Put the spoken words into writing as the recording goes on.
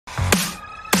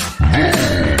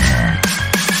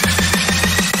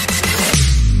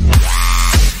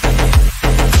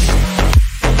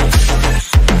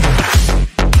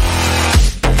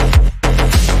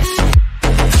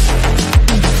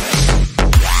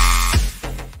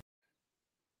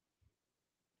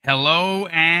Hello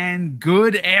and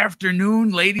good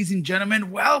afternoon, ladies and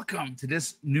gentlemen. Welcome to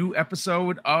this new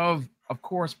episode of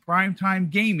course, Primetime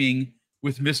Gaming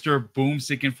with Mr.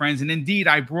 Boomstick and Friends. And indeed,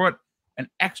 I brought an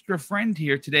extra friend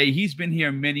here today. He's been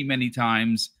here many, many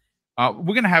times. We're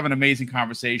going to have an amazing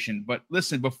conversation. But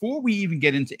listen, before we even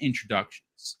get into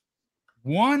introductions,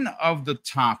 one of the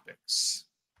topics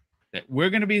that we're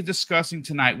going to be discussing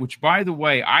tonight, which, by the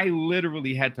way, I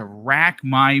literally had to rack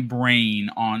my brain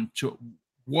on to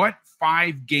what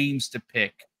 5 games to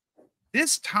pick.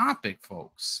 This topic,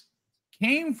 folks,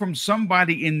 came from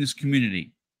somebody in this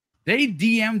community. They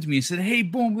DM'd me and said, hey,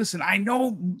 Boom, listen, I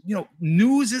know,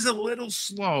 news is a little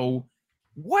slow.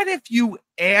 What if you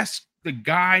ask the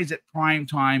guys at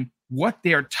Primetime what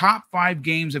their top 5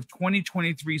 games of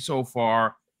 2023 so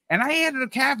far? And I added a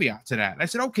caveat to that. I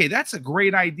said, okay, that's a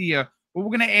great idea, but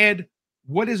we're going to add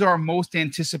what is our most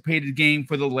anticipated game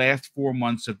for the last 4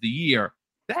 months of the year.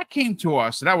 That came to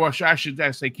us. That was, I should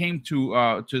say, came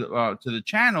to the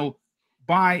channel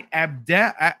by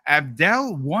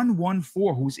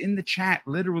Abdel114, who's in the chat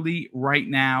literally right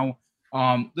now.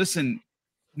 Listen,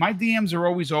 my DMs are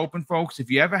always open, folks. If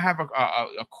you ever have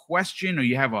a question or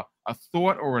you have a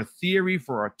thought or a theory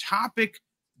for a topic,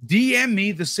 DM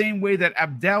me the same way that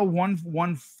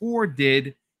Abdel114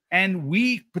 did, and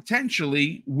we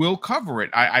potentially will cover it.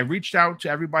 I reached out to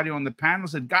everybody on the panel,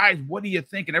 said, guys, what do you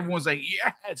think? And everyone's like,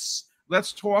 yes,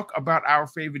 let's talk about our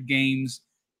favorite games.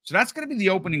 So that's going to be the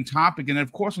opening topic. And then,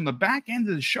 of course, on the back end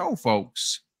of the show,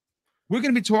 folks, we're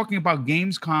going to be talking about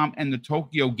Gamescom and the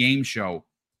Tokyo Game Show.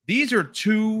 These are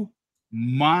 2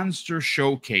 monster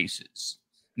showcases.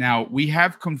 Now, we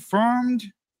have confirmed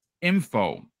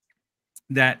info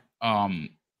that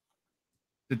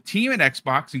the team at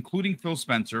Xbox, including Phil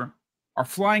Spencer, are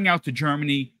flying out to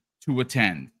Germany to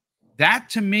attend. That,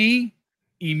 to me,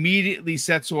 immediately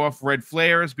sets off red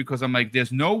flares, because I'm like,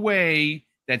 there's no way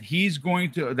that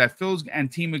Phil's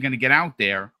and team are going to get out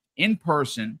there in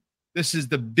person. This is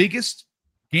the biggest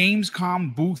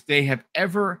Gamescom booth they have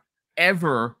ever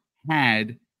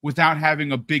had without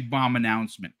having a big bomb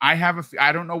announcement. I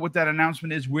don't know what that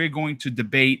announcement is. We're going to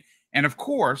debate. And of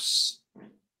course,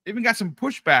 even got some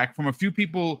pushback from a few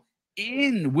people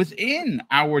within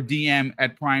our DM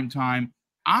at Primetime.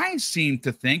 I seem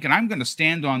to think, and I'm going to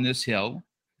stand on this hill,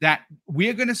 that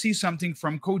we're going to see something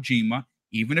from Kojima,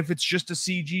 even if it's just a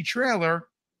CG trailer,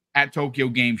 at Tokyo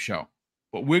Game Show.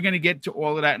 But we're going to get to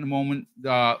all of that in a moment.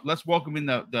 Let's welcome in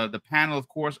the panel, of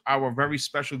course, our very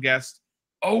special guest,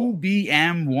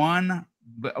 OBM1,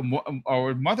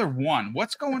 or Mother One.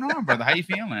 What's going on, brother? How you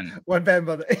feeling? One bad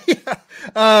mother.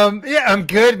 Yeah, I'm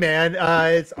good, man.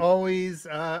 It's always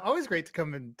great to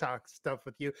come and talk stuff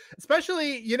with you,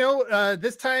 especially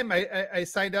this time I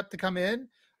signed up to come in.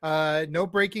 No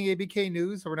breaking ABK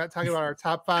news. So we're not talking about our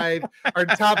top 5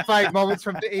 moments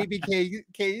from the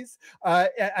ABKs. I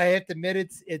have to admit,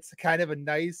 it's kind of a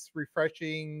nice,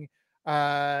 refreshing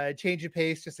change of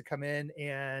pace just to come in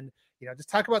and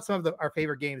just talk about some of our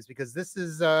favorite games, because this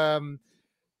has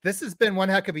been one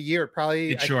heck of a year.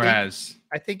 Probably it sure has.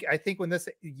 I think when this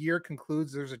year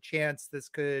concludes, there's a chance this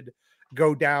could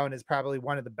go down as probably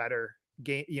one of the better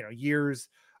years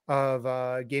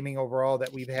of gaming overall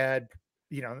that we've had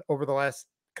over the last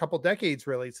couple decades,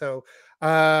 really. So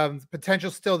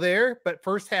potential still there, but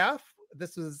first half,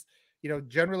 this is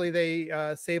generally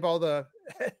they save all the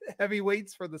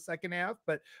heavyweights for the second half,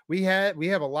 but we have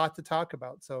a lot to talk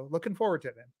about. So looking forward to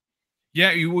it, man.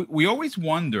 Yeah, we always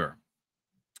wonder,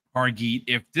 Hargeet,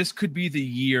 if this could be the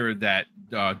year that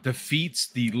defeats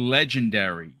the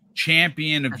legendary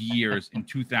champion of years in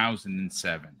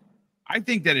 2007. I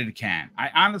think that it can. I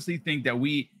honestly think that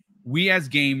we as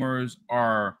gamers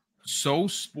are so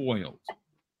spoiled,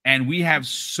 and we have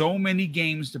so many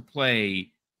games to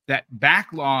play that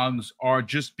backlogs are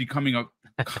just becoming a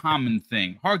common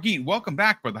thing. Hargeet, welcome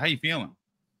back, brother. How you feeling?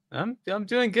 I'm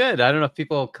doing good. I don't know if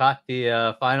people caught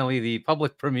the finally the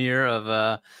public premiere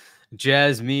of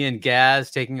Jazz, me, and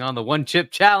Gaz taking on the One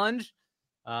Chip Challenge.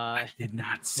 I did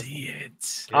not see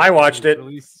it. I watched it.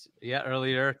 Released,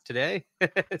 earlier today.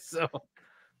 So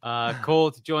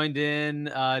Colt joined in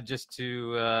just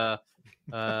to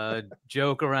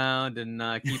joke around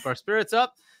and keep our spirits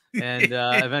up. And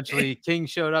eventually King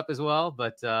showed up as well.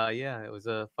 But it was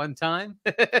a fun time.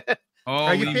 How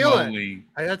are you feeling?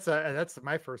 That's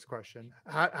my first question.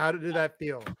 How did that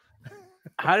feel?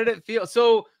 How did it feel?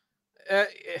 So I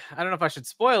don't know if I should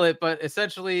spoil it, but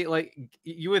essentially, like,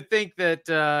 you would think that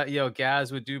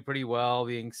Gaz would do pretty well,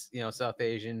 being South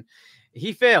Asian,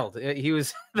 he failed. He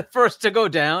was the first to go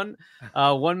down.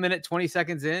 1 minute 20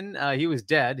 seconds in, he was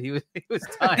dead. He was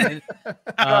dying.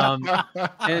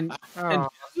 And Oh.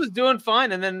 Jess was doing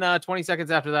fine. And then 20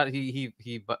 seconds after that,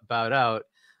 he bowed out.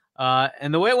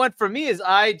 And the way it went for me is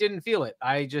I didn't feel it.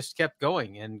 I just kept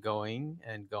going and going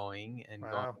and going and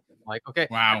going. Wow. Like, okay,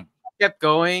 Wow. I kept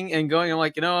going and going. I'm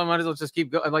like, I might as well just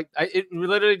keep going. Like, it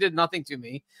literally did nothing to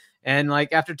me. And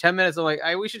like after 10 minutes, I'm like,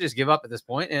 we should just give up at this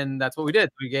point. And that's what we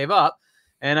did. We gave up,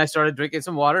 and I started drinking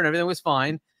some water, and everything was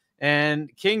fine.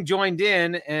 And King joined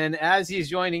in, and as he's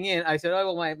joining in, I said,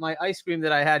 "Oh, well, my ice cream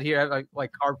that I had here,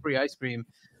 like carb-free ice cream,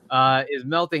 is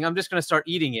melting. I'm just going to start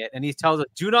eating it." And he tells us,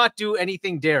 "Do not do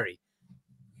anything dairy."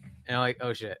 And I'm like,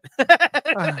 "Oh shit!"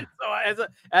 So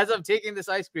as I'm taking this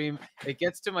ice cream, it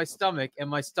gets to my stomach, and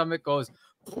my stomach goes,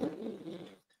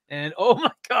 and oh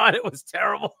my god, it was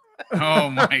terrible. Oh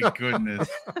my goodness.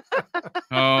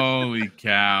 Holy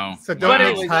cow. So But don't mix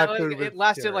anyways, hot food with it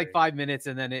lasted dairy. like 5 minutes,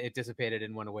 and then it dissipated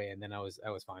and went away, and then I was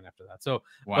fine after that. So,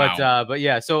 Wow. but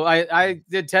yeah, so I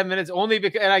did 10 minutes only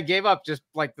because, and I gave up just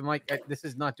like I'm like, this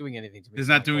is not doing anything to me. It's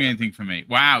not doing anything for me.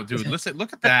 Wow, dude. Listen,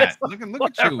 look at that.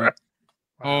 Look at you.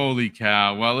 Holy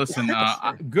cow. Well, listen,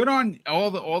 good on all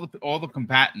the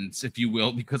combatants, if you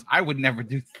will, because I would never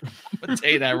do that. I'm gonna tell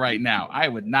you that right now. I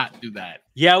would not do that.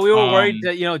 Yeah, we were worried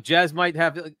that Jez might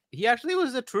have. He actually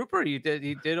was a trooper. He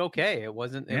did okay. It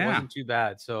wasn't too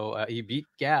bad. So he beat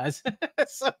Gaz.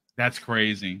 So, That's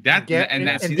crazy. And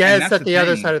That's at the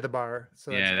other side of the bar.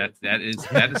 So yeah, that is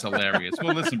hilarious.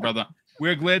 Well, listen, brother,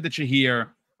 we're glad that you're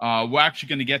here. We're actually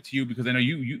going to get to you because I know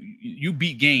you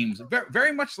beat games very,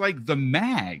 very much like the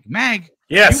Mag.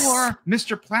 Yes, you are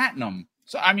Mr. Platinum.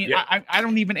 So I mean, yeah. I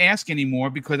don't even ask anymore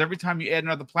because every time you add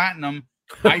another platinum,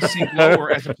 I sink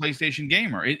lower as a PlayStation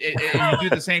gamer. You do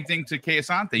the same thing to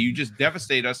Keisante. You just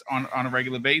devastate us on a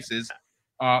regular basis.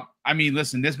 I mean,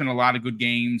 listen, there's been a lot of good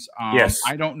games. Yes.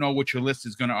 I don't know what your list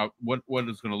is gonna what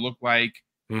it's gonna look like.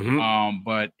 Mm-hmm.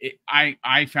 But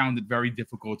I found it very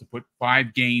difficult to put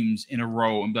 5 games in a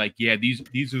row and be like, yeah, these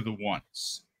are the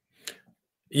ones.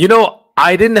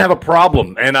 I didn't have a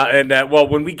problem, and well,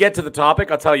 when we get to the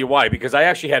topic, I'll tell you why. Because I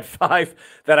actually had 5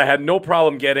 that I had no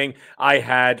problem getting. I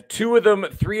had 3 of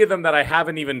them that I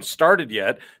haven't even started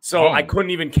yet, so I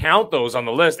couldn't even count those on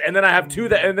the list. And then I have 2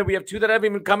 and then we have 2 that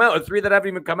haven't even come out, and 3 that haven't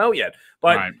even come out yet.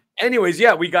 But anyways,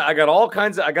 yeah, I got all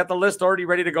kinds of. I got the list already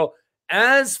ready to go.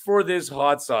 As for this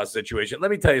hot sauce situation, let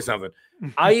me tell you something.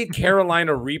 I eat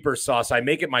Carolina Reaper sauce. I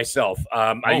make it myself.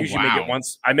 I usually make it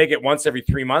once. I make it once every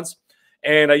 3 months.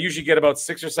 And I usually get about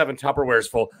 6 or 7 Tupperwares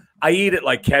full. I eat it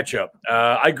like ketchup.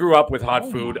 I grew up with hot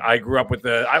food. I grew up with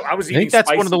I was eating. I think that's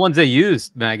spicy. one of the ones they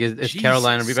used, Mag. Is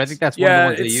Carolina Reaper? I think that's one of the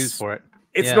ones they used for it.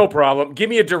 It's no problem. Give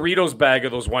me a Doritos bag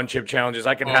of those 1-chip challenges.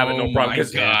 I can have it, no problem. Oh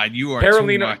my God, you are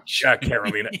Carolina, too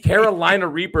much. Carolina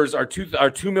Reapers are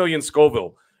 2 million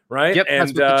Scoville. Right. Yep,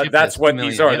 and that's what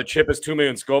these are. Yep. The chip is 2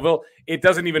 million Scoville. It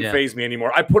doesn't even faze me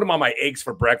anymore. I put them on my eggs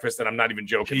for breakfast, and I'm not even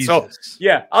joking. Jesus. So,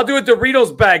 yeah, I'll do a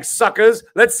Doritos bag, suckers.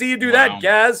 Let's see you do that,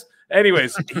 Gaz.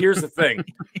 Anyways, here's the thing.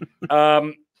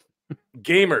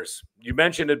 Gamers, you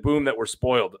mentioned at Boom that we're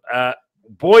spoiled.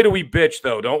 Boy, do we bitch,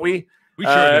 though, don't we? We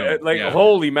sure do.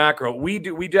 Holy mackerel. We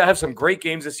do have some great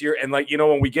games this year. And,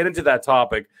 when we get into that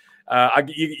topic,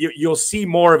 you'll see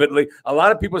more of it. Like, a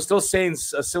lot of people are still saying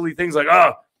silly things like,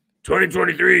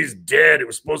 2023 is dead. It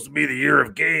was supposed to be the year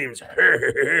of games.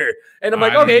 And I'm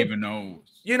like, okay, don't even know.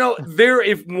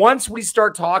 If once we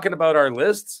start talking about our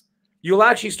lists, you'll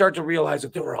actually start to realize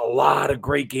that there were a lot of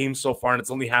great games so far, and it's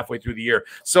only halfway through the year.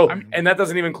 So, and that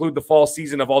doesn't even include the fall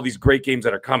season of all these great games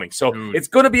that are coming. So it's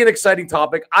going to be an exciting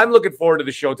topic. I'm looking forward to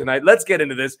the show tonight. Let's get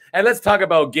into this, and let's talk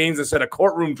about games instead of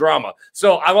courtroom drama.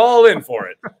 So I'm all in for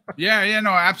it.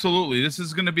 No, absolutely. This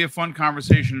is going to be a fun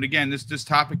conversation. And again, this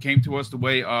topic came to us the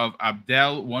way of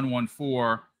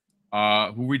Abdel114,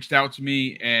 who reached out to me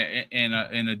in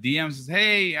a DM, says,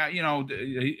 hey,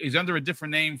 he's under a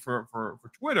different name for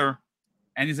Twitter.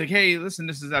 And he's like, hey, listen,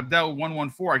 this is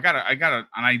Abdel114. I got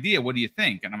an idea. What do you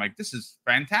think? And I'm like, this is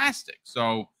fantastic.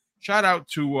 So shout out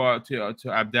to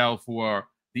Abdel for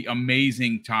the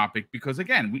amazing topic, because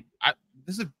again,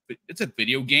 it's a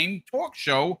video game talk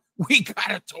show. We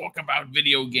gotta talk about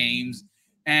video games.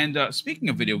 And speaking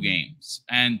of video games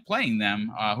and playing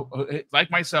them, like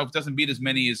myself, doesn't beat as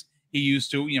many as he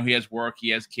used to. He has work, he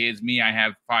has kids. Me, I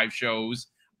have 5 shows.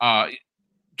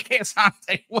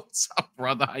 Keisante, what's up,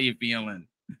 brother? How you feeling?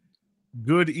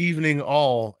 Good evening,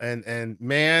 all. And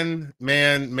man,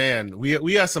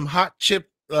 we got some hot chip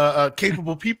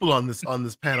capable people on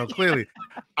this panel. Clearly,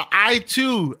 I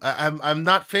too, I'm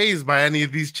not phased by any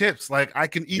of these chips. Like I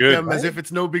can eat them as if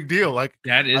it's no big deal. Like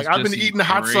that is, like, I've been eating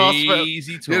hot sauce,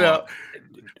 crazy talk. you know.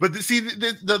 But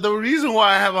the reason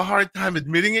why I have a hard time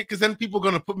admitting it, because then people are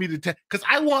gonna put me to test. Because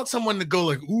I want someone to go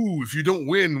like, "Ooh, if you don't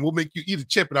win, we'll make you eat a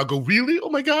chip," and I'll go, "Really? Oh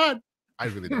my god!" I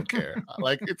really don't care.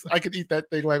 Like I could eat that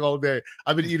thing like all day.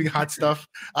 I've been eating hot stuff.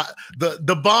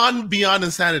 The bond beyond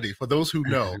insanity, for those who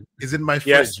know, is in my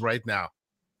fridge right now.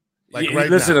 Like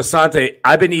listen, now. Asante,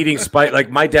 I've been eating spice. Like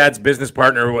my dad's business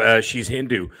partner, she's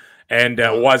Hindu. And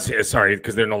was sorry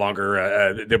because they're no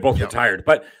longer they're both retired.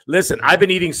 But listen, I've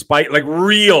been eating like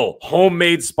real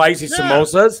homemade spicy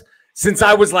samosas since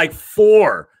I was like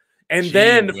 4. And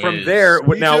then from there,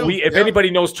 if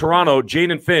anybody knows Toronto,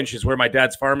 Jane and Finch is where my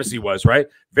dad's pharmacy was, right?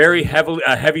 Very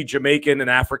heavy Jamaican and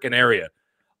African area.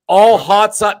 All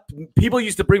hot sauce. People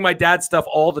used to bring my dad stuff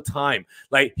all the time.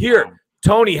 Like, here,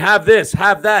 Tony, have this,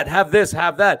 have that, have this,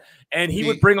 have that. And he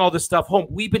would bring all this stuff home.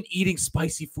 We've been eating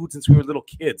spicy food since we were little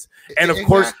kids. And of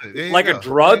course, like a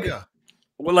drug,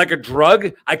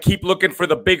 I keep looking for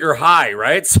the bigger high,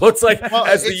 right? So it's like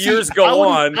as the years go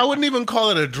on. I wouldn't even call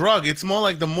it a drug. It's more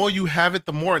like the more you have it,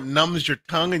 the more it numbs your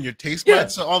tongue and your taste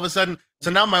buds. So all of a sudden,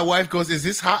 now my wife goes, "Is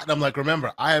this hot?" And I'm like,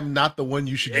 "Remember, I am not the one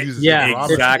you should use."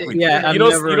 Exactly. Yeah, you know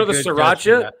the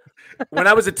sriracha? When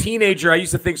I was a teenager, I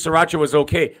used to think sriracha was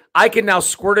okay. I can now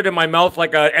squirt it in my mouth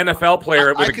like an NFL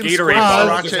player with a Gatorade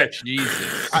bottle.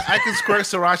 Jesus. I can squirt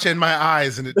siracha in my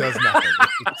eyes and it does nothing.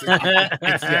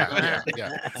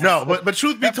 No, but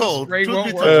truth be told,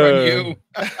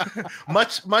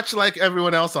 much like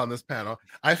everyone else on this panel,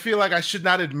 I feel like I should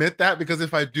not admit that, because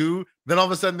if I do, then all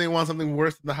of a sudden they want something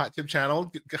worse than the hot chip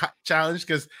challenge,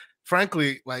 because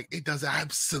frankly, like, it does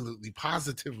absolutely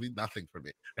positively nothing for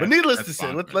me. But needless to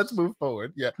say, let's move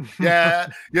forward. Yeah.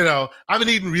 You know, I've been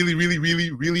eating really, really, really,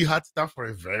 really hot stuff for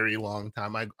a very long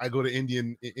time. I go to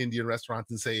Indian restaurants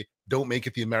and say, "Don't make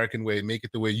it the American way, make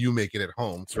it the way you make it at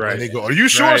home." That's right. And they go, "Are you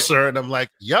sure, sir?" And I'm like,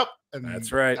 "Yep." And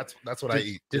that's right. That's what I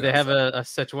eat. Do they have a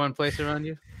Szechuan place around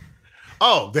you?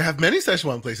 Oh, they have many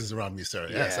Szechuan places around me, sir.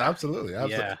 Yes, absolutely.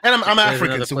 Yeah. And I'm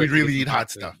African, so we really eat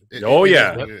hot stuff.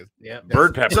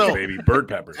 Bird peppers, baby, bird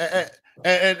peppers.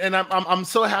 And I'm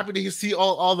so happy to see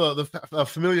all the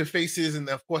familiar faces, and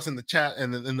of course in the chat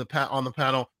and on the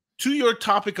panel. To your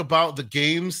topic about the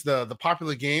games, the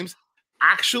popular games,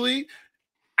 actually,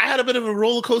 I had a bit of a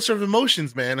roller coaster of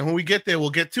emotions, man. And when we get there,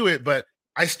 we'll get to it. But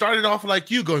I started off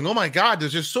like you, going, "Oh my God,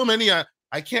 there's just so many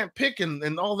I can't pick,"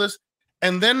 and all this,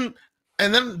 and then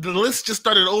the list just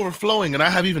started overflowing, and I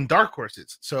have even dark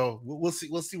horses. So we'll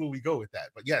see where we go with that.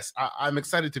 But yes, I'm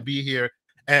excited to be here.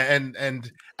 And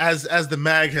as the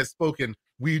mag has spoken,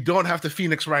 we don't have to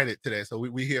Phoenix Wright it today. So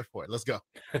we're here for it. Let's go.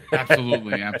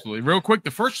 Absolutely. Real quick,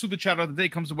 the first super chat of the day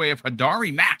comes the way of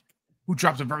Hadari Mac, who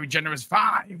drops a very generous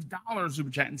 $5 super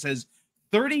chat and says,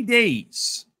 30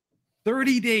 days,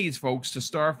 folks, to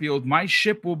Starfield. My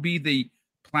ship will be the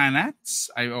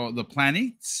planets,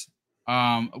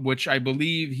 which I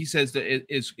believe he says that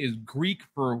is Greek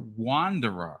for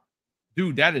wanderer.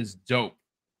 Dude, that is dope.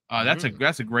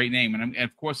 That's a great name, and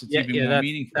of course it's even more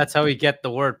meaningful. That's how we get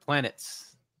the word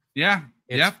planets. Yeah,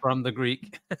 it's from the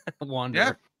Greek wanderer.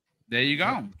 Yeah, there you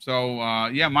go. So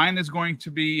mine is going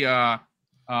to be oh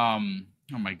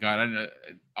my God,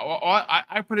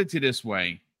 I put it to this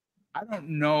way. I don't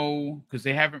know, because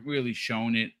they haven't really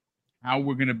shown it, how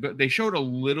we're gonna build. They showed a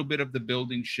little bit of the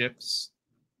building ships.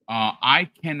 I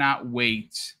cannot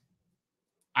wait.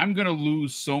 I'm going to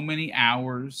lose so many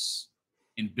hours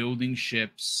in building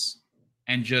ships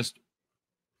and just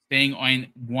staying on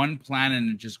one planet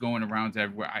and just going around to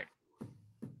everywhere.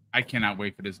 I cannot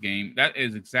wait for this game. That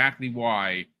is exactly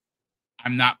why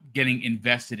I'm not getting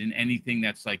invested in anything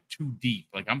that's like too deep.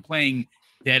 Like, I'm playing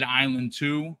Dead Island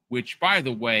 2, which, by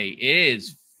the way,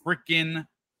 is freaking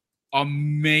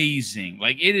amazing.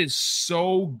 Like, it is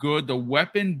so good. The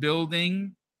weapon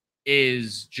building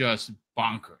is just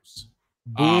bonkers.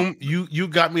 Boom! You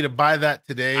got me to buy that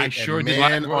today. I sure did.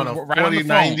 On a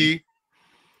 4090,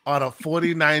 on a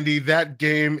 4090, that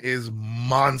game is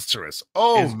monstrous.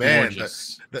 Oh it's man,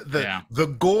 the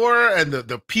gore and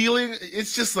the peeling.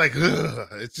 It's just like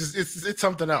it's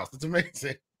something else. It's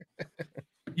amazing.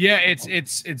 Yeah,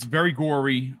 it's very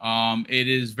gory. It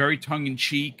is very tongue in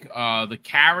cheek. The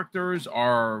characters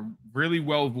are really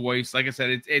well voiced. Like I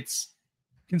said, it's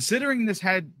considering this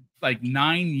had like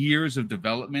 9 years of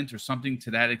development or something to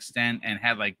that extent, and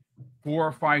had like 4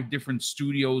 or 5 different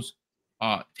studios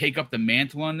take up the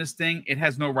mantle on this thing. It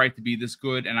has no right to be this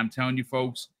good. And I'm telling you,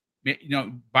 folks, get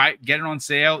it on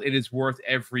sale. It is worth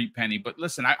every penny. But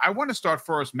listen, I want to start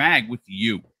first, Mag, with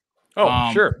you.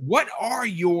 Oh, sure. What are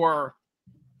your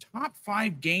top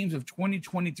 5 games of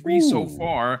 2023 so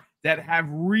far that have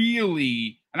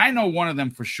really, and I know one of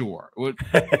them for sure.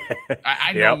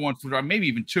 I know one for sure, maybe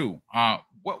even 2.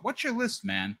 What's your list,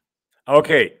 man?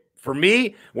 Okay. For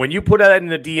me, when you put that in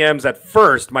the DMs at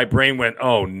first, my brain went,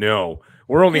 oh no,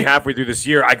 we're only halfway through this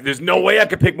year. There's no way I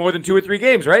could pick more than 2 or 3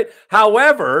 games, right?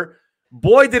 However,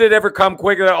 boy, did it ever come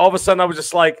quicker that all of a sudden I was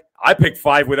just like, I picked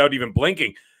 5 without even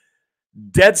blinking.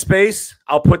 Dead Space,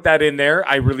 I'll put that in there.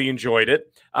 I really enjoyed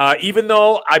it. Even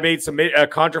though I made some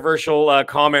controversial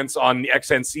comments on the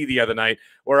XNC the other night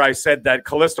where I said that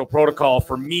Callisto Protocol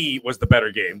for me was the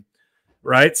better game,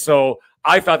 right? So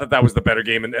I thought that was the better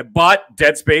game. But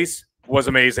Dead Space was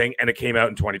amazing, and it came out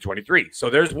in 2023. So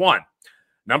there's one.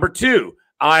 Number 2,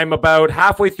 I'm about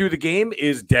halfway through the game,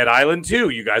 is Dead Island 2.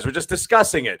 You guys were just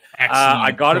discussing it.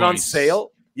 I got it on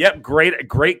sale. Yep,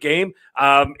 great game.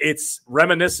 It's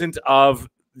reminiscent of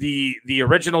the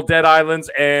original Dead Islands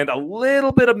and a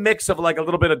little bit of mix of like a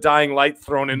little bit of Dying Light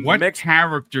thrown in. What the mix.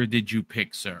 Character did you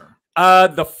pick, sir?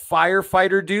 The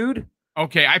firefighter dude.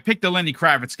 Okay, I picked the Lenny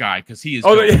Kravitz guy because he is.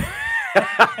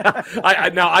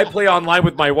 I play online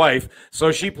with my wife,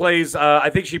 so she plays. I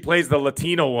think she plays the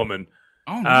Latino woman.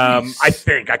 Oh, nice.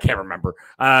 I can't remember.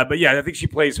 But yeah, I think she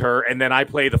plays her, and then I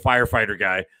play the firefighter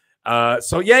guy.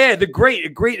 So yeah, the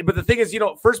great. But the thing is,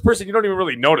 first person, you don't even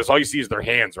really notice. All you see is their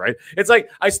hands, right? It's like,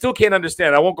 I still can't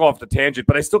understand. I won't go off the tangent,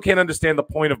 but I still can't understand the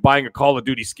point of buying a Call of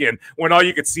Duty skin when all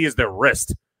you could see is their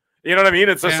wrist. You know what I mean?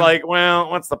 It's just like,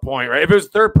 well, what's the point, right? If it was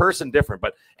third person, different.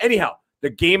 But anyhow, the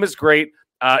game is great.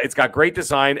 It's got great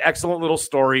design, excellent little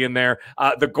story in there.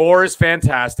 The gore is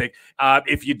fantastic.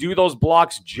 If you do those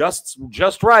blocks just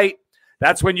right,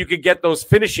 that's when you could get those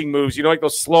finishing moves, like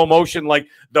those slow motion, like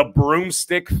the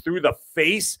broomstick through the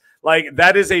face. Like,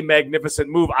 that is a magnificent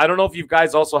move. I don't know if you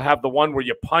guys also have the one where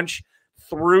you punch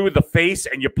through the face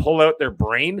and you pull out their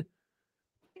brain.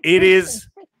 It is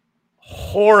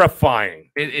horrifying.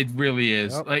 It really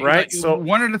is. Right? Like, so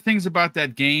one of the things about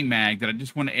that game, Mag, that I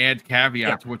just want to add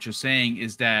caveat to what you're saying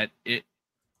is that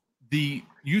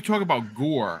you talk about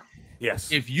gore.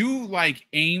 Yes. If you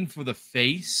aim for the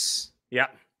face,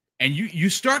 and you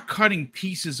start cutting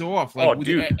pieces off,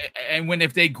 dude. And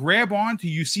if they grab onto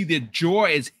you, see their jaw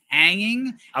is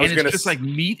hanging, and it's just like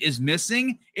meat is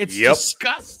missing. It's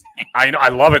disgusting. I know, I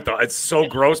love it though. It's so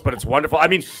gross, but it's wonderful. I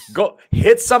mean, go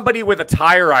hit somebody with a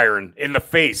tire iron in the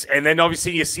face, and then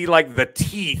obviously you see like the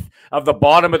teeth of the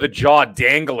bottom of the jaw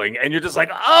dangling, and you're just like,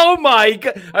 oh my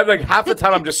god! I'm like, half the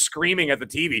time I'm just screaming at the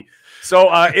TV. So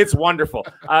it's wonderful.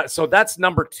 So that's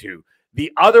number 2. The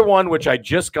other one, which I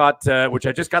just got the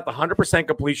 100%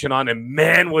 completion on, and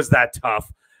man, was that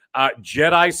tough.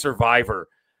 Jedi Survivor.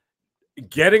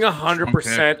 Getting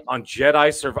 100% on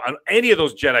Jedi Survivor, on any of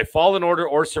those Jedi, Fallen Order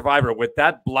or Survivor, with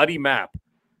that bloody map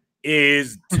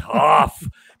is tough.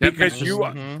 Because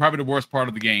probably the worst part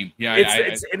of the game. Yeah,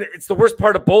 it's the worst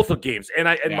part of both of games. And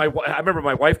I remember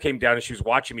my wife came down and she was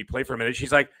watching me play for a minute.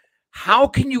 She's like, how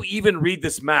can you even read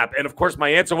this map? And of course, my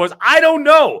answer was, I don't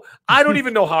know. I don't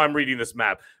even know how I'm reading this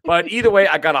map. But either way,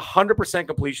 I got 100%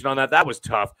 completion on that. That was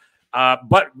tough.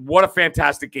 But what a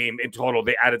fantastic game in total.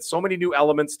 They added so many new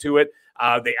elements to it.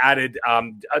 They added a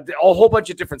whole bunch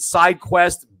of different side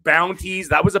quests, bounties.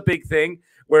 That was a big thing,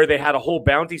 where they had a whole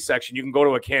bounty section. You can go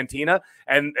to a cantina,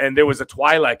 and there was a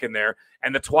Twi'lek in there.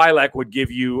 And the Twi'lek would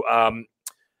give you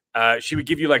she would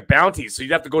give you like bounties. So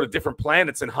you'd have to go to different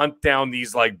planets and hunt down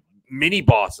these like mini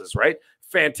bosses, right?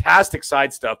 Fantastic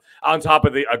side stuff on top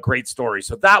of a great story.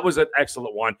 So that was an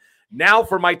excellent one. Now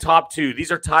for my top 2. These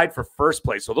are tied for first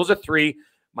place. So those are 3.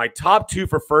 My top 2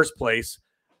 for first place,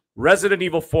 Resident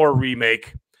Evil 4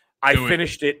 Remake. I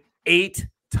finished it 8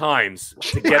 times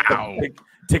to get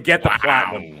the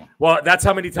platinum. Well, that's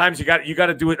how many times you got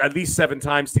to do it, at least 7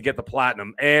 times to get the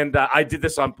platinum. And I did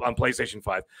this on PlayStation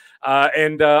 5.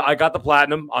 And I got the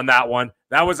platinum on that one.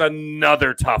 That was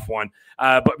another tough one.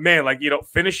 But man,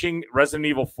 finishing Resident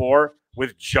Evil 4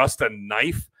 with just a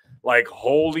knife, like,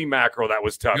 holy mackerel, that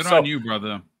was tough. Good on you,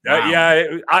 brother.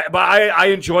 Wow. I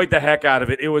enjoyed the heck out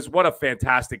of it. It was what a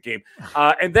fantastic game.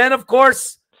 And then, of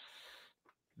course,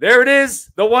 there it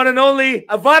is, the one and only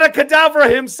Avada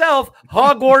Kedavra himself,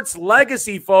 Hogwarts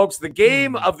Legacy, folks. The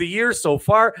game of the year so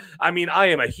far. I mean, I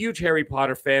am a huge Harry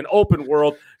Potter fan, open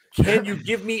world. Can you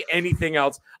give me anything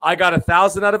else? I got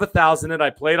 1,000 out of 1,000, and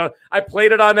I played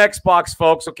it on Xbox,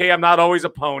 folks. Okay, I'm not always a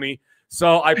pony.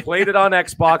 So I played it on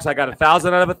Xbox. I got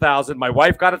 1,000 out of 1,000. My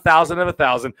wife got 1,000 out of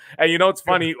 1,000. And it's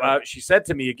funny. She said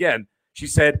to me again, she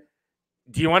said,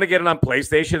 do you want to get it on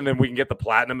PlayStation and then we can get the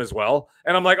platinum as well?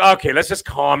 And I'm like, okay, let's just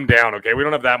calm down. Okay. We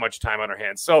don't have that much time on our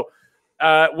hands. So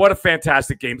what a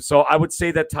fantastic game. So I would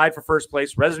say that tied for first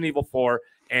place, Resident Evil 4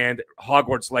 and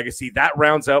Hogwarts Legacy. That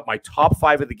rounds out my top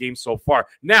 5 of the game so far.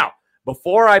 Now,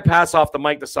 before I pass off the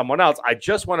mic to someone else, I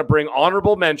just want to bring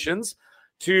honorable mentions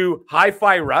to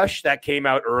Hi-Fi Rush that came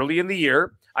out early in the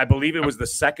year. I believe it was the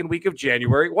second week of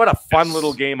January. What a fun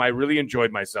little game. I really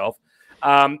enjoyed myself.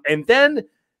 And then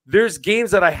there's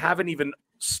games that I haven't even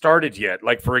started yet.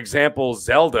 Like, for example,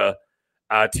 Zelda,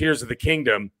 Tears of the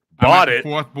Kingdom. Bought it.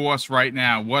 Fourth boss right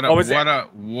now. What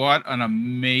an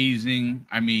amazing,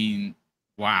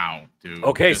 wow, dude.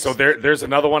 Okay, so there's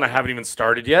another one I haven't even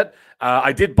started yet.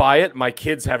 I did buy it. My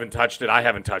kids haven't touched it. I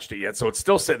haven't touched it yet, so it's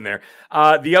still sitting there.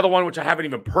 The other one, which I haven't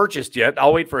even purchased yet,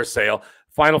 I'll wait for a sale,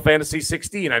 Final Fantasy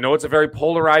 16. I know it's a very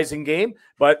polarizing game,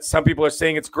 but some people are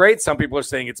saying it's great. Some people are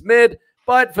saying it's mid.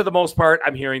 But for the most part,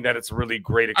 I'm hearing that it's a really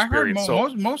great experience. I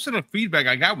heard most of the feedback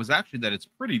I got was actually that it's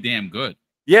pretty damn good.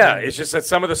 Yeah, it's just that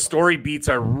some of the story beats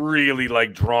are really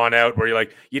like drawn out where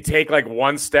you take like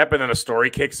one step and then a story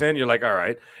kicks in. You're like, all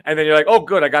right. And then you're like, oh,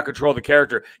 good, I got control of the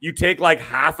character. You take like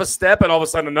half a step and all of a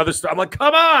sudden another story. I'm like,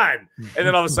 come on. And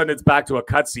then all of a sudden it's back to a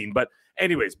cutscene. But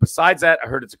anyways, besides that, I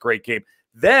heard it's a great game.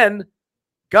 Then,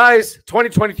 guys,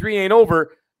 2023 ain't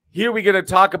over. Here we're going to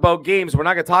talk about games. We're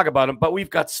not going to talk about them, but we've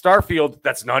got Starfield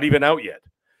that's not even out yet.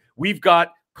 We've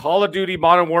got Call of Duty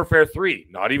Modern Warfare 3,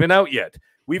 not even out yet.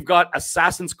 We've got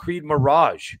Assassin's Creed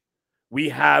Mirage. We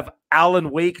have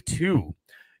Alan Wake 2.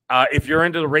 If you're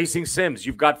into the racing sims,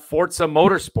 you've got Forza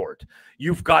Motorsport.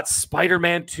 You've got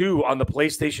Spider-Man 2 on the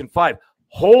PlayStation 5.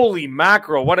 Holy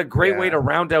mackerel, what a great way to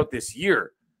round out this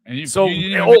year. And you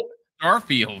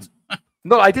Starfield.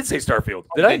 No, I did say Starfield.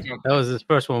 Did I? That was his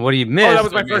first one. What do you miss? Oh, that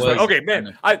was my first one. Okay,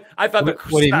 man. I thought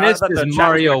what he missed is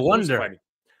Mario Wonder.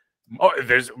 Oh,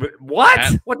 there's what?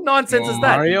 What nonsense is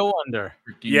that? Mario Wonder.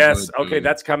 Yes. Okay,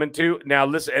 that's coming too. Now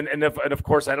listen, and of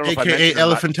course, I don't know if I mentioned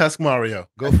Elephant Tusk Mario.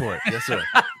 Go for it. Yes, sir.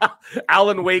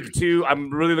 Alan Wake 2. I'm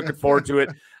really looking forward to it.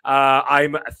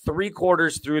 I'm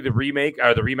 3/4 through the remake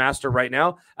or the remaster right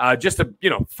now, just to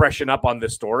freshen up on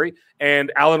this story.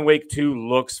 And Alan Wake 2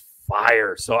 looks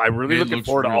fire. So I'm really looking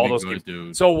forward to all those games.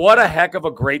 Dude. So what a heck of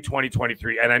a great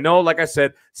 2023. And I know, like I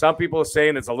said, some people are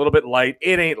saying it's a little bit light.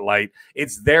 It ain't light.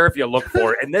 It's there if you look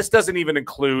for it. And this doesn't even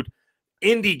include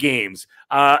indie games,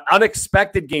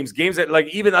 unexpected games that like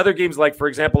even other games like, for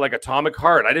example, like Atomic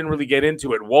Heart. I didn't really get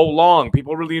into it. Wo Long.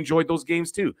 People really enjoyed those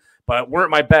games too, but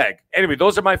weren't my bag. Anyway,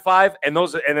 those are my 5. And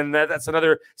then that's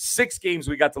another 6 games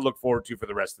we got to look forward to for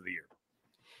the rest of the year.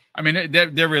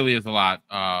 There really is a lot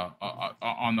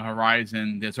on the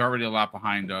horizon. There's already a lot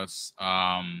behind us.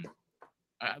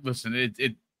 Listen,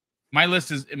 my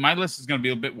list is going to be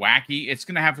a bit wacky. It's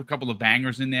going to have a couple of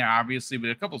bangers in there, obviously, but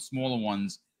a couple of smaller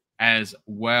ones as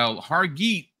well.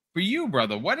 Hargeet, for you,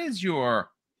 brother, what is your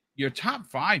top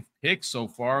 5 picks so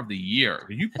far of the year?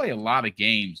 You play a lot of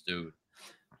games, dude.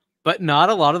 But not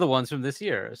a lot of the ones from this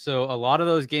year. So a lot of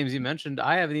those games you mentioned,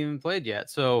 I haven't even played yet.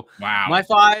 So wow. My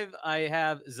 5, I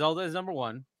have Zelda as number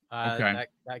 1. Okay.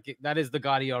 That is the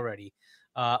Gotti already,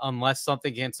 unless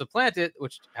something can supplant it,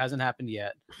 which hasn't happened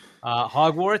yet.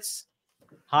 Hogwarts,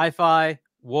 Hi-Fi,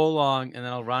 Wo Long, and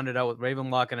then I'll round it out with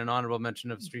Ravenlock and an honorable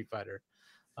mention of Street Fighter.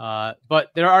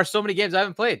 But there are so many games I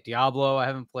haven't played. Diablo, I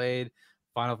haven't played.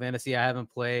 Final Fantasy, I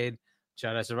haven't played.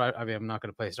 Jedi Survivor. I'm not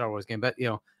going to play a Star Wars game, but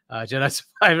Jedi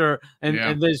Survivor,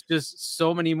 and there's just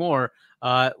so many more,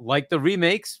 like the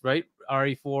remakes, right?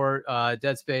 RE4,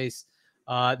 Dead Space.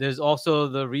 There's also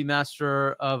the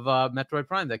remaster of Metroid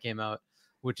Prime that came out,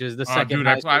 which is the second. Dude,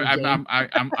 I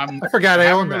forgot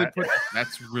I own that.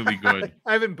 That's really good.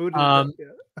 I haven't booted it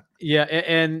Yeah, yet.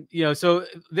 and so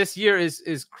this year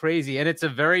is crazy, and it's a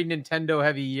very Nintendo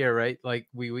heavy year, right? Like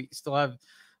we still have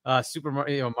Super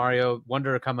Mario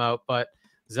Wonder come out, but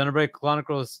Xenoblade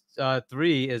Chronicles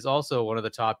 3 is also one of the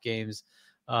top games,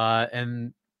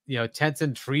 and Tents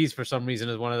and Trees for some reason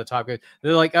is one of the top games.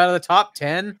 They're like out of the top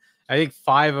 10, I think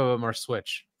 5 of them are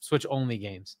Switch only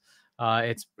games.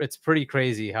 It's pretty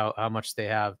crazy how much they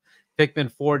have. Pikmin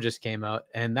 4 just came out,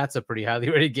 and that's a pretty highly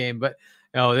rated game. But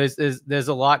there's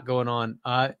a lot going on.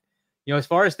 As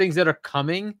far as things that are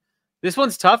coming, this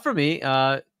one's tough for me.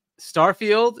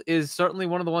 Starfield is certainly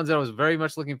one of the ones that I was very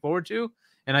much looking forward to,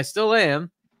 and I still am.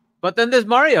 But then there's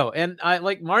Mario, and I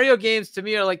like Mario games. To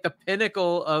me, are like the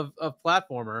pinnacle of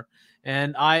platformer,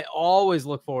 and I always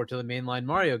look forward to the mainline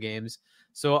Mario games.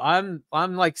 So I'm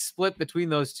like split between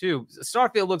those two.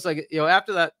 Starfield looks like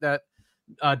after that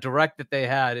direct that they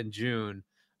had in June,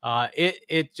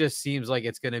 it just seems like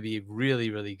it's going to be really,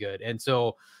 really good. And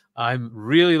so I'm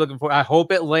really looking forward. I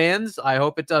hope it lands. I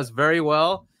hope it does very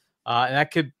well. And that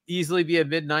could easily be a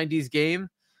mid-90s game,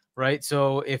 right?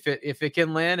 So if it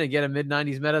can land and get a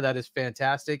mid-90s meta, that is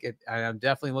fantastic. I'm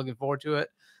definitely looking forward to it.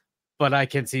 But I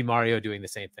can see Mario doing the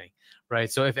same thing,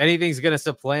 right? So if anything's going to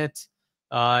supplant,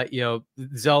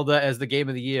 Zelda as the game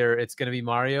of the year, it's going to be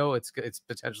Mario. It's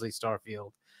potentially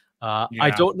Starfield.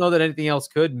 I don't know that anything else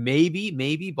could.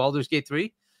 Maybe Baldur's Gate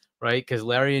 3, right? Because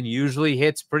Larian usually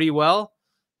hits pretty well.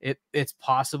 It's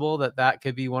possible that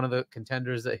could be one of the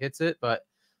contenders that hits it, but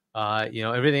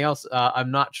everything else,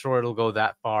 I'm not sure it'll go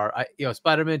that far.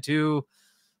 Spider-Man 2,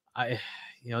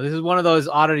 this is one of those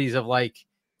oddities of like,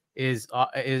 is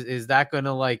that going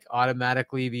to like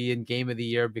automatically be in game of the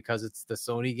year because it's the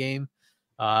Sony game?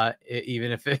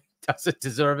 Even if it doesn't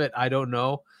deserve it, I don't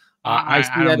know. I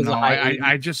see that as a high.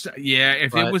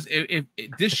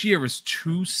 If this year is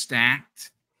too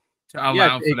stacked to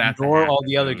allow for that to ignore happen, all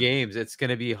the other games, it's going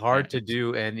to be hard to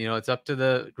do, and it's up to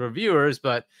the reviewers.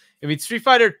 But I mean, Street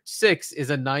Fighter 6 is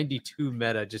a 92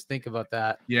 meta. Just think about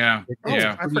that. Yeah,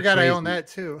 I forgot I own that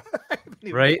too.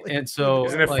 Right, and so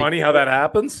isn't it funny how that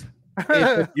happens?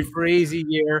 It's a crazy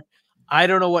year. I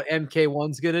don't know what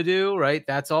MK1's gonna do. Right,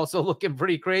 that's also looking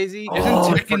pretty crazy. Isn't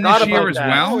Tekken this year as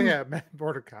well? Oh yeah,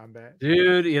 Border Combat,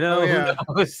 dude. Who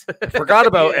knows? Forgot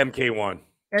about MK1.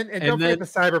 And don't forget the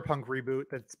Cyberpunk reboot.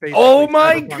 That's basically. Oh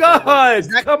my God!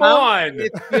 Come on,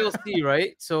 it's DLC,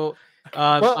 right? So,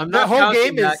 the whole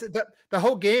game is the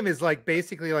whole game is like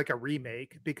basically like a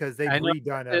remake because they've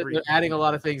redone everything. They're adding a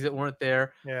lot of things that weren't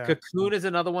there. Yeah. Cocoon is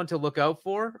another one to look out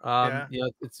for.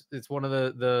 It's one of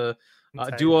the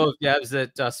duo of devs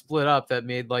that split up that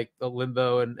made like the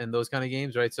Limbo and those kind of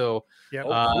games, right? So,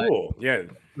 cool, yeah,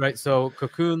 right. So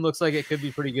Cocoon looks like it could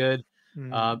be pretty good.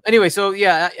 Anyway, so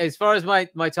yeah, as far as my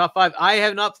top 5, I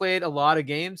have not played a lot of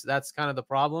games. That's kind of the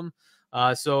problem.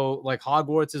 So like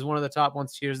Hogwarts is one of the top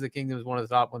ones. Tears of the Kingdom is one of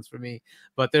the top ones for me.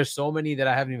 But there's so many that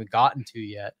I haven't even gotten to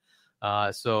yet.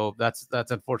 So that's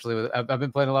unfortunately. I've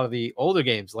been playing a lot of the older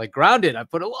games like Grounded. I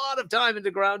put a lot of time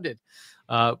into Grounded,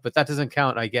 but that doesn't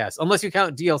count, I guess, unless you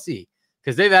count DLC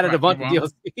because they've added a bunch of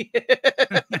DLC.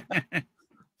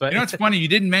 But it's funny you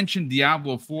didn't mention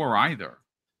Diablo 4 either.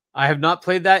 I have not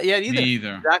played that yet either. Me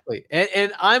either. Exactly.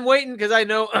 And I'm waiting because I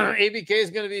know ABK is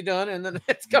going to be done and then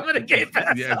it's coming to Game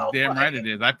Pass. Yeah, damn right it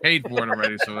is. I paid for it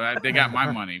already, so they got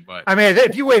my money. But I mean,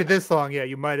 if you waited this long,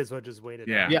 you might as well just wait it.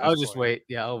 Yeah, I'll just wait.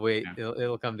 Yeah, I'll wait. Yeah.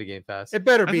 It'll come to Game Pass. It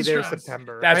better be there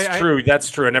September. That's true.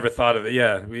 That's true. I never thought of it.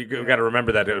 Yeah, we got to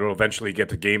remember that it'll eventually get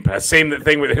to Game Pass. Same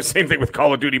thing with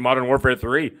Call of Duty Modern Warfare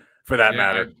 3, for that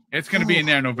matter. It's going to be in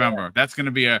there in November. That's going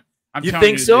to be a. You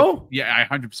think so? Yeah, I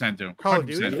 100% do. Call of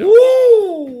Duty.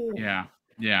 Ooh. Yeah.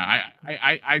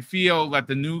 I feel that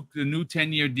the new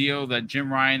 10-year deal that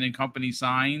Jim Ryan and company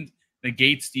signed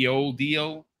negates the old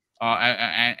deal.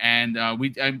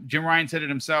 Jim Ryan said it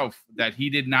himself that he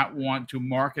did not want to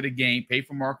market a game, pay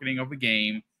for marketing of a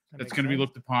game that's going to be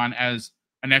looked upon as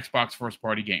an Xbox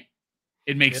first-party game.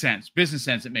 It makes sense, business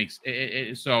sense. It makes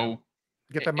it so.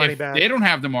 Get the money back. They don't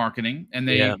have the marketing and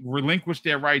they relinquish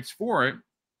their rights for it.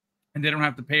 And they don't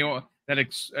have to pay all that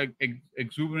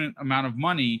exuberant amount of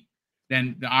money,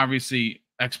 then obviously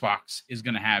Xbox is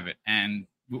going to have it. And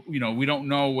we don't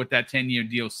know what that 10-year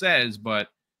deal says, but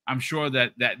I'm sure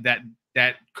that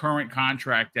current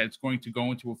contract that's going to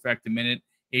go into effect the minute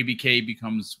ABK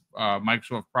becomes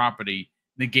Microsoft property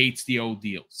negates the old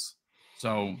deals.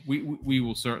 So we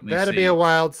will certainly. That'd be a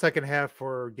wild second half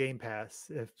for Game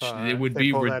Pass if it would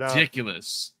be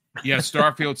ridiculous. You have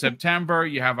Starfield September,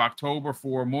 you have October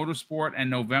for Motorsport, and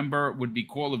November would be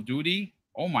Call of Duty.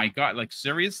 Oh my God, like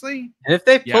seriously? And if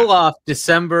they pull off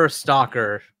December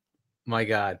Stalker, my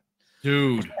God.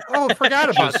 Dude. Oh, forgot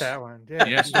about that one. Yeah.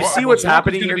 Yes. You see what's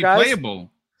happening here, guys?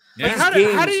 Playable. Like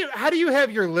how do you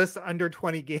have your list under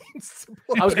 20 games?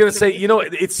 I was going to say,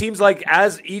 it seems like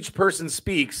as each person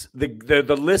speaks,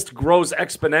 the list grows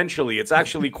exponentially. It's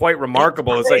actually quite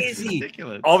remarkable. It's like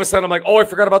ridiculous. All of a sudden I'm like, oh, I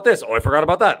forgot about this. Oh, I forgot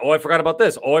about that. Oh, I forgot about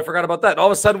this. Oh, I forgot about that. And all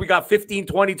of a sudden we got 15,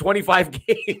 20, 25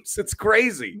 games. It's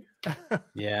crazy.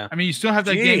 Yeah. I mean, you still have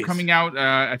that game coming out,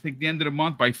 I think the end of the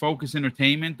month by Focus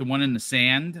Entertainment, the one in the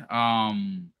sand. Oh,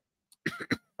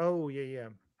 yeah.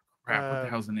 Crap, what the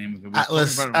hell's the name of it?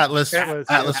 Atlas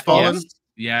Fallen.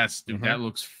 Yes, dude, that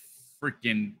looks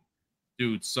freaking,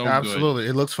 so absolutely.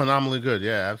 good. It looks phenomenally good.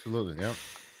 Yeah, absolutely. Yep.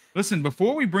 Listen,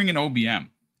 before we bring in OBM,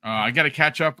 I got to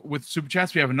catch up with Super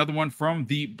Chats. We have another one from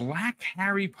the Black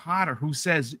Harry Potter who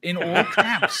says in all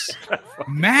caps,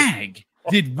 Mag,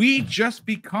 did we just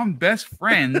become best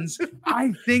friends?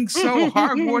 I think so.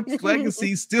 Hogwarts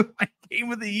Legacy still my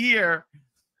game of the year.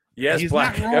 Yes, he's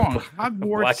not wrong.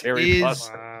 Hogwarts is.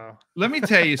 Wow. Let me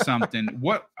tell you something.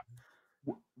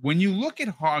 When you look at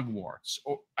Hogwarts,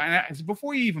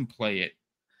 before you even play it,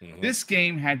 This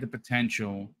game had the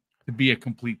potential to be a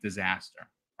complete disaster,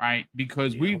 right?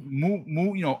 Because we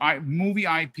movie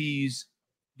IPs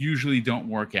usually don't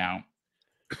work out,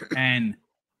 and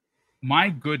my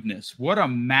goodness, what a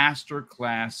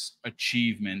masterclass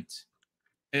achievement!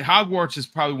 Hogwarts is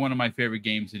probably one of my favorite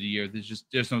games of the year.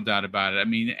 There's no doubt about it. I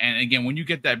mean, and again, when you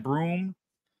get that broom,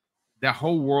 that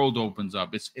whole world opens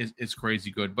up. It's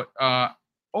crazy good. But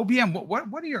OBM,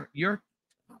 what are your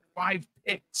 5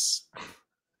 picks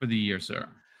for the year, sir?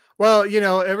 Well,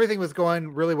 everything was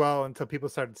going really well until people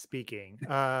started speaking.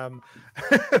 But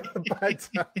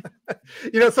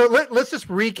so let's just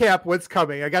recap what's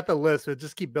coming. I got the list. We'll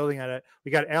just keep building on it. We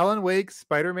got Alan Wake,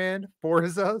 Spider-Man,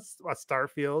 Forza,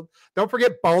 Starfield. Don't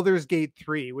forget Baldur's Gate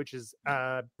 3, which is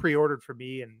pre-ordered for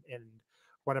me and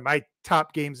one of my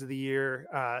top games of the year.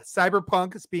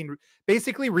 Cyberpunk is being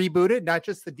basically rebooted, not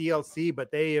just the DLC, but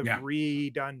they have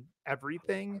redone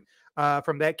everything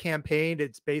from that campaign.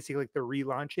 It's basically like they're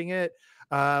relaunching it.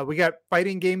 We got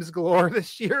fighting games galore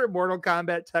this year: Mortal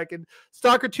Kombat, Tekken,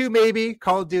 Stalker 2, maybe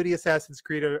Call of Duty, Assassin's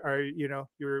Creed are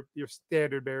your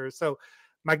standard bearers. So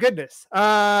my goodness,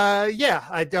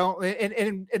 I don't,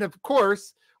 and of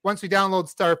course, once we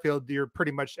download Starfield, you're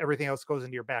pretty much everything else goes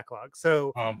into your backlog.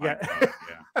 So God,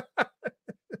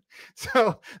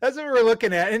 so that's what we're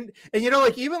looking at. And even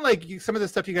some of the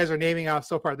stuff you guys are naming off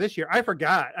so far this year, I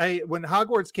forgot. When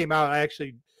Hogwarts came out, I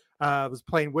actually was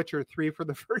playing Witcher 3 for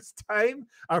the first time,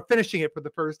 finishing it for the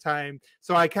first time.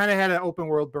 So I kind of had an open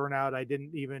world burnout. I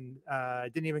didn't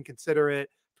even consider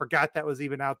it. Forgot that was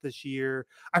even out this year.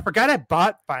 I forgot I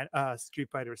bought Street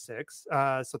Fighter 6.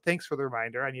 So thanks for the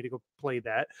reminder. I need to go play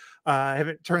that. I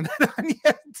haven't turned that on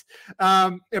yet.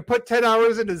 I put 10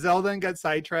 hours into Zelda and got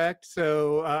sidetracked.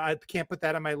 So I can't put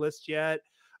that on my list yet.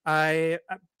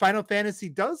 Final Fantasy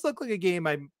does look like a game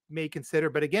I may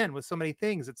consider. But again, with so many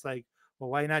things, it's like,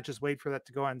 well, why not just wait for that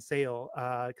to go on sale?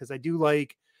 Because I do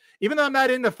like, even though I'm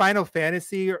not into Final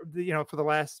Fantasy, for the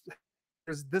last,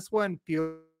 this one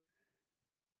feels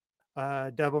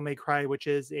Devil May Cry, which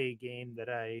is a game that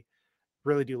I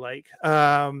really do like.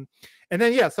 And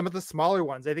then some of the smaller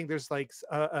ones. I think there's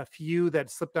a few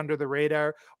that slipped under the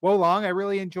radar. Wo Long I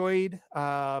really enjoyed.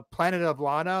 Planet of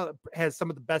Lana has some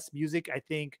of the best music I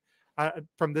think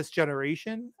from this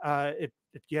generation. If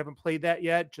you haven't played that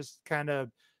yet, just kind of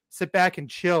sit back and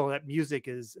chill. That music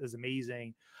is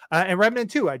amazing. And Remnant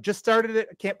 2, I just started it.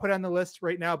 I can't put it on the list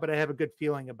right now, but I have a good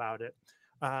feeling about it.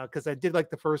 Because I did like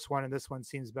the first one, and this one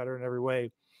seems better in every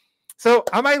way. So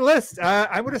on my list,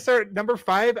 I'm going to start at number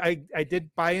 5. I did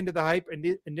buy into the hype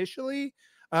initially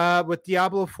with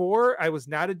Diablo 4. I was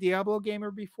not a Diablo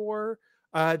gamer before.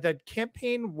 That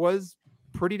campaign was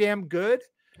pretty damn good.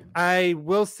 I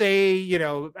will say,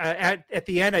 at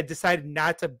the end, I decided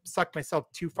not to suck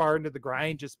myself too far into the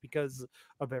grind just because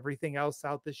of everything else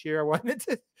out this year. I wanted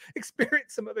to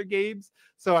experience some other games.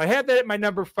 So I had that at my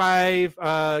number 5.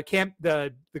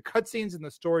 The cutscenes and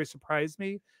the story surprised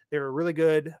me. They were really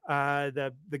good.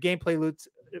 The gameplay looks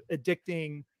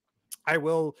addicting.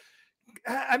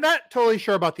 I'm not totally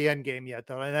sure about the end game yet,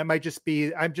 though, and that might just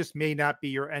be may not be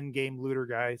your end game looter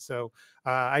guy. So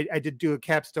I did do a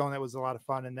capstone that was a lot of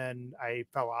fun, and then I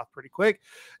fell off pretty quick.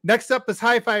 Next up is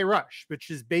Hi-Fi Rush, which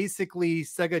is basically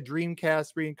Sega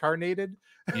Dreamcast reincarnated.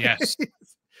 Yes.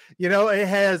 It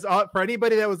has, for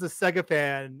anybody that was a Sega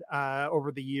fan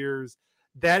over the years,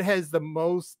 that has the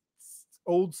most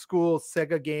old school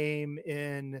Sega game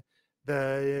in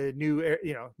the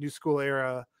new school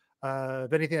era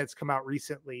of anything that's come out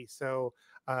recently. So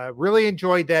really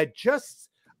enjoyed that. Just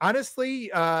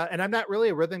honestly, and I'm not really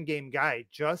a rhythm game guy,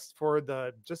 just for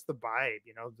the vibe,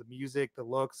 the music, the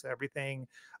looks, everything.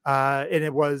 And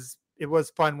it was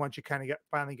fun once you kind of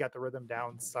finally got the rhythm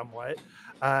down somewhat.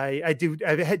 I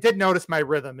did notice my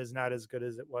rhythm is not as good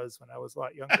as it was when I was a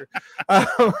lot younger.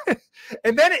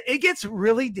 And then it gets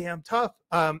really damn tough.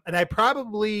 And I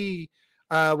probably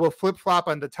will flip-flop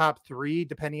on the top 3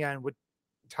 depending on what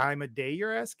time of day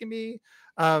you're asking me.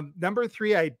 Number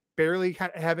 3, I barely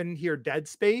have in here Dead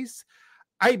Space.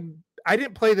 I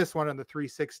didn't play this one on the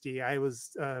 360.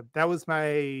 That was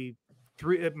my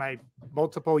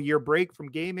multiple year break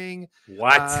from gaming.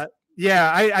 What?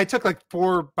 I took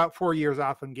about 4 years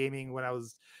off from gaming when I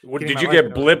was. What, did you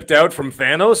get blipped out from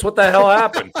Thanos? What the hell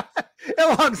happened?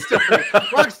 Long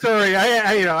story. I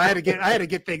had to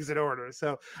get things in order.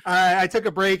 So I took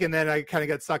a break, and then I kind of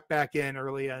got sucked back in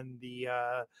early on the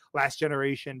last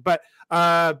generation. But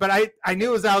I knew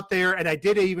it was out there, and I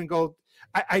did even go.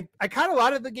 I caught a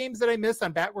lot of the games that I missed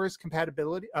on backwards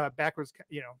compatibility.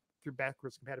 Through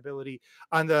backwards compatibility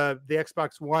on the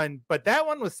Xbox One. But that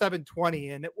one was 720,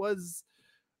 and it was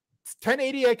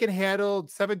 1080 I can handle.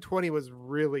 720 was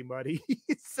really muddy.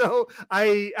 So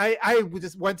I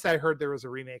just, once I heard there was a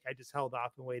remake, I just held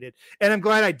off and waited. And I'm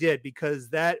glad I did, because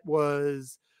that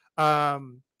was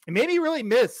it made me really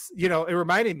miss, it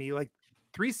reminded me like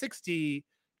 360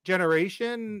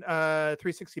 generation,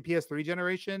 360 PS3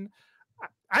 generation.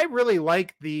 I really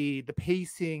like the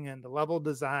pacing and the level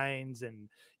designs, and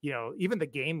even the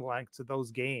game lengths of those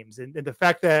games, and the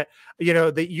fact that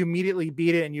that you immediately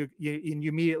beat it and you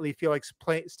immediately feel like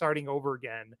starting over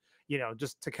again,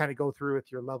 just to kind of go through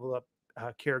with your level up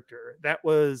character. That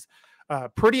was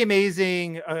pretty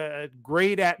amazing.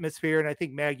 Great atmosphere, and I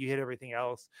think, Mag, you hit everything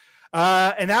else.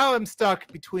 And now I'm stuck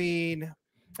between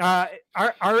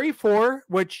RE4,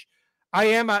 which I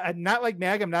am not like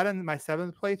Mag. I'm not in my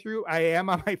 7th playthrough. I am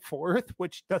on my 4th,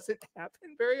 which doesn't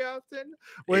happen very often.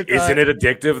 Isn't it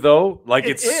addictive though? Like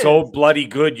it's so bloody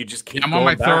good. You just keep. I'm on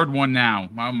my back. 3rd one now.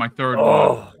 My 3rd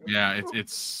one. Yeah,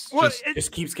 it's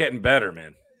just keeps getting better,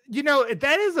 man.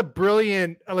 That is a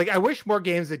brilliant. Like, I wish more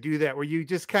games would do that, where you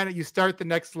just kind of start the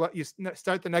next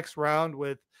round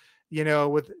with,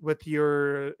 with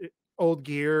your old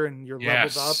gear and you're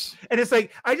leveled up, and it's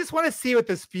like, I just want to see what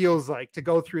this feels like to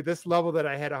go through this level that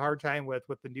I had a hard time with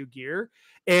the new gear,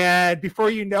 and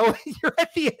before you know it, you're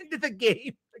at the end of the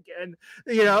game again,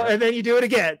 and then you do it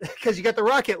again because you got the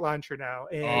rocket launcher now,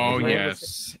 and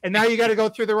and now you got to go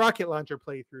through the rocket launcher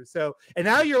playthrough. So, and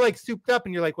now you're like souped up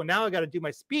and you're like, well, now I got to do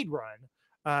my speed run,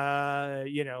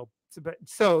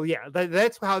 so yeah,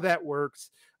 that's how that works.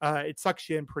 It sucks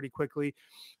you in pretty quickly.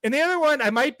 And the other one,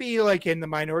 I might be like in the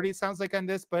minority, it sounds like, on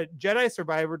this, but Jedi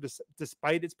Survivor,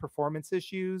 despite its performance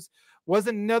issues, was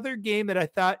another game that I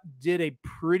thought did a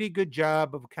pretty good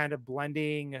job of kind of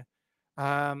blending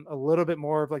a little bit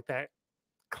more of like that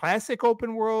classic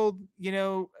open world,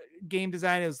 game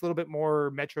design. It was a little bit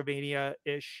more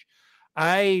Metroidvania-ish.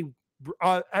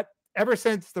 Ever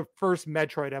since the first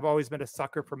Metroid, I've always been a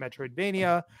sucker for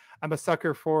Metroidvania. I'm a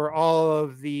sucker for all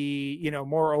of the,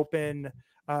 more open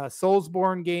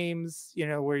Soulsborne games,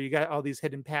 where you got all these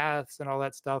hidden paths and all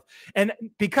that stuff. And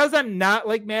because I'm not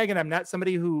like Mag, and I'm not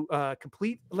somebody who I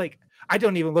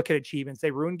don't even look at achievements.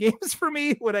 They ruin games for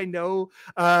me. What I know,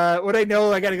 I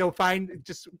got to go find.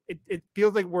 Just it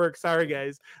feels like work. Sorry,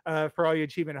 guys, for all you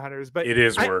achievement hunters, but it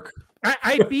is work.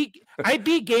 I beat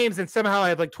games, and somehow I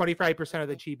have like 25% of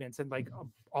the achievements, and like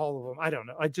all of them. I don't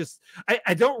know. I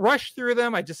don't rush through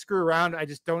them. I just screw around.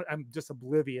 I'm just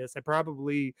oblivious. They're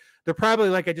probably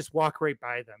like, I just walk right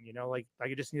by them, like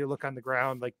I just need to look on the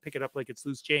ground, like pick it up like it's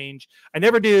loose change. I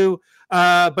never do.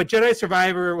 But Jedi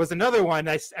Survivor was another one.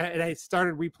 I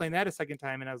started replaying that a second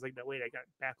time, and I was like, no, wait, I got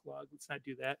backlog. Let's not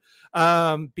do that.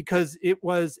 Because it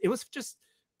was just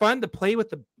fun to play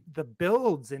with the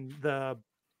builds and the,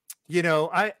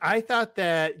 I thought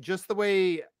that just the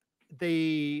way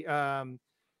they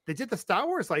did the Star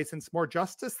Wars license more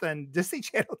justice than Disney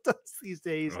Channel does these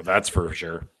days. Oh, that's for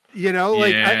sure. The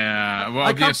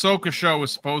Ahsoka show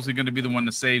was supposedly going to be the one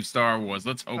to save Star Wars.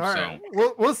 Let's hope so.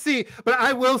 We'll see. But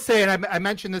I will say, and I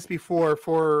mentioned this before,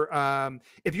 for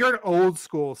if you're an old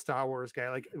school Star Wars guy,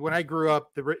 like when I grew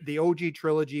up, the OG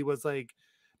trilogy was like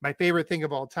my favorite thing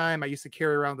of all time. I used to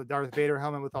carry around the Darth Vader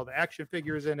helmet with all the action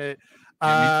figures in it.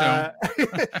 The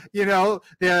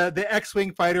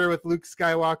X-Wing fighter with Luke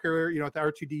Skywalker, with the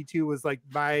R2-D2 was like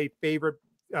my favorite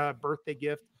birthday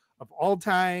gift of all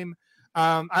time.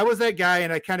 I was that guy,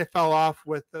 and I kind of fell off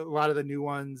with a lot of the new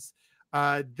ones.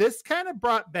 This kind of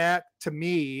brought back to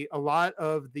me a lot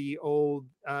of the old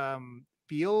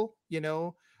feel,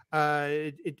 and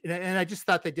I just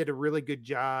thought they did a really good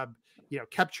job,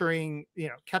 capturing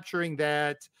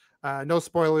that. No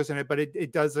spoilers in it, but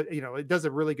it does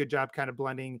a really good job kind of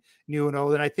blending new and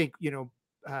old. And I think,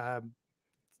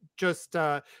 just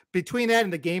between that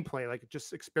and the gameplay, like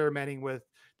just experimenting with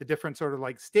the different sort of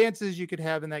like stances you could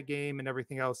have in that game and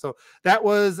everything else. So that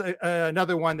was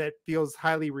another one that feels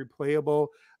highly replayable.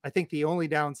 I think the only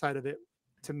downside of it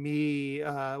to me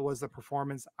was the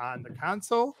performance on the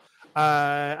console.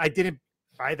 I didn't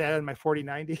buy that on my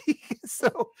 4090,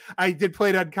 so I did play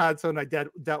it on console, and I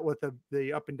dealt with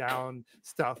the up and down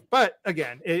stuff. But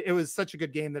again, it was such a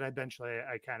good game that eventually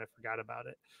I kind of forgot about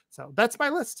it. So that's my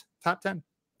list. Top 10.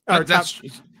 That's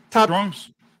top strong.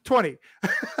 20.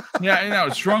 Yeah,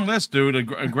 strong list, dude.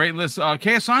 A great list.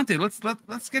 Asante,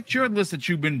 let's get your list that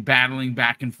you've been battling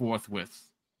back and forth with.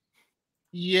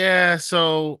 Yeah,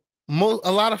 so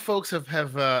a lot of folks have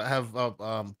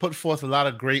put forth a lot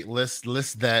of great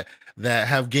lists that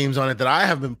have games on it that I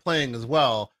have been playing as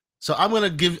well. So I'm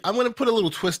gonna put a little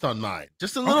twist on mine,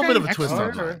 just a little bit of a twist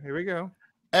on mine. Here we go.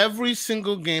 Every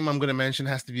single game I'm gonna mention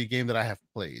has to be a game that I have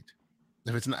played.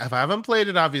 if I haven't played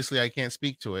it, obviously I can't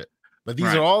speak to it. But these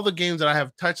Right. are all the games that I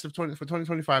have touched for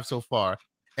 2025 so far.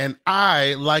 And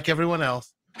I, like everyone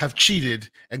else, have cheated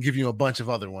and given you a bunch of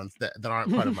other ones that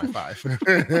aren't part of my 5.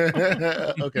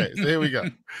 Okay, so here we go.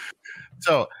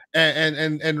 So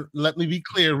and let me be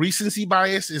clear, recency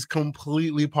bias is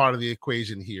completely part of the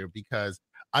equation here, because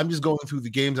I'm just going through the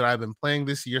games that I've been playing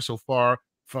this year so far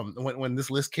from when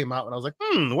this list came out, and I was like,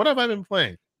 what have I been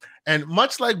playing? And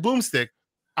much like Boomstick,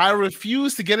 I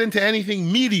refuse to get into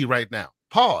anything meaty right now.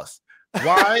 Pause.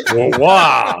 Why? Well,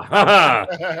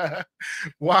 wow.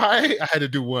 Why? I had to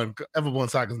do one. Everborn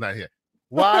Saga's not here.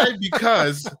 Why?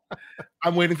 Because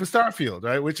I'm waiting for Starfield,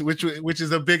 right? Which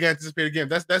is a big anticipated game.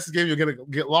 That's the game you're gonna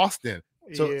get lost in.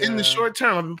 So in the short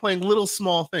term, I've been playing little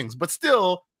small things, but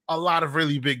still a lot of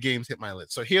really big games hit my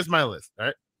list. So here's my list,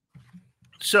 right?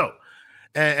 So,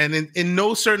 and in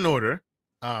no certain order,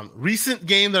 recent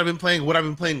game that I've been playing, what I've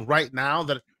been playing right now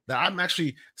that I'm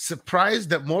actually surprised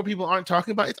that more people aren't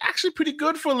talking about. It's actually pretty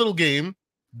good for a little game.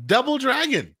 Double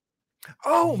Dragon.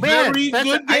 Oh man, very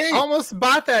good game. I almost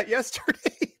bought that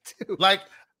yesterday too. Like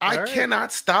I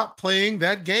cannot stop playing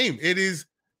that game. It is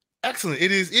excellent.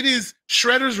 It is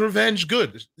Shredder's Revenge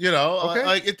good. You know,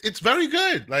 like it's very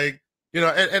good. Like, you know,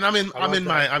 and I'm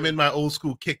in my old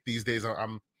school kick these days.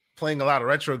 I'm playing a lot of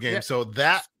retro games, so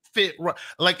that fit right.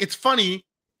 Like, it's funny.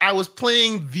 I was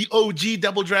playing the OG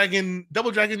Double Dragon and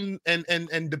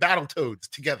the Battletoads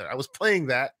together. I was playing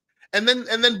that, and then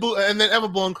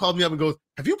Everborn called me up and goes,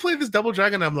 "Have you played this Double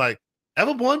Dragon?" I'm like,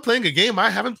 "Everborn playing a game I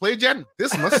haven't played yet?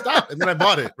 This must stop." And then I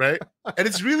bought it, right? And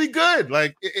it's really good.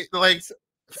 Like,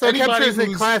 so it captures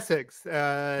the classics.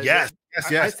 Yes,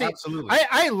 absolutely.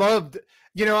 I loved.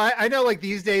 You know, I know like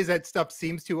these days that stuff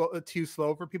seems too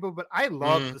slow for people, but I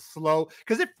love the slow,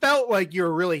 because it felt like you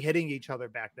were really hitting each other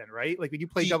back then, right? Like when you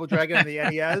played Double Dragon on the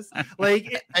NES,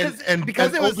 like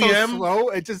because it was so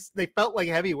slow, they felt like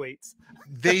heavyweights.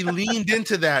 They leaned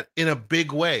into that in a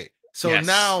big way. So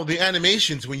now the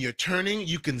animations, when you're turning,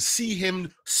 you can see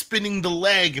him spinning the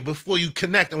leg before you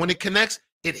connect, and when it connects,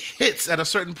 it hits at a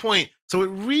certain point. So it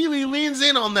really leans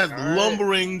in on that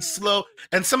lumbering slow,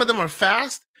 and some of them are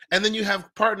fast. And then you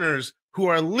have partners who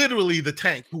are literally the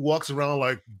tank, who walks around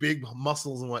like big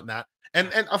muscles and whatnot. And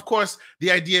of course, the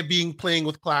idea being playing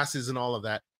with classes and all of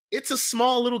that. It's a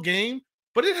small little game,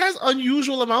 but it has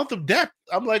unusual amount of depth.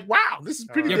 I'm like, wow, this is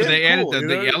pretty but they cool, added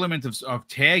the element of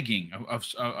tagging of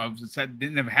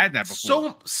didn't have had that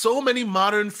before. So many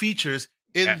modern features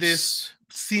in this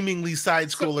seemingly side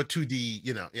scroller 2D,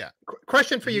 you know.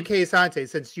 Question for you, Kay Sante,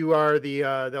 since you are the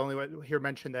only one here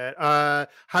mentioned that.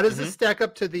 How does this stack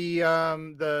up to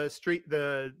the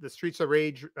Streets of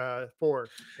Rage 4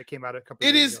 that came out a couple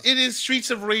years ago? It is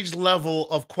Streets of Rage level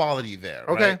of quality there.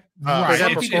 Okay. Right?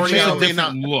 It's a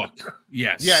different look.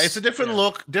 Yes. Yeah, it's a different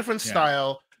look, different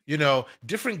style, you know,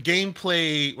 different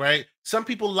gameplay, right? Some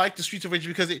people like the Streets of Rage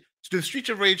because the Streets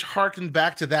of Rage harkened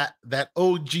back to that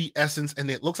OG essence, and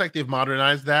it looks like they've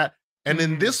modernized that. And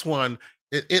in this one,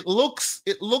 it looks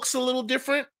a little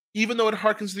different, even though it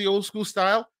harkens to the old school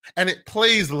style, and it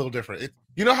plays a little different.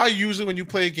 You know how usually when you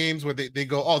play games where they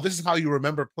go, "Oh, this is how you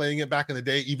remember playing it back in the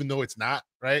day," even though it's not,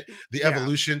 right? The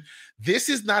evolution. This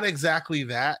is not exactly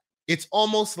that. It's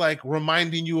almost like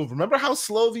reminding you of, remember how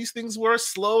slow these things were,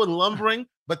 slow and lumbering,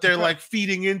 but they're like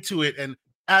feeding into it, and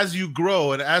as you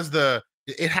grow and as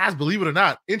it has, believe it or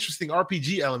not, interesting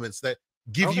RPG elements that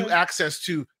give you access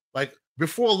to, like,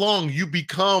 before long, you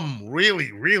become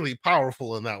really, really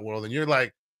powerful in that world. And you're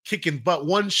like kicking butt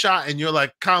one shot and you're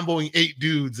like comboing 8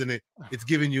 dudes, and it's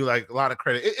giving you like a lot of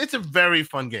credit. It's a very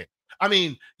fun game. I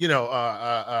mean, you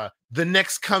know, the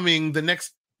next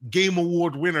Game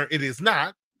Award winner, it is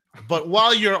not. But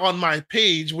while you're on my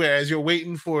page, whereas you're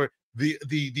waiting for the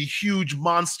huge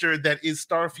monster that is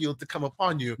Starfield to come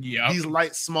upon you, these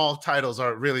light small titles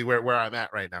are really where I'm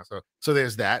at right now. So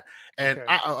there's that. And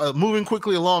moving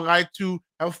quickly along, I too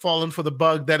have fallen for the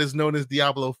bug that is known as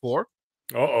Diablo 4.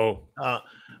 The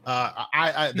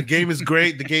game is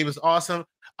great. The game is awesome.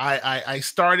 I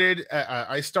started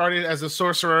as a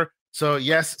sorcerer. So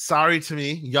yes, sorry to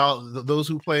me, y'all. Those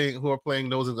who are playing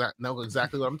know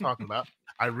exactly what I'm talking about.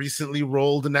 I recently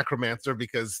rolled a necromancer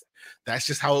because that's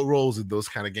just how it rolls in those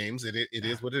kind of games. It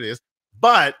is what it is.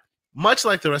 But much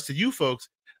like the rest of you folks,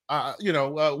 we are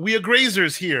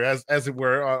grazers here, as it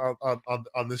were,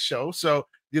 on this show. So,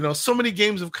 you know, so many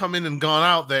games have come in and gone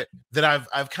out that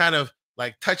I've kind of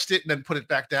like touched it and then put it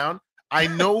back down. I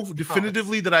know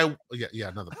definitively that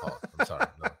another pause. I'm sorry.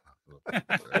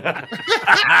 I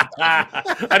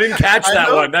didn't catch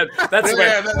that one. That's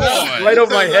right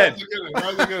over my head.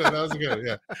 That was good.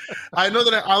 Yeah. I know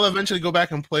that I'll eventually go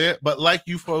back and play it, but like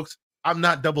you folks, I'm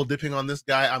not double dipping on this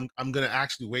guy. I'm gonna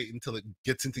actually wait until it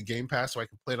gets into Game Pass so I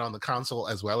can play it on the console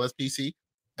as well as PC.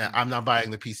 And I'm not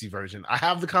buying the PC version. I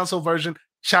have the console version.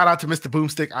 Shout out to Mr.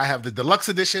 Boomstick. I have the deluxe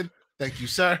edition. Thank you,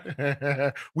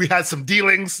 sir. We had some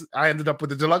dealings. I ended up with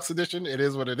the deluxe edition. It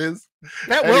is what it is.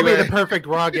 That will be the perfect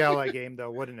ROG Ally game,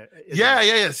 though, wouldn't it?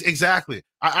 Yes, exactly.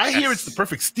 I hear it's the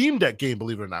perfect Steam Deck game,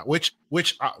 believe it or not. Which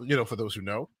for those who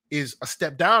know, is a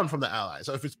step down from the Ally.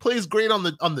 So if it plays great on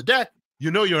the deck,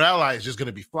 your Ally is just going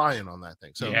to be flying on that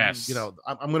thing. So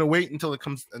I'm going to wait until it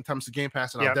comes to Game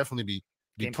Pass, and I'll definitely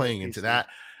be playing into that.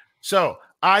 So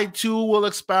I too will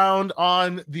expound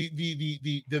on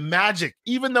the magic,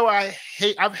 even though I've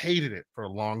hated it for a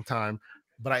long time,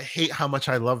 but I hate how much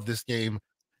I love this game.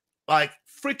 Like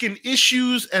freaking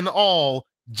issues and all,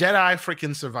 Jedi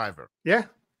freaking Survivor. Yeah.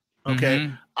 Okay.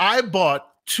 Mm-hmm. I bought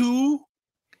two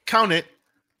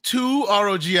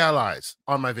ROG Allies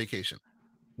on my vacation.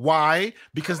 Why?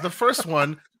 Because the first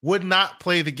one would not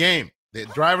play the game. The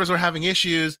drivers were having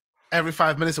issues. Every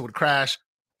 5 minutes it would crash.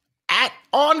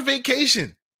 On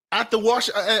vacation at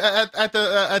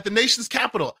the nation's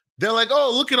capital, they're like, "Oh,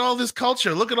 look at all this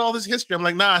culture, look at all this history." I'm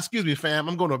like, "Nah, excuse me, fam.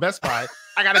 I'm going to a Best Buy.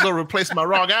 I gotta go replace my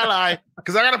ROG Ally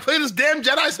because I gotta play this damn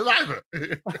Jedi Survivor."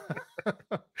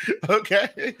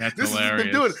 Okay, this has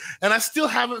been doing, and I still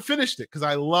haven't finished it because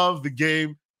I love the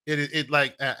game. It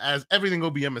like as everything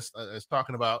OBM is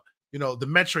talking about, the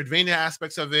Metroidvania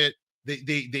aspects of it. They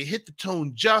hit the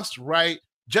tone just right.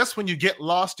 Just when you get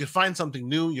lost, you find something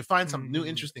new. You find some new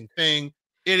interesting thing.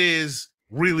 It is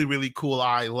really, really cool.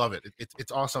 I love it.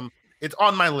 It's awesome. It's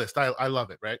on my list. I love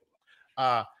it. Right.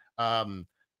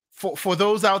 For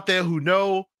those out there who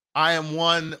know, I am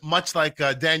one much like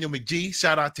Daniel McGee.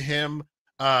 Shout out to him.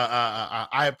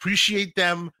 I appreciate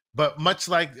them, but much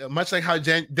like how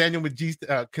Daniel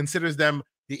McGee considers them,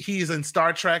 he's in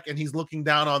Star Trek and he's looking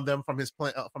down on them from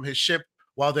his ship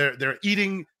while they're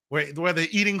eating. Where they're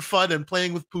eating FUD and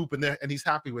playing with poop, and he's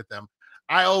happy with them.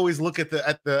 I always look at the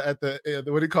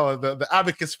what do you call it, the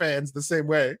Abacus fans the same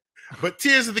way. But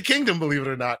Tears of the Kingdom, believe it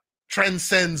or not,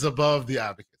 transcends above the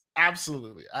Abacus.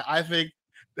 Absolutely, I think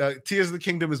Tears of the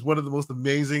Kingdom is one of the most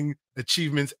amazing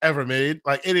achievements ever made.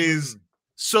 Like it is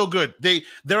so good.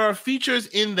 There are features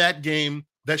in that game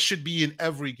that should be in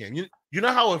every game. You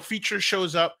know how a feature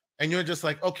shows up and you're just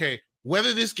like, okay,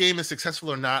 whether this game is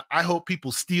successful or not, I hope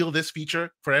people steal this feature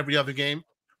for every other game.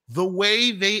 The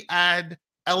way they add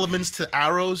elements to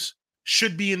arrows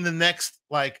should be in the next,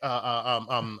 like,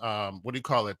 what do you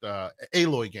call it?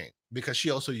 Aloy game, because she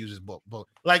also uses both.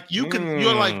 Like you're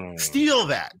like, steal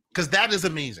that, because that is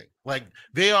amazing. Like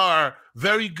they are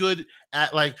very good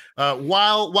at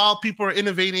while people are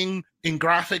innovating in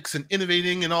graphics and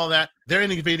innovating and all that, they're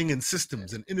innovating in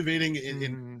systems and innovating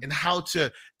in how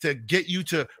to get you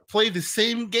to play the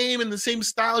same game in the same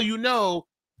style,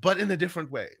 but in a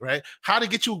different way, right? How to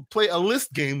get you to play a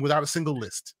list game without a single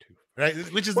list, right?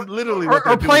 Which is literally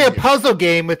or play a puzzle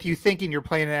game with you thinking you're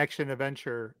playing an action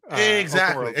adventure.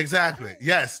 Exactly.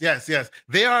 Yes.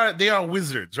 They are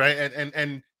wizards, right?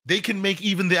 And they can make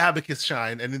even the Abacus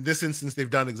shine. And in this instance, they've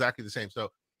done exactly the same. So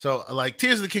like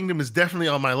Tears of the Kingdom is definitely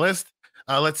on my list.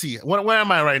 Let's see. Where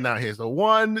am I right now here? So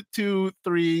 1, 2,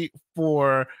 3,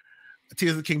 4.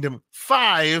 Tears of the Kingdom.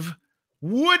 5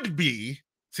 would be.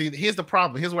 See, here's the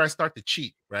problem. Here's where I start to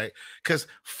cheat, right? Because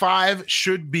 5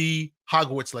 should be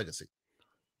Hogwarts Legacy.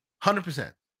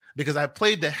 100%. Because I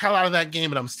played the hell out of that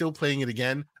game and I'm still playing it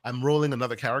again. I'm rolling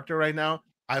another character right now.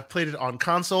 I've played it on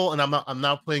console and I'm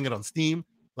now playing it on Steam.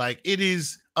 Like, it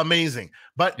is amazing.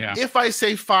 But if I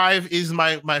say 5 is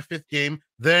my 5th game,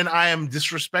 then I am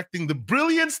disrespecting the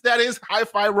brilliance that is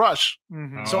Hi-Fi Rush.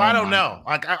 So I don't know.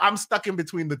 Like, I'm stuck in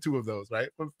between the two of those, right?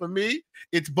 For me,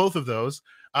 it's both of those.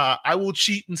 I will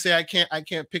cheat and say I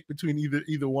can't pick between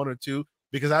either one or two,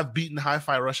 because I've beaten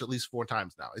Hi-Fi Rush at least 4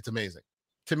 times now. It's amazing.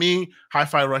 To me,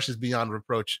 Hi-Fi Rush is beyond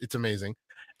reproach. It's amazing.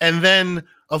 And then,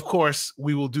 of course,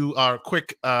 we will do our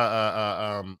quick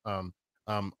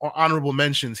honorable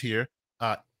mentions here.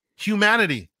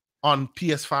 Humanity on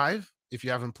PS5. If you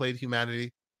haven't played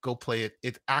Humanity, go play it.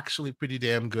 It's actually pretty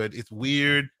damn good. It's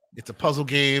weird. It's a puzzle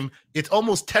game. It's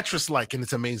almost Tetris-like, and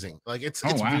it's amazing. Like it's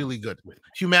really good.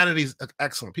 Humanity is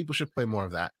excellent. People should play more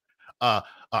of that.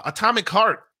 Atomic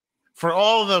Heart, for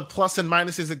all the plus and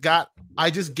minuses it got, I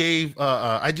just gave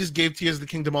Tears of the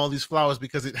Kingdom all these flowers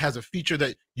because it has a feature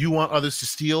that you want others to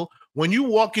steal. When you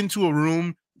walk into a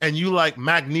room and you like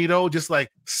Magneto, just like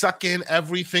suck in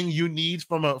everything you need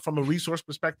from a resource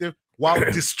perspective while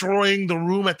destroying the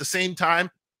room at the same time,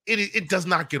 it does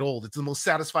not get old. It's the most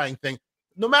satisfying thing.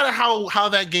 No matter how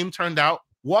that game turned out,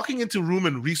 walking into room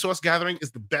and resource gathering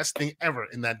is the best thing ever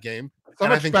in that game. So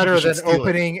and I much think better people should than steal it.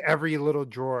 opening every little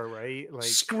drawer, right? Like,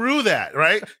 Screw that,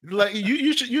 right? Like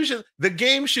you should. The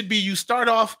game should be you start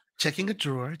off checking a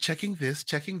drawer, checking this,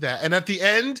 checking that, and at the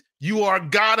end you are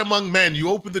God among men. You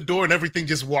open the door and everything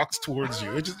just walks towards you,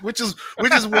 which is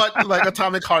what like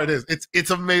Atomic Heart is.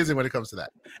 It's amazing when it comes to that.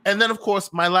 And then of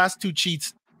course my last two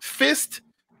cheats: Fist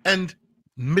and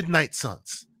Midnight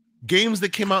Suns, games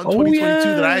that came out in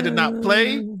 2022 that I did not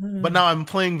play, but now I'm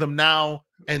playing them now,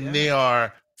 and they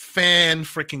are fan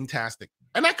freaking tastic.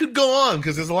 And I could go on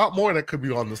because there's a lot more that could be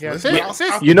on this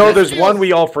list. You know, there's one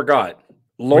we all forgot.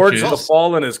 Lords of the is?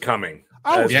 Fallen is coming.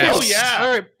 oh, Yes. yeah. yeah.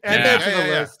 All right, add that to the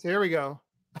Yeah. list. Here we go.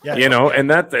 Yeah, You know, and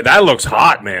that looks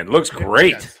hot, man. Looks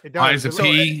great. Yes. It does. Lies of So-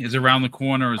 P is around the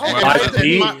corner as Oh, well. Lies and of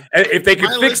P. my- If they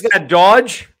could my fix list- that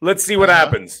dodge, let's see what Uh-huh.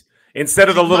 happens. Instead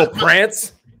of the little My-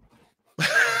 prance,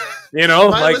 you know,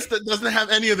 my like list that doesn't have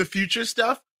any of the future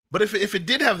stuff. But if it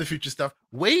did have the future stuff,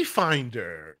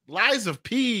 Wayfinder, Lies of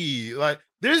P, like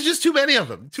there's just too many of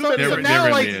them. Too many. There- of them. there now,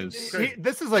 really like, is.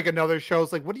 this is like another show.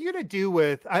 It's like, what are you gonna do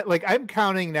with? I'm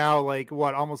counting now, like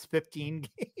what, almost 15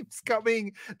 games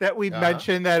coming that we've Uh-huh.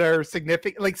 mentioned that are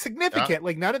significant.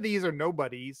 Like none of these are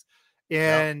nobodies,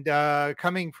 and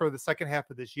coming for the second half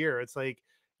of this year, it's like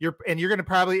you're gonna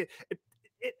probably.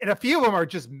 And a few of them are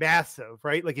just massive,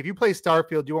 right? Like if you play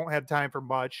Starfield, you won't have time for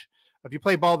much. If you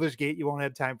play Baldur's Gate, you won't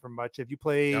have time for much. If you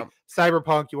play Yep.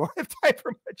 Cyberpunk, you won't have time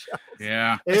for much else.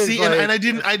 Yeah. It is See, like- and I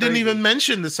didn't crazy. even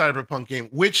mention the Cyberpunk game,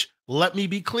 which, let me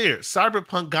be clear,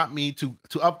 Cyberpunk got me to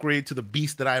upgrade to the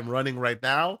beast that I'm running right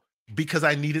now because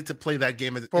I needed to play that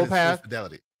game at Full its full path.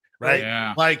 fidelity. Right?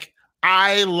 Yeah. Like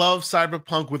I love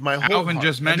Cyberpunk with my whole Alvin heart.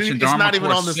 just I didn't- mentioned it's Armored not even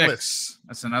Core on this 6. list.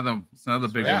 That's another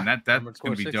big Yeah. one. That's Armored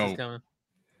gonna Core be 6 is dope. coming.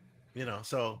 You know,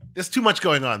 so there's too much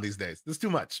going on these days. There's too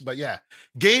much. But yeah,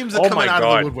 games are Oh coming my out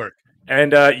God. of the woodwork.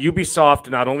 and Ubisoft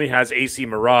not only has AC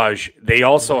Mirage, they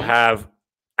also have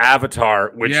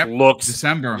Avatar, which Yep. looks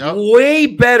December. Yep. way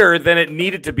better than it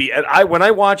needed to be. And when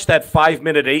I watched that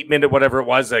 5-minute, 8-minute, whatever it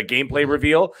was, a gameplay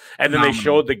reveal, and then they Phenomenal.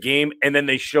 showed the game, and then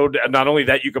they showed not only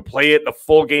that you could play it the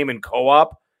full game in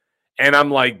co-op, and I'm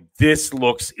like, this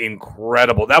looks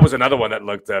incredible. That was another one that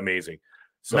looked amazing.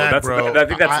 So Mag, that's bro, I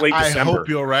think that's late I December. hope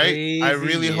you're right. I Crazy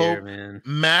really year, hope man.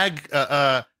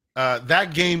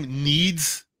 that game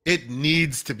needs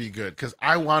to be good because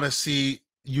I want to see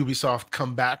Ubisoft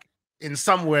come back in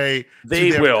some way They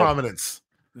to their will. prominence.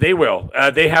 They will.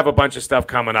 They have a bunch of stuff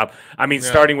coming up. I mean, Yeah.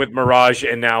 starting with Mirage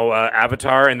and now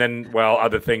Avatar, and then, well,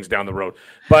 other things down the road.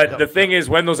 But the thing is,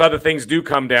 when those other things do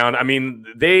come down, I mean,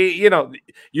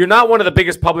 you're not one of the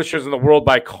biggest publishers in the world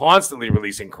by constantly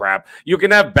releasing crap. You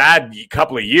can have bad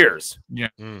couple of years. Yeah.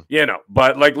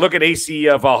 But like, look at AC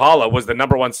Valhalla was the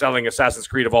 #1 selling Assassin's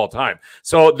Creed of all time.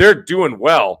 So they're doing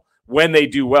well when they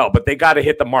do well, but they got to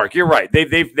hit the mark. You're right.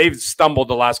 They've stumbled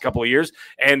the last couple of years,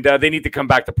 and they need to come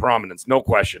back to prominence. No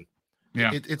question.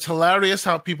 Yeah. It's hilarious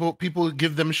how people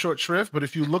give them short shrift, but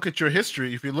if you look at your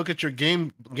history, if you look at your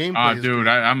gameplay, Dude,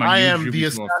 I'm a I huge am the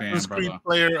Ubisoft Assassin's fan, Creed brother.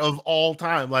 player of all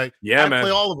time. Like, Yeah, I man.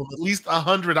 play all of them at least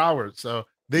 100 hours, so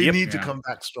they Yep. need to Yeah. come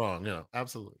back strong.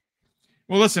 Absolutely.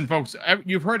 Well, listen, folks,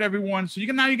 you've heard everyone, so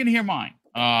now you can hear mine.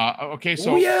 Okay,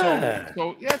 so Oh, yeah.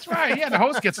 so yeah, that's right. Yeah, the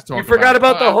host gets to talk. You forgot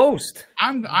about the host. host.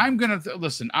 I'm gonna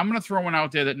listen. I'm gonna throw one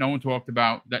out there that no one talked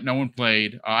about, that no one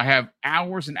played. I have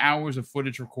hours and hours of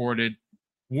footage recorded.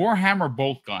 Warhammer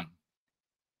Bolt Gun,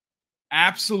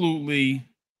 absolutely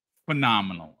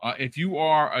phenomenal. If you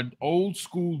are an old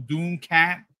school Doom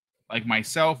cat like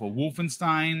myself, a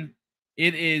Wolfenstein,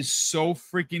 it is so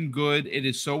freaking good. It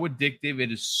is so addictive.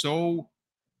 It is so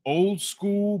old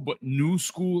school but new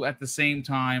school at the same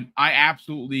time. I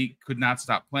absolutely could not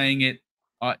stop playing it.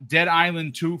 Dead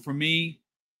Island 2 for me,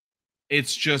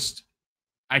 it's just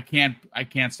I can't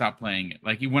stop playing it.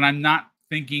 Like when I'm not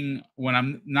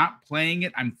playing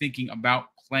it, I'm thinking about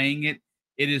playing it.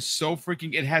 It is so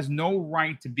freaking, it has no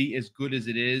right to be as good as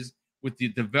it is with the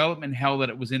development hell that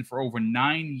it was in for over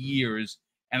 9 years.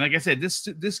 And like I said,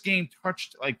 this game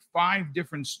touched like 5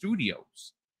 different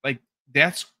studios. Like,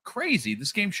 that's crazy.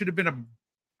 This game should have been a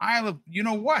pile of you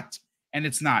know what, and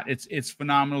it's not. It's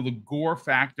phenomenal. The gore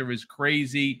factor is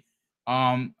crazy.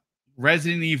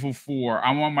 Resident Evil 4.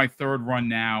 I'm on my 3rd run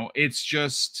now. It's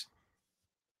just,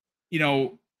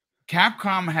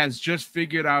 Capcom has just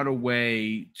figured out a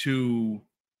way to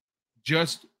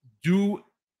just do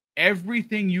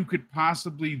everything you could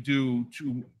possibly do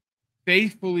to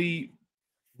faithfully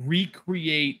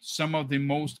recreate some of the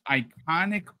most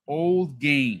iconic old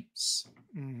games.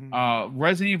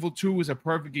 Resident Evil 2 is a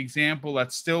perfect example.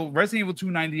 That's still Resident Evil 2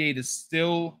 98 is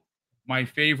still my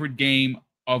favorite game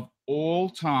of all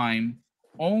time.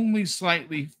 only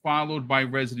slightly followed by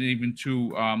Resident Evil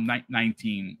 2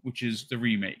 19, which is the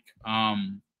remake.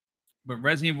 But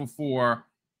Resident Evil 4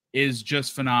 is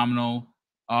just phenomenal.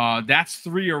 That's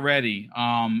 3 already.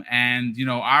 And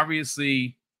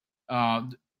obviously, the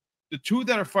 2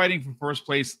 that are fighting for first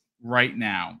place right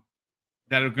now,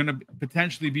 that are going to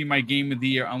potentially be my game of the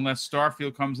year, unless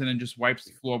Starfield comes in and just wipes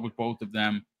the floor with both of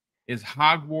them, is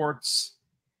Hogwarts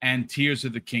and Tears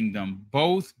of the Kingdom.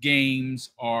 Both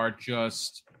games are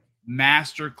just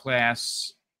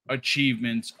masterclass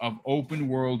achievements of open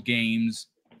world games.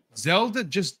 Zelda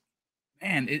just,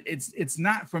 man, it's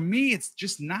not, for me, it's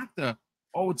just not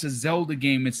it's a Zelda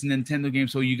game, it's a Nintendo game,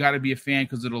 so you got to be a fan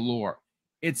because of the lore.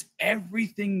 It's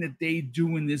everything that they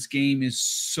do in this game is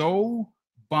so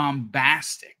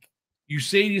bombastic. You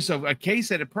say to yourself, Kay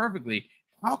said it perfectly,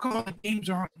 how come all the games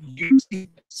aren't using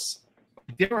this?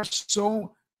 There are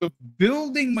the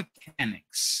building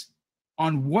mechanics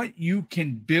on what you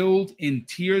can build in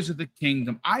Tears of the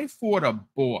Kingdom. I fought a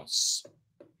boss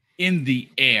in the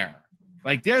air.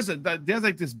 Like there's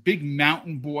like this big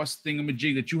mountain boss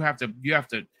thingamajig that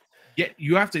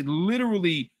you have to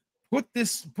literally put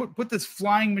this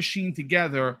flying machine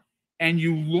together, and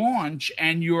you launch,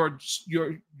 and you're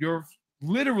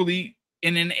literally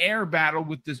in an air battle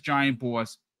with this giant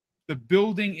boss. The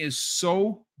building is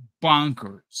so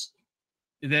bonkers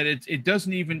that it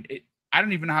doesn't even. I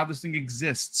don't even know how this thing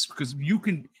exists, because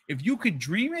if you could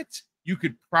dream it, you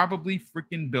could probably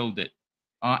freaking build it.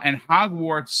 And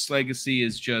Hogwarts Legacy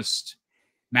is just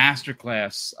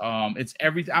masterclass. It's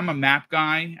everything. I'm a map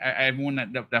guy. Everyone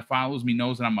that follows me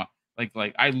knows that I'm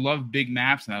like I love big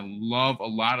maps, and I love a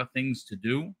lot of things to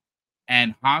do.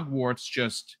 And Hogwarts,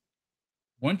 just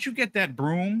once you get that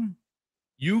broom,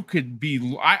 you could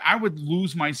be. I would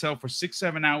lose myself for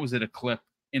 6-7 hours at a clip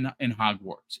in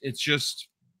Hogwarts. It's just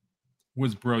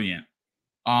was brilliant.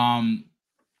 I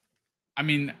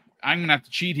mean, I'm gonna have to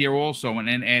cheat here also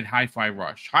and add Hi-Fi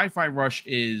Rush. Hi-Fi Rush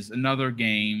is another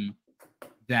game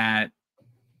that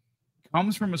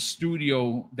comes from a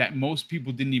studio that most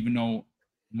people didn't even know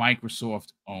Microsoft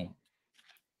owned.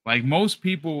 Like, most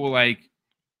people were like,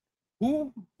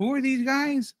 who are these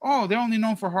guys? Oh, they're only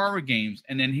known for horror games.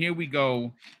 And then here we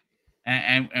go,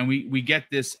 and we get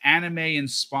this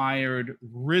anime-inspired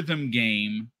rhythm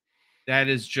game that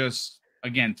is just,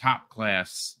 again, top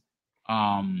class.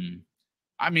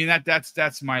 I mean,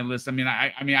 that's my list. I mean,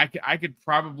 I could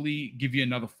probably give you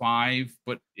another 5,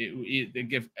 but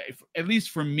at least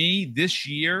for me this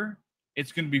year,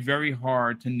 it's going to be very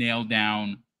hard to nail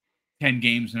down 10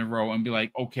 games in a row and be like,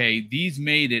 okay, these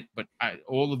made it, but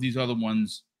all of these other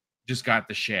ones just got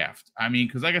the shaft. I mean,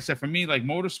 because like I said, for me, like,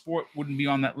 Motorsport wouldn't be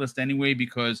on that list anyway,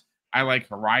 because I like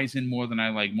Horizon more than I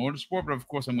like Motorsport, but of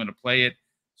course I'm going to play it.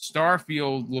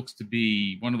 Starfield looks to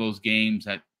be one of those games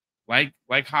that, like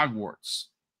Hogwarts,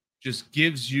 just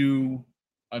gives you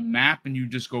a map and you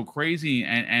just go crazy.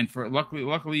 And for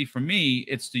luckily for me,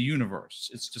 it's the universe.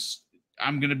 It's just,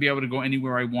 I'm going to be able to go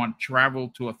anywhere I want, travel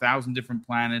to 1,000 different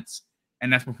planets,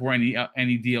 and that's before any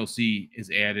DLC is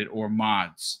added or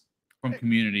mods from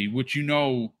community, which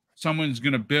someone's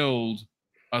going to build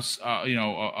a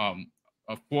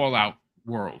Fallout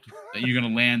world that you're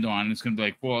going to land on. And it's going to be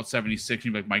like Fallout 76.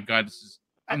 And you're like, my God,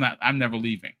 I'm never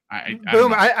leaving.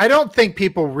 I don't think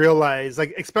people realize,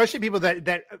 like, especially people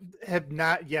that have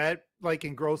not yet like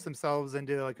engrossed themselves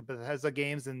into like Bethesda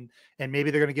games, and maybe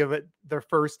they're going to give it their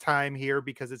first time here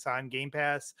because it's on Game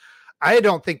Pass. I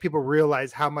don't think people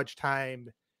realize how much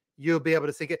time you'll be able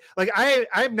to sink it. Like,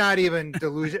 I'm not even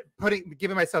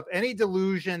giving myself any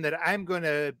delusion that I'm going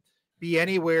to be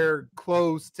anywhere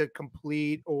close to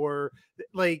complete, or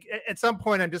like at some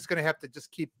point I'm just going to have to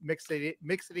just keep mix it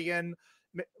in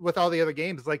with all the other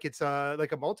games, like it's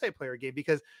like a multiplayer game,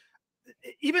 because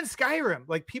even Skyrim,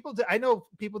 like I know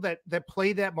people that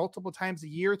play that multiple times a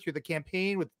year through the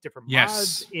campaign with different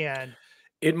mods, and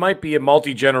it might be a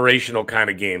multi-generational kind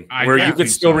of game where you could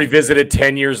still revisit it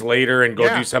 10 years later and go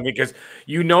do something, because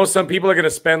some people are going to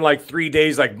spend like 3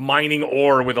 days like mining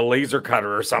ore with a laser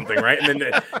cutter or something, right? And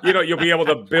then you'll be able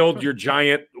to build your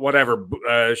giant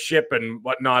ship and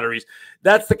whatnot.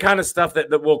 That's the kind of stuff that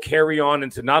will carry on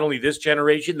into not only this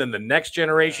generation, then the next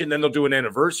generation, then they'll do an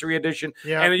anniversary edition.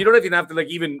 And you don't even have to like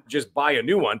even just buy a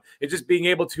new one. It's just being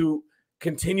able to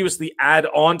continuously add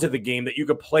on to the game that you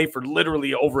could play for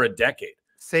literally over a decade.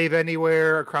 Save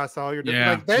anywhere across all your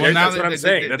different. Yeah. Like, that's what I'm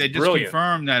saying. That's they just brilliant.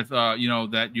 confirmed that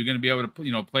that you're going to be able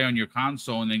to play on your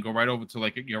console and then go right over to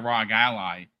like your ROG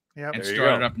Ally and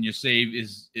start it up, and your save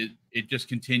it just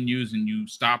continues, and you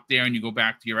stop there and you go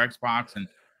back to your Xbox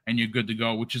and you're good to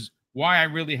go, which is why I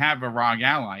really have a ROG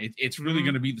Ally. It's really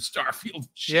going to be the Starfield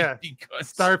shit. Yeah,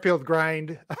 because Starfield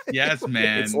grind. yes,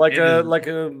 man. It's like a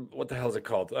what the hell is it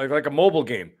called? Like a mobile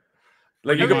game.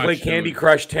 Like you Pretty could play much, Candy dude.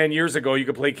 Crush 10 years ago, you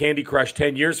could play Candy Crush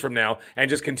 10 years from now and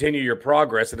just continue your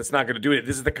progress, and it's not going to do it.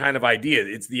 This is the kind of idea.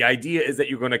 It's the idea is that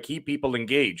you're going to keep people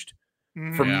engaged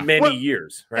for Yeah. many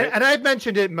years, right? And I've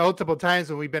mentioned it multiple times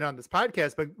when we've been on this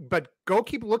podcast, but go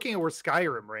keep looking at where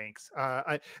Skyrim ranks.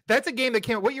 That's a game that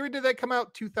came. What year did that come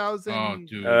out? 2000. Oh,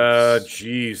 dude.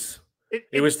 Jeez.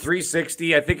 It was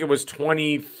 360. I think it was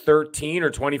 2013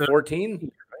 or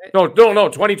 2014. No,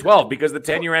 2012 because the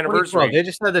 10-year anniversary. They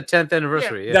just had the 10th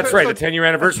anniversary. Yeah. That's right. The 10-year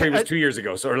anniversary was 2 years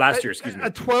ago, or last year. Excuse me.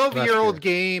 A 12-year-old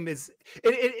game is.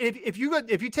 If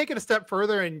you take it a step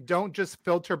further and don't just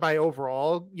filter by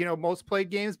overall, most played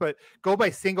games, but go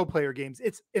by single player games,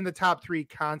 it's in the top 3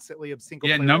 constantly of single.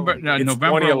 Yeah, player November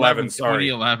 2011.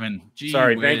 2011. Gee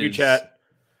Sorry, whiz. thank you, chat.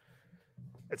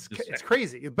 It's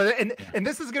crazy, but and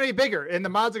this is going to be bigger, and the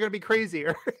mods are going to be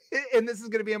crazier, and this is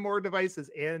going to be on more devices,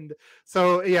 and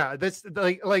so yeah, this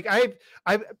like I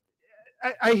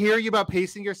hear you about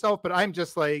pacing yourself, but I'm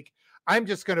just going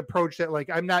to approach that like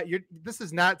I'm not. This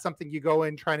is not something you go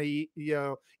in trying to eat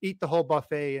the whole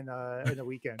buffet in a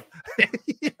weekend.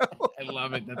 I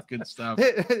love it. That's good stuff.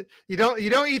 You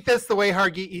don't eat this the way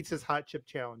Hargi eats his hot chip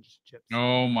challenge chips.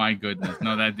 Oh my goodness,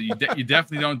 no, that you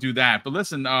definitely don't do that. But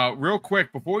listen, real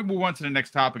quick before we move on to the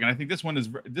next topic, and I think this one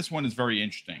is very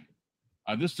interesting.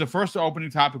 The first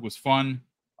opening topic was fun.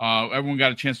 Everyone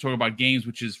got a chance to talk about games,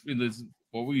 which is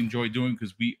what we enjoy doing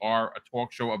because we are a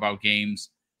talk show about games.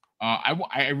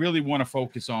 I really want to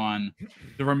focus on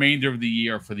the remainder of the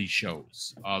year for these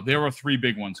shows. There are 3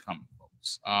 big ones coming,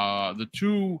 folks. The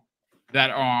 2 that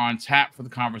are on tap for the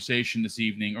conversation this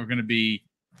evening are going to be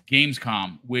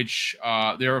Gamescom, which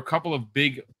there are a couple of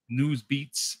big news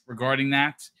beats regarding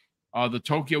that. The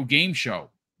Tokyo Game Show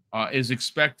is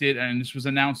expected, and this was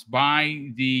announced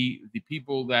by the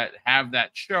people that have that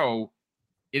show.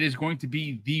 It is going to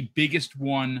be the biggest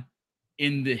one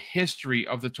in the history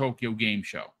of the Tokyo Game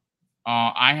Show.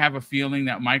 I have a feeling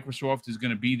that Microsoft is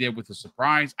going to be there with a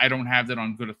surprise. I don't have that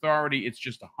on good authority. It's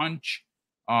just a hunch.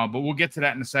 But we'll get to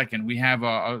that in a second. We have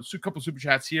a couple super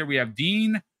chats here. We have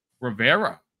Dean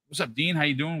Rivera. What's up, Dean? How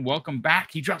you doing? Welcome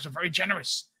back. He drops a very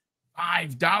generous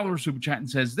 $5 super chat and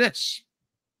says this.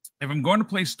 If I'm going to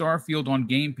play Starfield on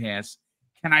Game Pass,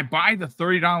 can I buy the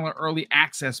 $30 early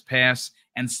access pass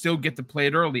and still get to play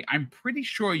it early? I'm pretty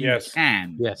sure you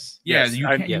can. Yes. Yeah, Yes, you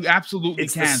absolutely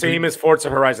It's can. the same as Forza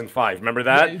Horizon 5. Remember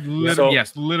that?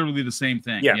 Yes, literally the same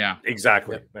thing. Yeah.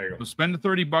 Exactly. Yeah. There you go. So spend the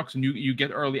 $30 and you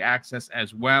get early access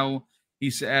as well. He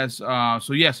says, so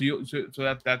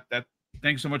that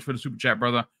thanks so much for the super chat,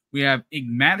 brother. We have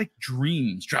Igmatic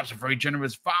Dreams drops a very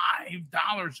generous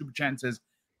 $5 super chat and says,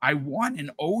 I want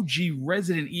an OG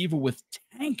Resident Evil with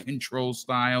tank control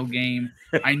style game.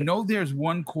 I know there's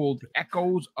one called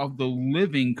Echoes of the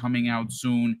Living coming out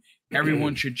soon.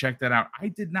 Everyone should check that out. I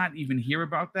did not even hear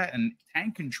about that. And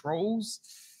tank controls,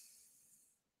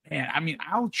 man, I mean,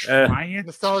 I'll try it.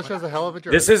 Nostalgia is a hell of a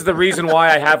drug. This is the reason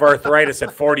why I have arthritis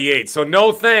at 48. So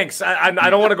no thanks. I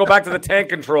don't want to go back to the tank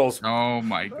controls. Oh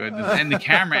my goodness! And the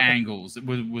camera angles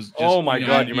was just. Oh my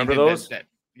God! You remember those?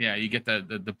 Yeah, you get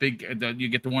the big, you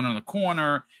get the one on the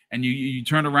corner, and you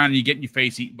turn around and you get your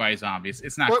face eaten by a zombie.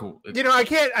 It's not cool. I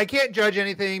can't judge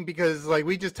anything because like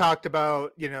we just talked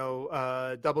about,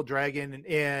 Double Dragon,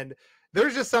 and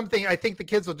there's just something I think the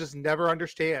kids will just never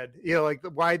understand. Like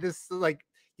why this, like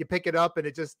you pick it up and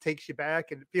it just takes you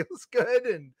back and it feels good,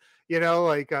 and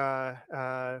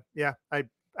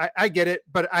I get it,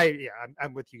 but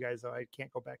I'm with you guys though. I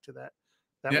can't go back to that.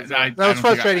 That was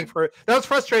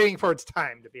frustrating for its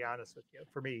time, to be honest with you.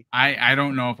 For me, I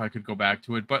don't know if I could go back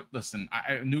to it, but listen,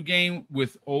 a new game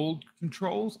with old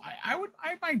controls, I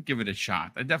might give it a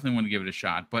shot. I definitely want to give it a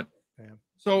shot. But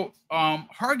so,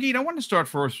 Hargeet, I want to start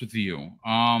first with you.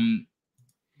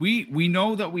 We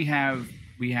know that we have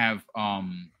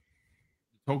the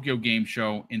Tokyo Game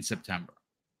Show in September.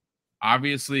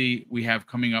 Obviously, we have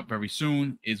coming up very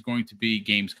soon is going to be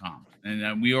Gamescom.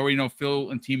 And we already know Phil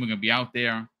and team are going to be out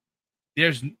there.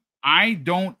 I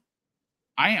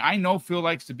know Phil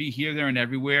likes to be here, there, and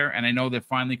everywhere. And I know they're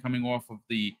finally coming off of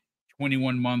the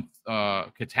 21-month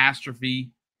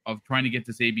catastrophe of trying to get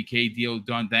this ABK deal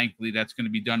done. Thankfully, that's going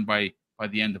to be done by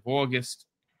the end of August.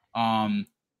 I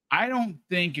don't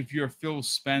think if you're Phil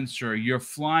Spencer, you're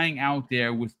flying out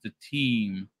there with the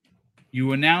team.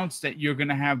 You announced that you're going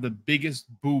to have the biggest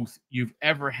booth you've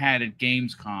ever had at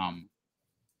Gamescom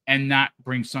and not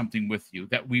bring something with you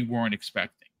that we weren't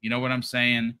expecting. You know what I'm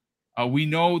saying? We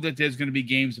know that there's going to be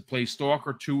games to play.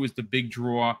 Stalker 2 is the big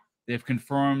draw. They've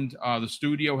confirmed, the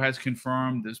studio has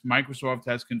confirmed, this Microsoft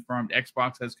has confirmed,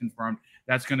 Xbox has confirmed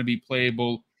that's going to be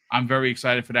playable. I'm very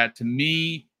excited for that. To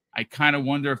me, I kind of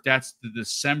wonder if that's the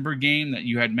December game that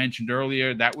you had mentioned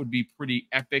earlier. That would be pretty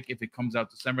epic if it comes out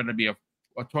December. That'd be a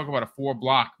talk about a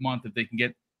 4-block month if they can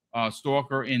get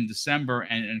Stalker in December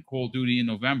and Call of Duty in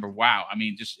November. Wow, I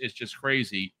mean, it's just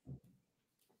crazy.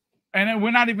 And then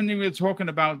we're not even really talking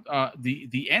about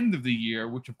the end of the year,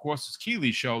 which of course is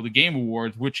Keeley's show, the Game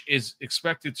Awards, which is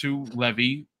expected to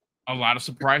levy a lot of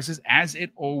surprises as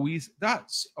it always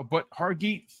does. But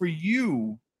Hargeet, for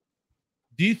you,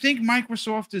 do you think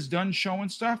Microsoft is done showing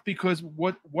stuff? Because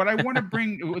what I want to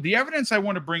bring, the evidence I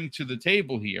want to bring to the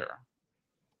table here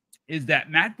is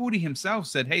that Matt Booty himself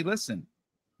said, hey, listen,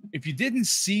 if you didn't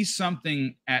see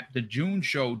something at the June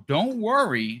show, don't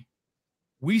worry.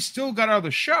 We still got other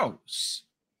shows.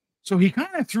 So he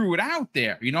kind of threw it out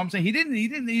there. You know what I'm saying? He didn't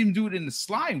even do it in the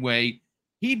sly way.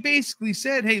 He basically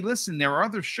said, hey, listen, there are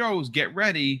other shows. Get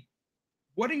ready.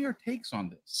 What are your takes on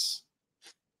this?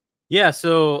 Yeah,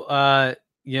 so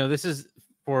this is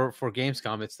for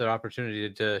Gamescom. It's their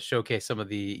opportunity to showcase some of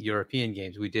the European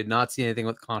games. We did not see anything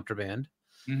with Contraband,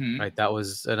 right? That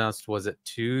was announced. Was it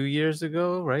 2 years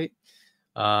ago? Right?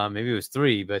 Maybe it was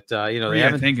 3, but they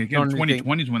haven't. I think again,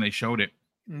 2020 is when they showed it.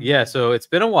 Yeah, so it's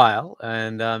been a while,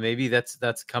 and maybe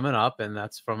that's coming up, and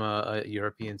that's from a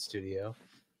European studio.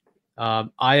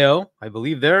 IO, I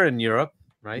believe they're in Europe,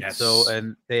 right? Yes. So,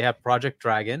 and they have Project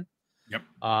Dragon.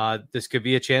 Yep. This could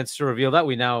be a chance to reveal that.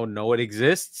 We now know it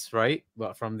exists, right?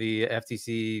 But from the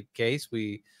FTC case,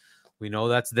 we know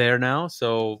that's there now.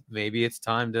 So maybe it's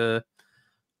time to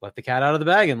let the cat out of the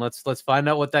bag and let's find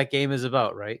out what that game is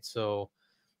about, right? So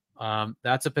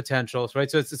that's a potential, right?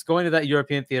 So it's going to that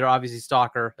European theater. Obviously,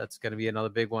 Stalker, that's going to be another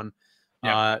big one.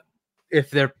 Yeah. If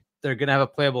they're going to have a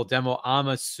playable demo, I'm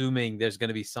assuming there's going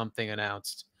to be something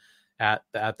announced at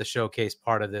the showcase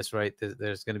part of this, right?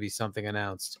 There's going to be something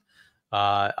announced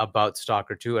about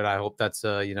Stalker 2, and I hope that's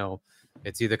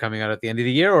it's either coming out at the end of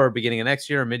the year or beginning of next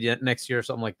year or mid next year or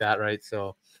something like that, right?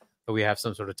 So we have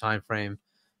some sort of time frame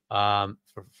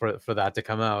for that to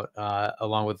come out,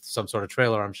 along with some sort of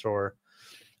trailer, I'm sure.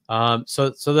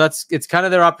 So it's kind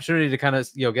of their opportunity to kind of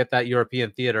get that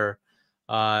European theater.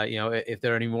 If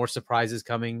there are any more surprises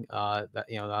coming, that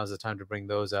now's the time to bring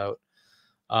those out.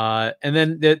 And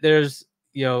then there's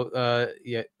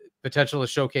potential to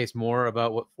showcase more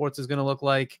about what Forza is going to look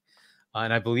like.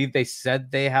 And I believe they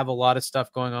said they have a lot of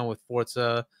stuff going on with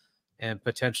Forza and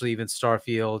potentially even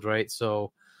Starfield, right?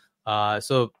 So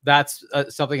that's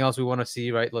something else we want to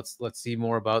see, right? Let's see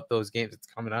more about those games that's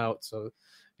coming out. So,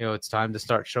 it's time to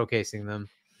start showcasing them.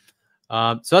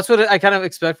 So that's what I kind of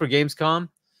expect for Gamescom.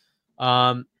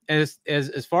 And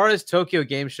as far as Tokyo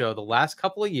Game Show, the last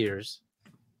couple of years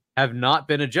have not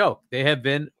been a joke. They have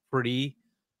been pretty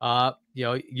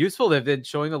useful. They've been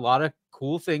showing a lot of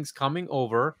cool things coming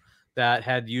over that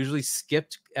had usually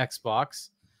skipped Xbox.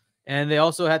 And they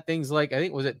also had things like, I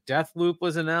think, was it Deathloop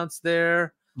was announced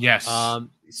there? Yes.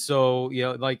 So,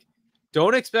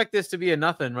 don't expect this to be a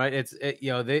nothing, right?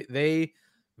 They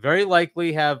very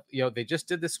likely have, they just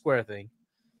did the Square thing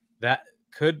that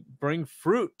could bring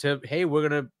fruit to, hey, we're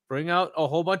going to bring out a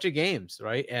whole bunch of games,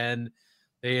 right? And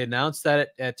they announced that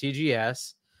at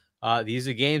TGS. These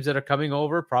are games that are coming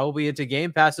over probably into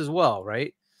Game Pass as well,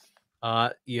 right?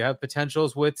 You have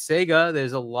potentials with Sega.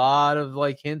 There's a lot of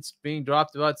hints being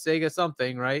dropped about Sega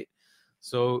something, right?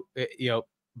 So,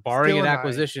 barring an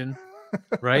acquisition,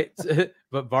 right?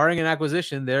 But barring an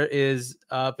acquisition, there is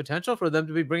potential for them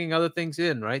to be bringing other things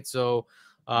in, right? So,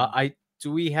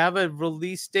 do we have a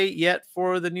release date yet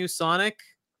for the new Sonic?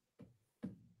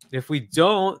 If we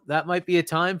don't, that might be a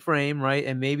time frame, right?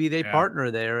 And maybe they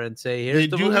partner there and say, "Here's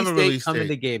the release date coming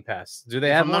to Game Pass." Do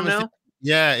they have one now?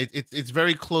 Yeah, it's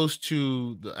very close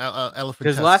to the Elephant.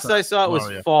 Because last I saw it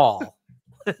was fall.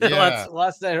 Yeah.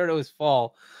 last I heard it was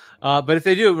fall. But if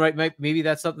they do, right, maybe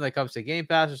that's something that comes to Game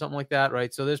Pass or something like that,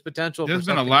 right? So there's potential. There's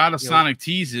been a lot of Sonic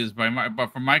teases from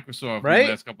Microsoft right? in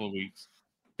the last couple of weeks.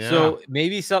 Yeah. So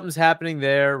maybe something's happening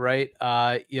there, right?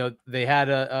 They had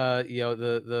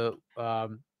the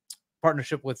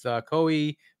partnership with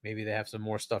Koei. Maybe they have some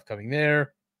more stuff coming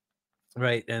there,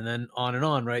 right? And then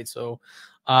on, right? So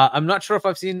I'm not sure if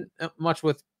I've seen much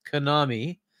with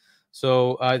Konami.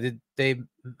 So the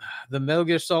Metal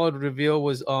Gear Solid reveal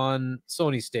was on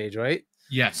Sony stage, right?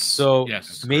 Yes. So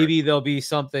yes, maybe correct. there'll be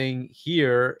something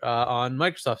here on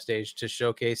Microsoft stage to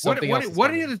showcase something else. What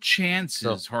are the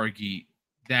chances, Hargeet,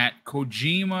 that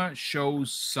Kojima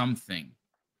shows something?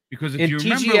 Because if in you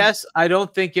TGS, remember, I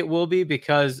don't think it will be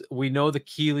because we know the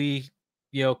Keeley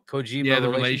Kojima the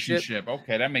relationship.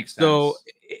 Okay, that makes sense. So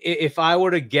if I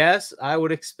were to guess, I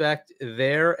would expect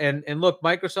there. And look,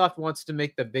 Microsoft wants to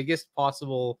make the biggest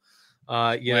possible,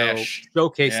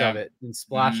 showcase of it and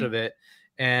splash of it.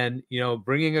 And,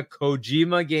 bringing a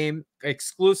Kojima game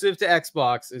exclusive to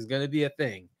Xbox is going to be a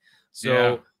thing.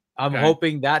 So I'm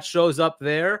hoping that shows up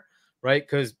there, right?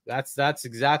 Because that's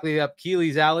exactly up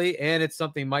Keely's alley. And it's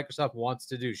something Microsoft wants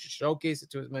to do. Showcase it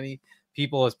to as many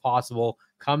people as possible.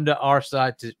 Come to our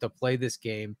side to play this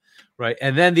game, right?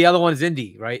 And then the other one is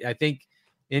Indy, right? I think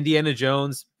Indiana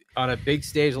Jones on a big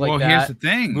stage like that. Here's the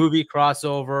thing. Movie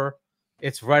crossover.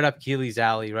 It's right up Keely's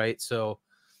alley, right? So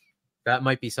that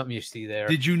might be something you see there.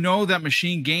 Did you know that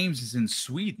Machine Games is in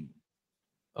Sweden?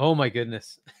 Oh my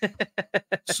goodness.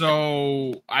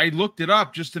 So I looked it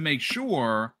up just to make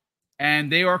sure,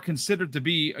 and they are considered to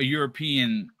be a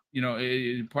European,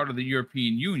 part of the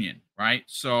European Union, right?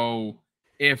 So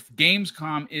if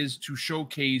Gamescom is to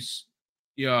showcase,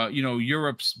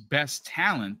 Europe's best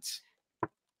talent,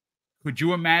 could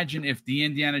you imagine if the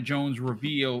Indiana Jones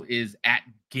reveal is at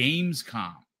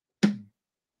Gamescom?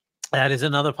 That is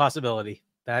another possibility.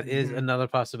 Another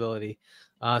possibility.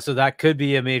 So that could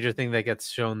be a major thing that gets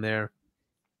shown there.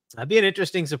 That'd be an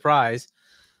interesting surprise.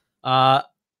 I'm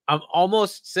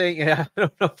almost saying I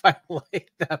don't know if I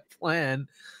like that plan,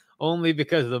 only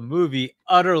because the movie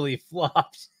utterly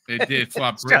flopped. It did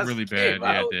flop really bad.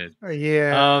 Yeah, it did.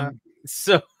 Yeah.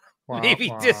 So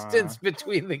maybe distance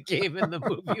between the game and the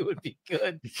movie would be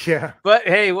good. Yeah. But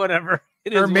hey, whatever.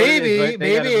 Or maybe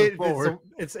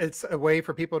it's a way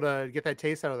for people to get that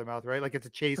taste out of their mouth, right? Like it's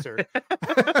a chaser.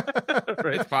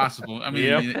 Right. It's possible. I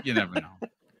mean, you never know.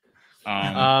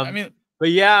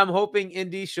 But yeah, I'm hoping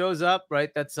Indy shows up,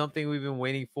 right? That's something we've been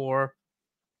waiting for.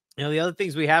 The other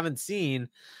things we haven't seen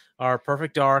are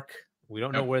Perfect Dark. We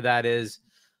don't know where that is.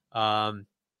 State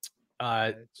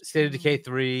of Decay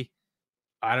 3.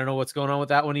 I don't know what's going on with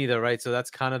that one either, right? So that's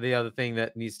kind of the other thing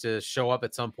that needs to show up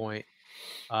at some point.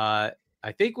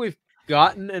 I think we've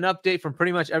gotten an update from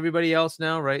pretty much everybody else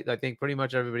now, right? I think pretty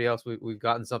much everybody else we've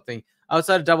gotten something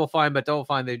outside of Double Fine, but Double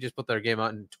Fine, they just put their game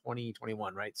out in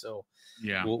 2021, right? So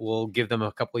yeah, we'll give them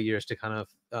a couple of years to kind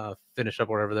of finish up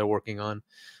whatever they're working on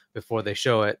before they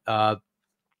show it.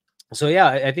 So yeah,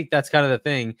 I think that's kind of the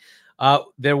thing.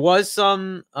 There was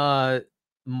some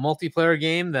multiplayer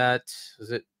game that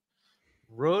was it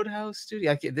Roadhouse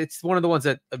Studio. It's one of the ones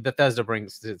that Bethesda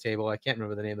brings to the table. I can't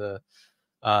remember the name of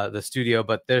the studio,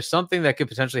 but there's something that could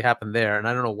potentially happen there, and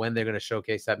I don't know when they're going to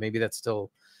showcase that. Maybe that's still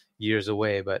years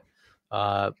away, but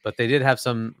they did have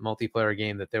some multiplayer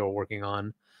game that they were working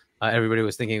on. Everybody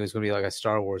was thinking it was going to be like a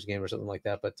Star Wars game or something like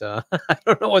that, but I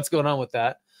don't know what's going on with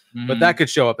that. But that could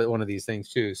show up at one of these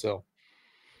things too. So,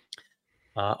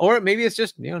 or maybe it's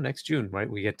just next June, right?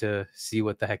 We get to see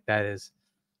what the heck that is.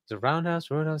 Is it Roundhouse,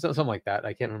 something like that?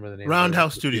 I can't remember the name.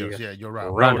 Roundhouse Studios. Yeah, you're right.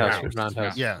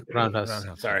 Roundhouse. Yeah,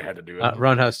 Roundhouse. Sorry, I had to do it.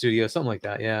 Roundhouse Studios, something like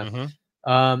that. Yeah.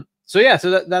 So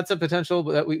that's a potential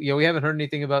that we haven't heard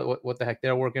anything about what the heck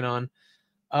they're working on.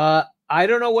 I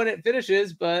don't know when it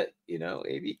finishes, but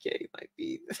ABK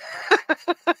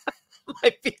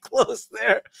might be close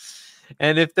there.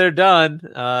 And if they're done,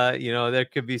 there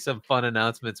could be some fun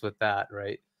announcements with that,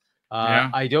 right?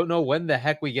 I don't know when the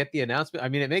heck we get the announcement. I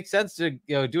mean, it makes sense to do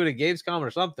it at Gamescom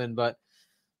or something, but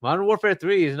Modern Warfare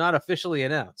 3 is not officially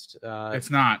announced. It's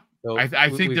not. So I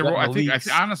think they're.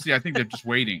 Honestly, I think they're just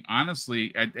waiting.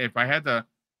 Honestly, if I had to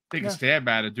take a stab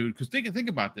at it, dude, because think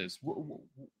about this.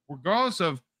 Regardless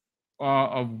of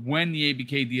when the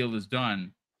ABK deal is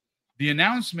done, the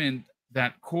announcement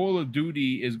that Call of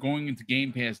Duty is going into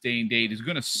Game Pass day and date is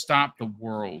going to stop the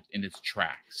world in its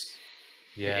tracks.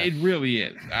 Yeah, it really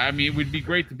is. I mean, it would be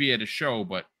great to be at a show,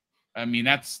 but I mean,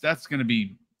 that's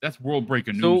world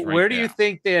breaking news. So where do you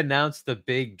think they announced the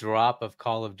big drop of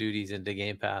Call of Duties into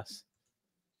Game Pass?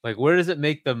 Like, where does it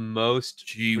make the most?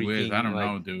 Gee whiz, I don't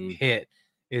know, dude. Hit?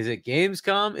 Is it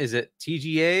Gamescom? Is it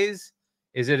TGA's?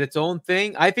 Is it its own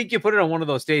thing? I think you put it on one of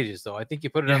those stages, though. I think you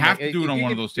put it. You have to do it on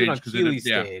one of those stages because it's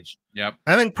stage. Yep.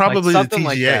 I think probably the TGA's.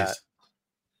 Like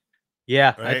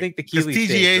yeah, right? I think the Keeley TGA's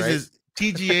stage, right? is.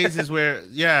 TGA's is where,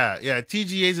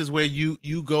 TGA's is where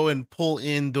you go and pull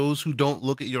in those who don't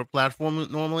look at your platform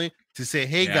normally to say,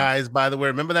 hey guys, by the way,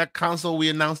 remember that console we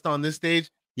announced on this stage?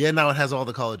 Yeah, now it has all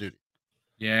the Call of Duty.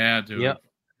 Yeah, dude. Yep.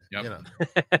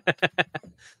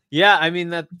 Yeah, I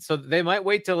mean so they might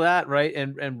wait till that, right,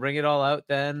 and bring it all out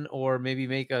then, or maybe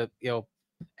make a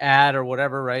ad or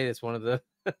whatever, right? It's one of the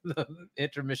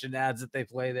intermission ads that they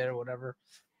play there, whatever.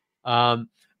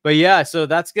 But yeah, so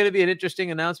that's going to be an interesting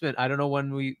announcement. I don't know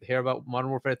when we hear about Modern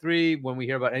Warfare 3, when we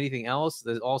hear about anything else.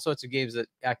 There's all sorts of games that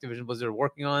Activision Blizzard are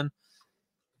working on.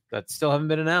 that still haven't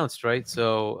been announced, right?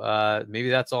 So maybe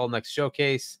that's all next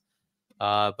showcase.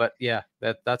 But yeah,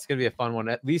 that's gonna be a fun one.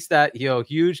 At least that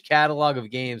huge catalog of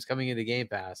games coming into Game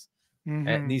Pass.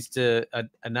 It needs to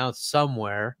announce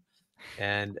somewhere.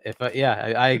 And if I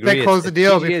agree, they close the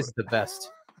deal. TGA is the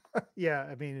best. Yeah,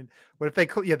 I mean, what if they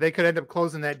could end up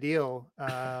closing that deal?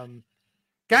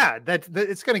 God,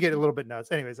 it's going to get a little bit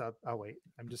nuts. Anyways, I'll wait.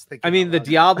 I'm just thinking. I mean, the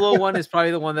Diablo one is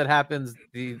probably the one that happens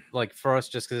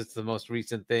first, just because it's the most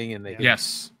recent thing, and they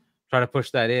try to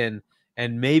push that in.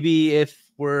 And maybe if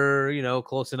we're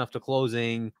close enough to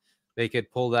closing, they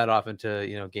could pull that off into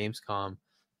Gamescom.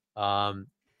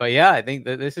 But yeah, I think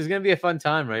that this is going to be a fun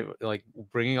time, right? Like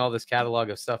bringing all this catalog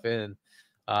of stuff in.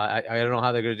 I don't know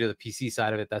how they're going to do the PC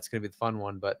side of it. That's going to be the fun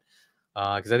one, but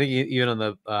because I think even on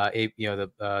the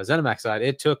ZeniMax side,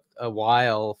 it took a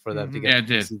while for them to get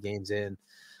PC games in.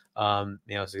 So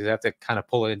you have to kind of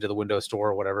pull it into the Windows Store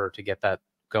or whatever to get that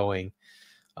going.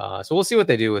 So we'll see what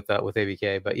they do with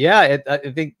ABK. But yeah, I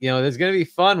think there's going to be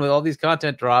fun with all these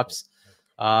content drops.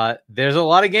 There's a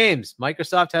lot of games.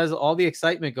 Microsoft has all the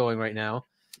excitement going right now.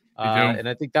 And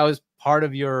I think that was part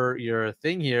of your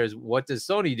thing here is what does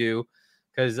Sony do?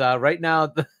 Because right now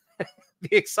the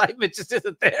excitement just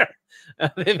isn't there.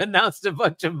 They've announced a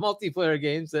bunch of multiplayer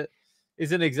games that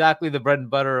isn't exactly the bread and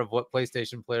butter of what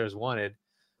PlayStation players wanted.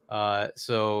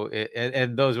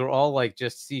 And those were all like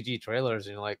just CG trailers,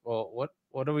 and you're like, well,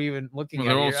 what are we even looking at?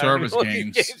 They're all service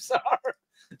games.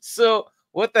 So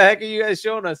what the heck are you guys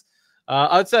showing us?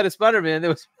 Outside of Spider-Man,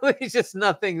 there was really just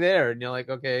nothing there, and you're like,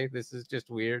 okay, this is just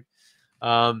weird.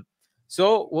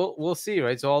 So we'll see,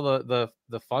 right? So all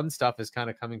the fun stuff is kind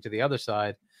of coming to the other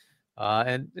side,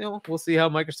 and we'll see how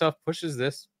Microsoft pushes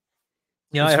this.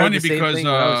 It's I heard funny the same because thing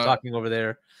when I was talking over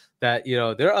there that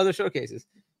there are other showcases.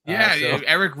 Yeah,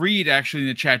 Eric Reed actually in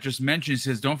the chat just mentioned,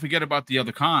 says, don't forget about the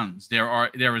other cons.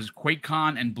 There is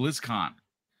QuakeCon and BlizzCon.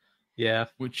 Yeah,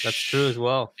 which that's true as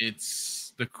well.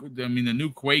 It's the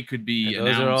new Quake could be and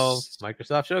those announced. Are all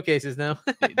Microsoft showcases now.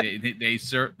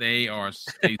 they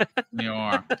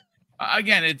are.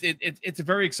 Again, it's a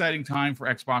very exciting time for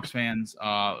Xbox fans.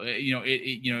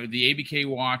 The ABK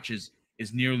watch is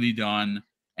nearly done,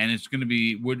 and it's going to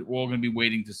be we're all going to be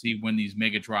waiting to see when these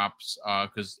mega drops.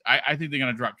 Because I think they're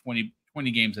going to drop 20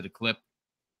 games at a clip.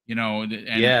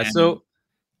 So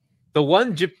the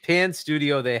one Japan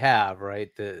studio they have, right?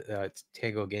 It's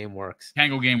Tango Gameworks.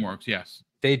 Tango Gameworks, yes.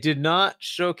 They did not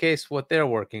showcase what they're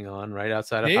working on, right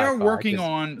outside of. They are working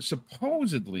on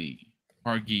supposedly.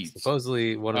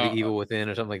 Supposedly one of the Evil Within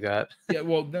or something like that. Yeah,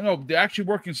 well, no, they're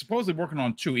actually supposedly working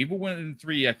on 2. Evil Within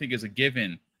 3, I think, is a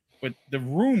given. But the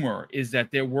rumor is that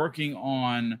they're working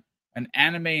on an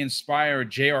anime-inspired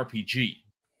JRPG.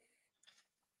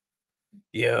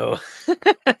 Yo.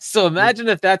 So imagine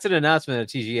if that's an announcement at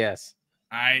TGS.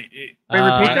 Repeat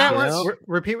that one?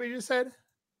 Repeat what you just said?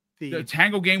 The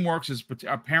Tango Gameworks is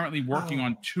apparently working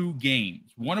on 2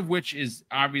 games, one of which is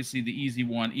obviously the easy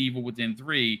one, Evil Within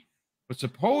 3. But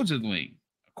supposedly,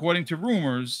 according to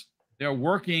rumors, they're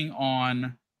working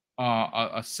on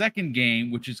a second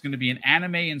game, which is going to be an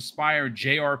anime-inspired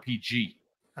JRPG.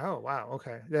 Oh, wow.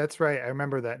 Okay. That's right. I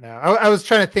remember that now. I was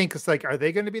trying to think, like, are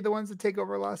they going to be the ones that take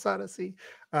over Lost Odyssey?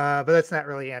 But that's not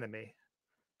really anime.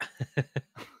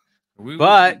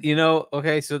 But,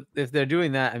 okay, so if they're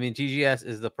doing that, I mean, TGS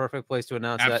is the perfect place to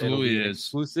announce that. Absolutely it is.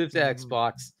 Exclusive to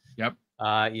Xbox. Yep.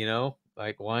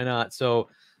 Why not? So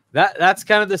that's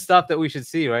kind of the stuff that we should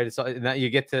see, right? It's that you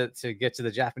get to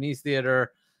the Japanese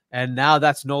theater, and now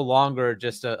that's no longer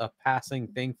just a passing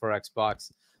thing for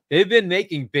Xbox. They've been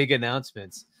making big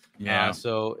announcements. Yeah.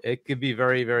 So it could be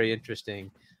very, very interesting.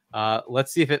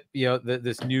 Let's see if it,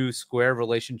 this new Square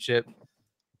relationship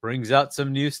brings out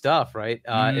some new stuff, right?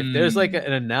 If there's like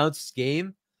an announced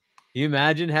game, can you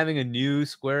imagine having a new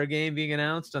Square game being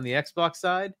announced on the Xbox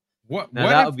side?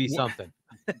 That would be something.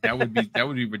 That would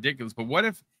be ridiculous. But what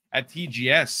if at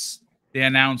TGS they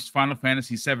announced Final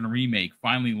Fantasy VII Remake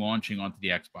finally launching onto the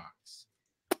Xbox?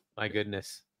 My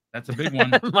goodness. That's a big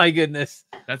one. My goodness.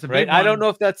 That's a big one. I don't know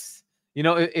if that's,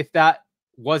 if that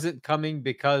wasn't coming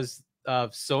because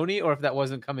of Sony or if that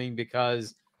wasn't coming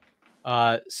because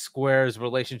Square's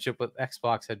relationship with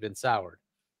Xbox had been soured.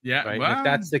 Yeah. Right. Well, if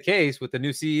that's the case with the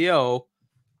new CEO,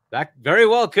 that very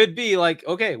well could be like,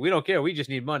 okay, we don't care. We just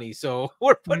need money. So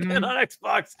we're putting it on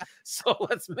Xbox. So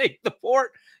let's make the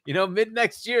port, mid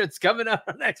next year. It's coming out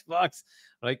on Xbox.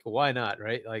 Like, why not?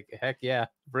 Right. Like, heck yeah,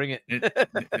 bring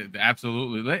it.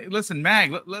 Absolutely. Listen,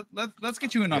 Mag, let's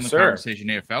get you in on the sir. Conversation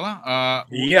here, fella.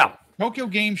 Yeah. Tokyo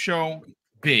Game Show,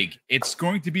 big. It's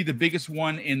going to be the biggest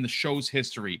one in the show's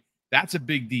history. That's a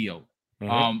big deal.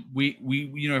 We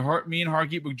me and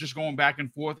Hargeet were just going back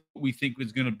and forth. We think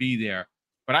is going to be there,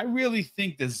 but I really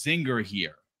think the zinger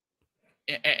here,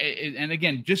 and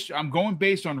again, I'm going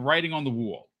based on writing on the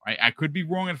wall. Right? I could be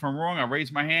wrong, and if I'm wrong, I'll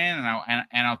raise my hand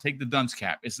and I'll take the dunce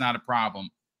cap. It's not a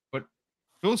problem. But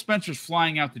Phil Spencer's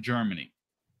flying out to Germany.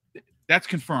 That's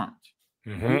confirmed.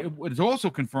 What is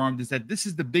also confirmed is that this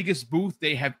is the biggest booth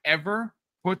they have ever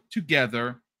put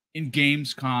together in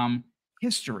Gamescom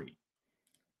history.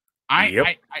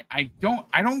 I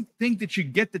don't think that you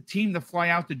get the team to fly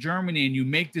out to Germany and you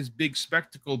make this big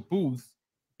spectacle booth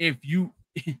if you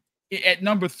at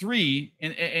number 3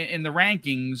 in the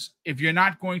rankings if you're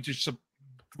not going to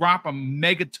drop a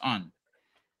megaton.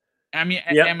 I mean,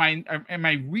 am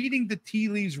I reading the tea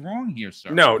leaves wrong here, sir?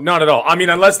 No, not at all. I mean,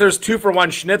 unless there's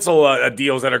 2-for-1 schnitzel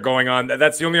deals that are going on,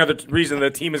 that's the only other reason the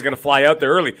team is going to fly out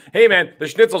there early. Hey, man, the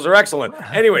schnitzels are excellent.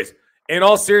 Anyways, in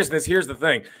all seriousness, here's the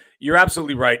thing. You're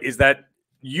absolutely right, is that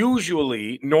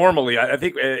normally, I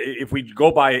think if we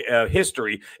go by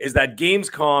history, is that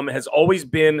Gamescom has always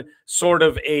been sort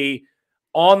of a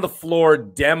on-the-floor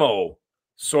demo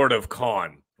sort of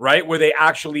con, right? Where they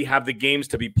actually have the games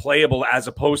to be playable as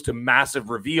opposed to massive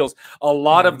reveals. A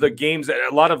lot of the games, a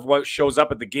lot of what shows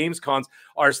up at the Gamescons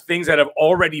are things that have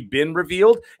already been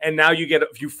revealed, and now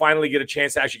you finally get a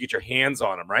chance to actually get your hands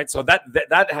on them, right? So that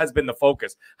has been the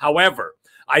focus. However,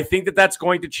 I think that that's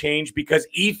going to change because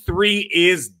E3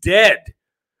 is dead.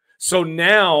 So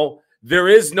now there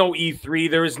is no E3.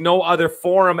 There is no other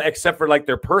forum except for like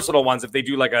their personal ones. If they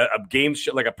do like a game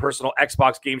like a personal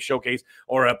Xbox game showcase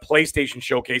or a PlayStation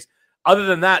showcase. Other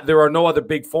than that, there are no other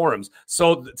big forums.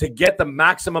 So to get the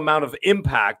maximum amount of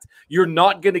impact, you're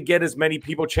not going to get as many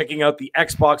people checking out the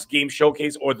Xbox game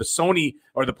showcase or the Sony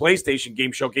or the PlayStation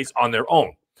game showcase on their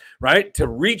own. Right? To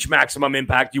reach maximum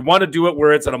impact, you want to do it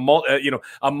where it's at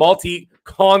a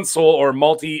multi-console or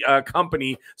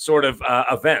multi-company sort of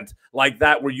event like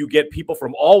that, where you get people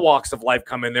from all walks of life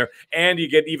come in there, and you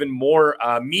get even more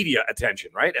media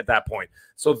attention, right? At that point.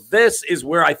 So this is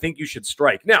where I think you should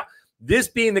strike. Now, this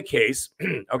being the case,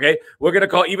 okay, we're going to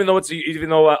call, even though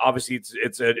obviously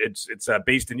it's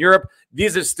based in Europe,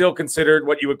 these are still considered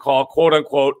what you would call quote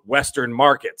unquote Western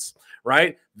markets.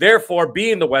 Right? Therefore,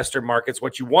 being the Western markets,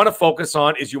 what you want to focus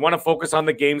on is you want to focus on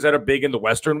the games that are big in the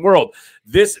Western world.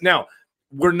 Now,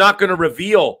 we're not going to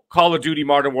reveal Call of Duty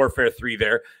Modern Warfare 3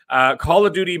 there. Call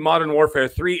of Duty Modern Warfare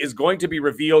 3 is going to be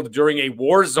revealed during a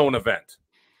Warzone event.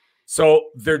 So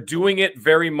they're doing it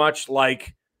very much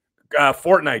like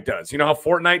Fortnite does. You know how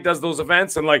Fortnite does those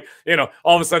events, and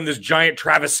all of a sudden this giant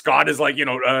Travis Scott is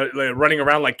running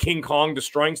around like King Kong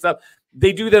destroying stuff.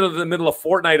 They do that in the middle of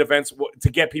Fortnite events to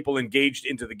get people engaged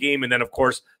into the game, and then of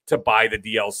course to buy the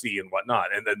DLC and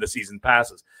whatnot, and then the season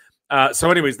passes. So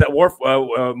anyways, that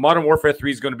Modern Warfare 3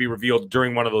 is going to be revealed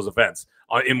during one of those events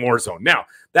in Warzone. Now,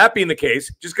 that being the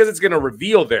case, just because it's going to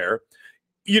reveal there,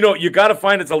 you got to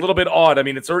find it's a little bit odd. I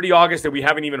mean, it's already August and we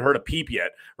haven't even heard a peep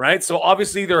yet, right? So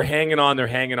obviously they're hanging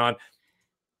on.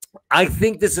 I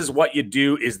think this is what you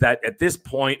do, is that at this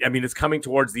point, I mean, it's coming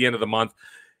towards the end of the month.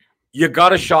 You got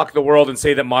to shock the world and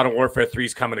say that Modern Warfare 3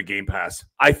 is coming to Game Pass.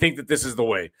 I think that this is the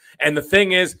way. And the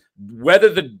thing is, whether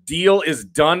the deal is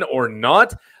done or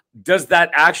not, does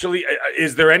that actually,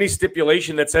 is there any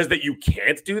stipulation that says that you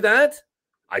can't do that?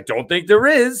 I don't think there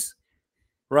is,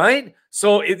 right?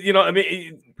 So,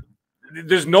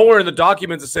 there's nowhere in the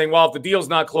documents that's saying, well, if the deal's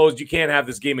not closed, you can't have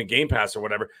this game in Game Pass or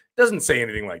whatever. It doesn't say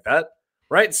anything like that.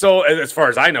 Right. So as far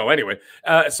as I know, anyway.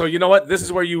 So you know what? This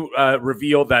is where you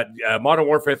reveal that Modern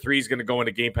Warfare 3 is going to go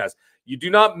into Game Pass. You do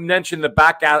not mention the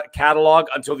back catalog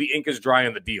until the ink is dry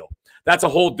on the deal. That's a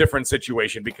whole different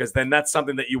situation, because then that's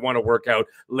something that you want to work out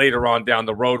later on down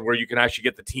the road, where you can actually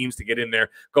get the teams to get in there,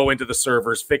 go into the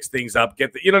servers, fix things up,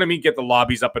 get the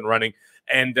lobbies up and running,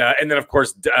 and then of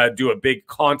course do a big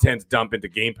content dump into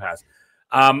Game Pass.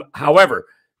 However,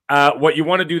 what you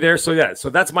want to do there, so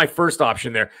that's my first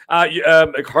option there.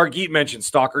 Hargeet mentioned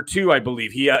Stalker 2, I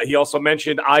believe. He also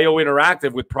mentioned IO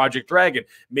Interactive with Project Dragon.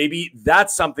 Maybe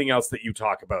that's something else that you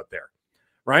talk about there,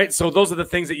 right? So those are the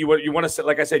things that you want to,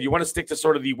 like I said, you want to stick to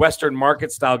sort of the Western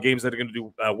market style games that are going to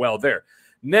do well there.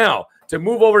 Now, to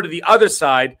move over to the other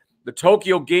side, the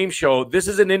Tokyo Game Show, this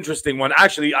is an interesting one.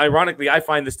 Actually, ironically, I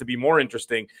find this to be more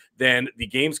interesting than the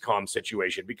Gamescom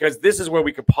situation, because this is where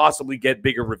we could possibly get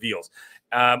bigger reveals.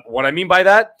 What I mean by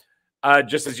that,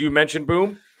 just as you mentioned,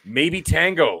 Boom, maybe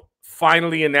Tango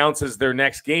finally announces their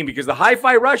next game, because the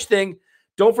Hi-Fi Rush thing,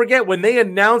 don't forget, when they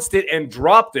announced it and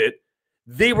dropped it,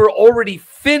 they were already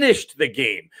finished the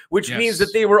game, which means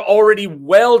that they were already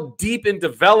well deep in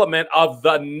development of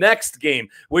the next game,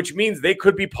 which means they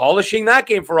could be polishing that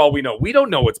game for all we know. We don't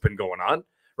know what's been going on,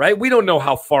 right? We don't know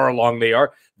how far along they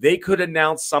are. They could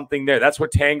announce something there. That's where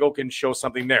Tango can show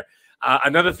something there.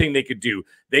 Another thing they could do,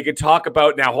 they could talk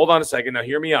about, now hold on a second, now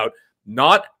hear me out,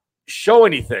 not show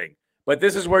anything, but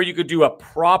this is where you could do a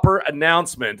proper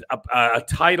announcement, a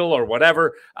title or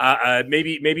whatever,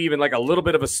 maybe even like a little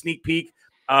bit of a sneak peek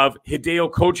of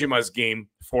Hideo Kojima's game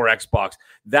for Xbox.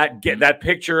 That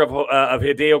picture of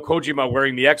Hideo Kojima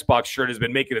wearing the Xbox shirt has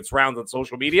been making its rounds on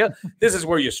social media. This is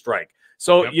where you strike.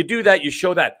 So you do that, you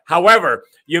show that. However,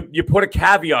 you put a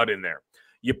caveat in there.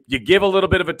 You give a little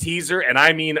bit of a teaser, and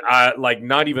I mean like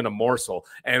not even a morsel.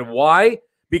 And why?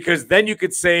 Because then you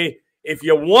could say, if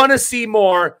you want to see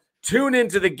more, tune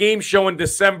into the game show in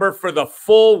December for the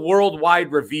full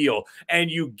worldwide reveal. And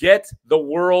you get the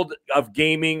world of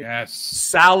gaming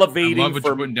salivating. I love what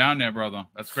you're putting down there, brother.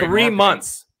 That's great. 3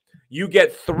 months. You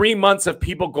get 3 months of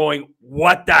people going,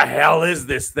 what the hell is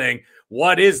this thing?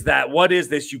 What is that? What is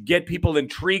this? You get people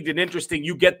intrigued and interesting.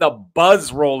 You get the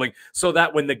buzz rolling so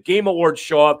that when the Game Awards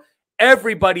show up,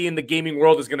 everybody in the gaming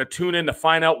world is going to tune in to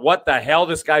find out what the hell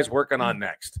this guy's working on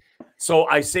next. So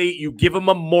I say you give him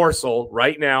a morsel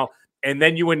right now, and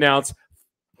then you announce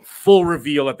full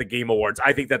reveal at the Game Awards.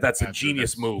 I think that's a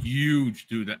genius move. Huge,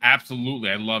 dude. Absolutely.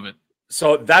 I love it.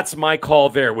 So that's my call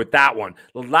there with that one.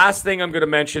 The last thing I'm going to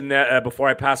mention before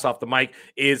I pass off the mic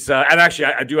is, and actually,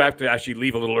 I do have to actually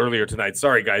leave a little earlier tonight.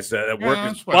 Sorry, guys.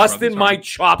 Work is busting my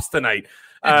chops tonight.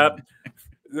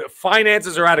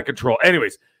 Finances are out of control.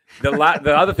 Anyways, the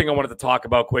other thing I wanted to talk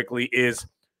about quickly is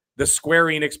the Square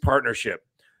Enix partnership.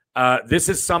 This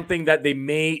is something that they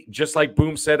may, just like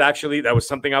Boom said, actually, that was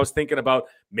something I was thinking about.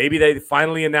 Maybe they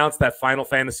finally announced that Final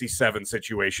Fantasy VII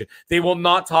situation. They will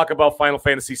not talk about Final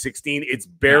Fantasy 16. It's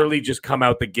barely just come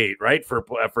out the gate, right, for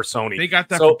Sony. They got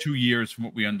that for 2 years from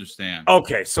what we understand.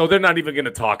 Okay, so they're not even going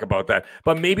to talk about that.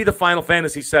 But maybe the Final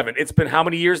Fantasy VII. It's been how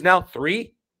many years now?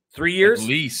 3 years? At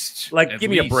least. Like, give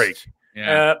me a break.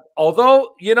 Yeah.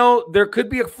 Although, there could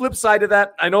be a flip side to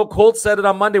that. I know Colt said it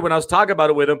on Monday when I was talking about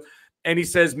it with him. And he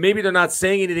says maybe they're not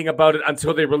saying anything about it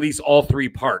until they release all 3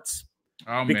 parts.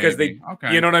 Oh, because maybe.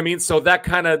 Okay. You know what I mean? So that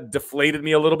kind of deflated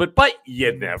me a little bit, but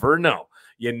you never know.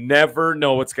 You never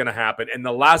know what's going to happen. And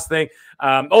the last thing,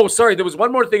 there was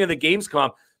one more thing in the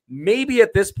Gamescom. Maybe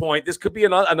at this point, this could be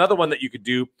another one that you could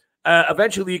do.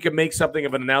 Eventually, you could make something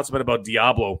of an announcement about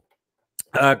Diablo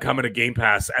coming to Game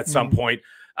Pass at some point.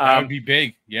 That would be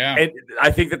big, yeah. And I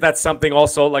think that's something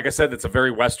also, like I said, that's a very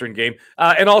Western game.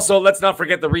 And also, let's not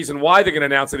forget the reason why they're going to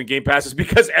announce it in Game Pass is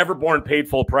because Everborn paid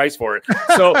full price for it.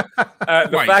 So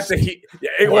the fact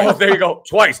that there you go,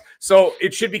 twice. So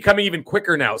it should be coming even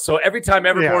quicker now. So every time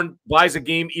Everborn buys a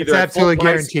game, either it's at absolutely full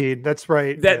price, guaranteed. That's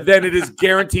right. Then it is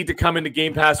guaranteed to come into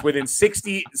Game Pass within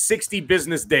 60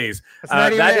 business days. It's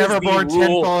not even Everborn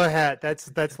 $10 hat.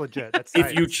 That's legit. That's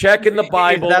if you check in the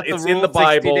Bible, it's in the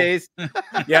Bible. Days?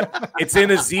 Yeah, it's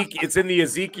in Ezekiel. It's in the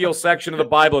Ezekiel section of the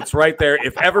Bible. It's right there.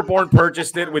 If Everborn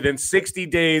purchased it within 60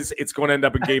 days, it's going to end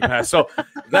up in Game Pass. So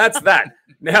that's that.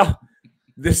 Now,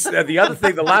 the other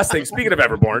thing, the last thing. Speaking of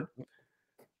Everborn,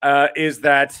 is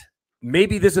that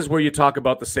maybe this is where you talk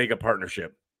about the Sega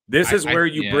partnership. This is where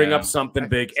you bring up something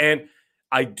big, and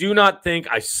I do not think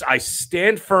I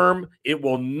stand firm. It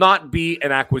will not be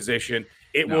an acquisition.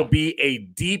 It will be a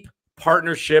deep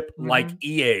partnership like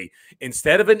EA.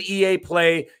 Instead of an EA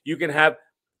Play, you can have,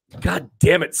 God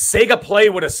damn it, Sega Play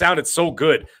would have sounded so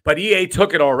good, but EA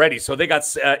took it already. So they got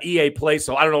EA Play.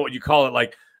 So I don't know what you call it.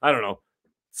 Like, I don't know,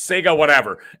 Sega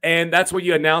whatever. And that's when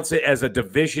you announce it as a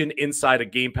division inside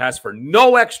of Game Pass for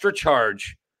no extra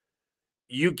charge.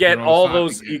 You get all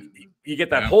those, you get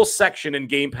that whole section in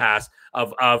Game Pass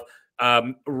of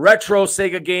retro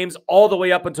Sega games all the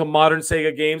way up until modern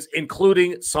Sega games,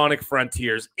 including Sonic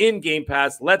Frontiers in Game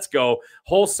Pass. Let's go.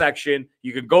 Whole section.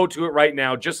 You can go to it right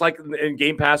now. Just like in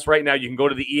Game Pass right now, you can go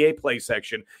to the EA Play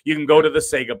section. You can go to the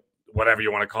Sega, whatever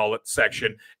you want to call it,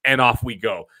 section, and off we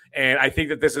go. And I think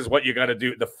that this is what you got to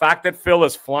do. The fact that Phil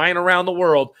is flying around the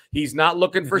world, he's not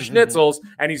looking for schnitzels,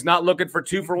 and he's not looking for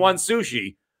 2-for-1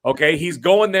 sushi. Okay, he's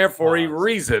going there for a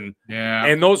reason. Yeah.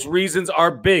 And those reasons are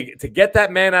big. To get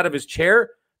that man out of his chair,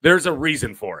 there's a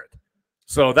reason for it.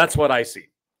 So that's what I see.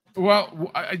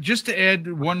 Well, just to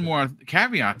add one more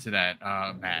caveat to that,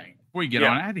 Mag, before you get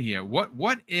on out of here,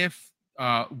 what if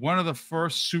one of the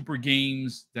first super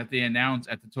games that they announced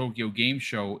at the Tokyo Game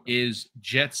Show is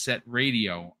Jet Set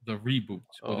Radio, the reboot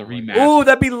or the remaster? Oh,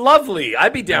 that'd be lovely.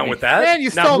 I'd be down with that. Man, you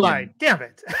stole mine. Damn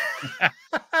it.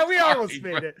 We almost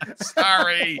made it.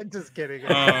 Sorry. Just kidding.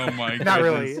 Oh, my God. Not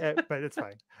really, but it's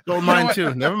fine. Stole mine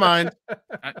too. Never mind.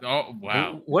 Oh,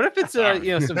 wow. What if it's some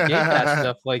Game Pass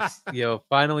stuff like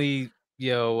finally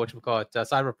what you call it,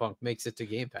 Cyberpunk makes it to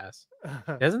Game Pass?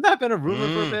 Hasn't that been a rumor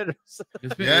for a bit?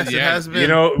 It's been, Yes, it has been. You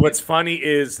know, what's funny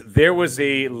is there was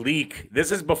a leak.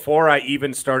 This is before I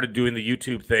even started doing the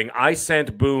YouTube thing. I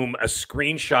sent Boom a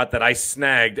screenshot that I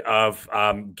snagged of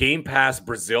Game Pass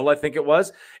Brazil, I think it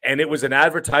was. And it was an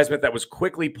advertisement that was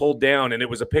quickly pulled down. And it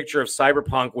was a picture of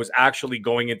Cyberpunk was actually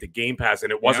going into Game Pass.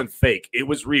 And it wasn't fake. It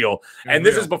was real. And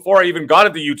this is before I even got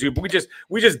into YouTube.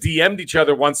 We just DM'd each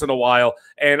other once in a while.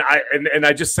 And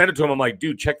I just sent it to him. I'm like,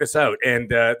 dude, check this out. And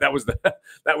that was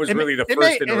really the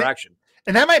first interaction.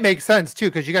 And that might make sense too,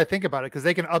 because you got to think about it, because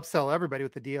they can upsell everybody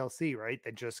with the DLC, right?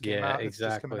 That just came out. It's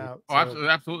just coming out. Oh,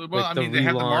 absolutely. Well, I mean, they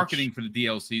have the marketing for the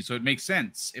DLC, so it makes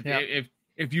sense.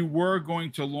 If you were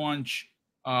going to launch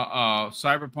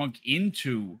Cyberpunk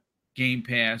into Game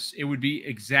Pass, it would be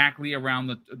exactly around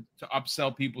to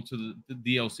upsell people to the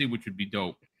DLC, which would be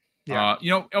dope. Yeah.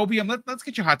 LBM, let's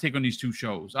get your hot take on these two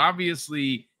shows.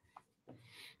 Obviously,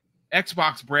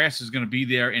 Xbox brass is going to be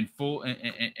there in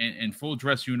full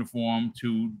dress uniform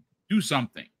to do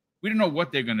something. We don't know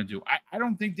what they're going to do. I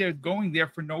don't think they're going there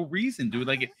for no reason, dude.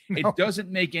 Like it doesn't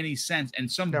make any sense. And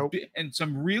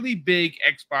some really big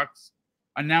Xbox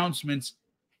announcements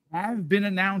have been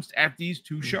announced at these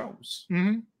two shows.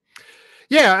 Mm-hmm.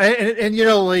 Yeah, and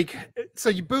like, so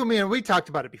you Boom, me, and we talked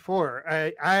about it before.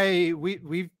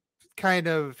 We kind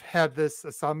of have this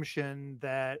assumption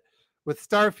that with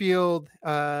Starfield,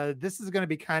 this is going to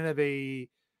be kind of a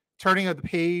turning of the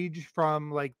page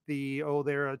from like the old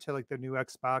era to like the new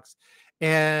Xbox.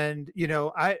 And,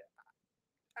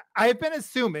 I've been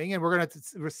assuming, and we're going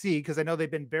to see, because I know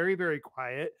they've been very, very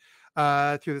quiet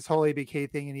through this whole ABK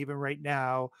thing. And even right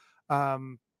now,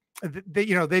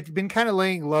 they've been kind of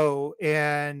laying low,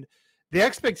 and the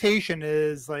expectation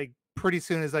is like, pretty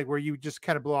soon is like where you just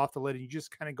kind of blow off the lid and you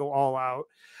just kind of go all out.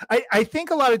 I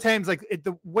think a lot of times, like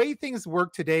the way things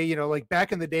work today, like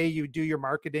back in the day, you do your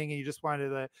marketing and you just wanted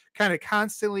to kind of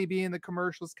constantly be in the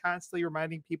commercials, constantly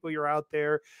reminding people you're out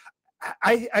there.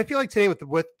 I feel like today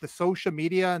with the social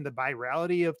media and the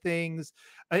virality of things,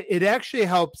 it actually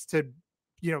helps to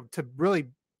really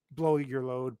blow your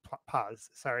load. Pause.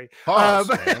 Sorry. Pause.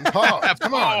 Man. Pause.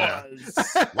 Come on.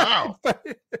 Wow. But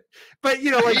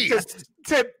like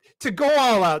to go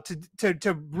all out,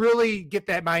 to really get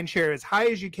that mind share as high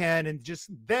as you can, and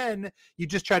then you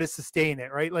just try to sustain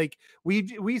it, right? Like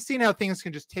we've seen how things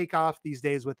can just take off these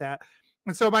days with that.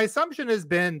 And so my assumption has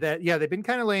been that they've been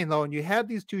kind of laying low, and you have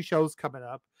these two shows coming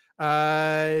up.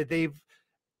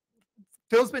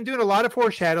 Phil's been doing a lot of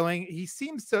foreshadowing. He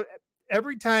seems to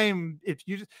every time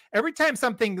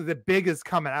something that big is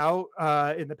coming out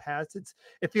in the past,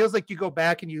 it feels like you go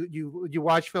back and you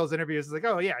watch Phil's interviews. It's like,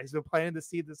 oh yeah, he's been planting the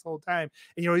seed this whole time.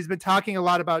 And he's been talking a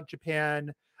lot about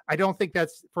Japan. I don't think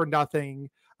that's for nothing.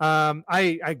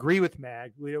 I agree with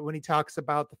Mag when he talks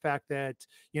about the fact that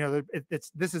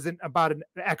this isn't about an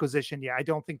acquisition. Yeah, I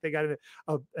don't think they got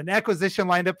an acquisition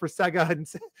lined up for Sega and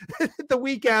the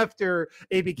week after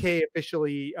ABK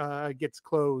officially gets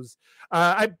closed.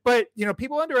 But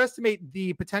people underestimate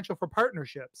the potential for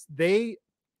partnerships.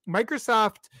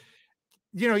 Microsoft.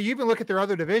 You even look at their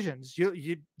other divisions.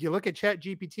 You look at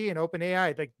ChatGPT and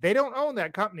OpenAI. Like they don't own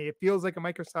that company. It feels like a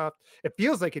Microsoft. It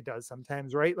feels like it does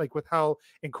sometimes, right? Like with how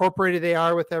incorporated they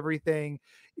are with everything.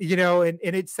 And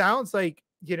it sounds like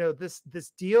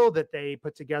this deal that they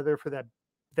put together for that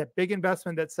big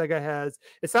investment that Sega has.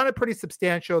 It sounded pretty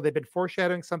substantial. They've been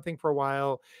foreshadowing something for a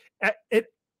while. It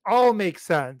all makes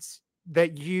sense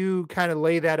that you kind of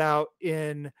lay that out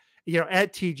in.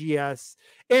 At TGS,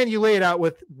 and you lay it out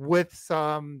with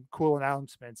some cool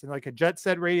announcements, and like a Jet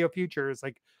Set Radio Future is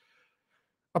like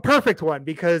a perfect one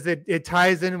because it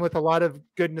ties in with a lot of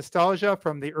good nostalgia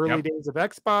from the early days of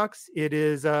Xbox.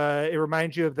 It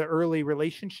reminds you of the early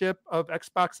relationship of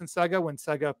Xbox and Sega when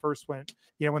Sega first went,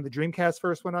 when the Dreamcast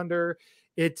first went under.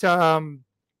 It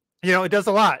does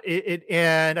a lot.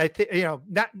 And I think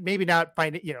not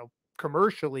find it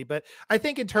commercially, but I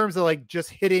think in terms of like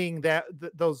just hitting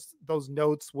those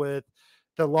notes with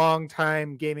the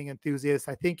longtime gaming enthusiasts,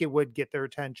 I think it would get their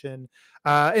attention.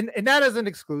 And that isn't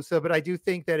exclusive, but I do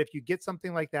think that if you get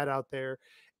something like that out there,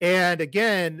 and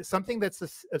again, something that's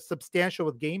a substantial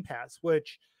with Game Pass,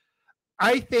 which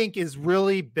I think has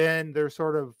really been their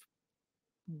sort of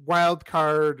wild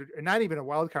card, or not even a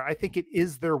wild card. I think it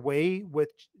is their way with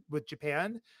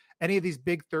Japan. Any of these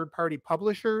big third-party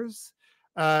publishers,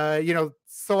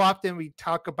 so often we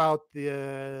talk about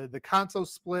the console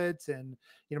splits, and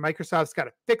Microsoft's got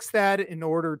to fix that in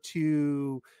order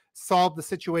to solve the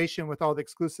situation with all the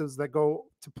exclusives that go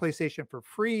to PlayStation for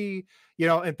free,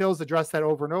 and Phil's addressed that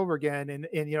over and over again.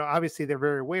 And obviously they're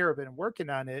very aware of it and working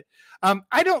on it.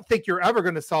 I don't think you're ever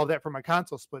going to solve that from a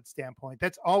console split standpoint.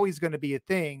 That's always going to be a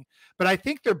thing. But I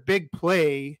think their big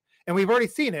play, and we've already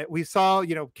seen it. We saw,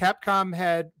 Capcom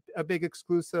had a big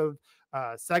exclusive.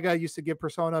 Sega used to give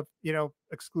Persona,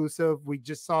 exclusive. We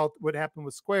just saw what happened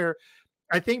with Square.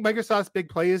 I think Microsoft's big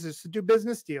play is to do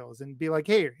business deals and be like,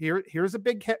 hey, here's a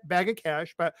big bag of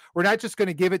cash, but we're not just going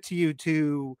to give it to you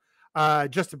to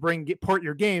just to port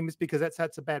your games, because that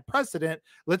sets a bad precedent.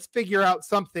 Let's figure out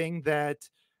something that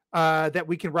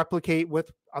we can replicate with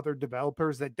other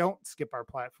developers that don't skip our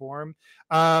platform.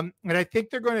 And I think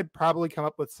they're going to probably come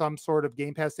up with some sort of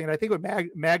Game Pass thing. And I think what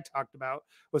Mag talked about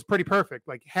was pretty perfect,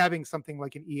 like having something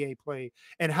like an EA Play.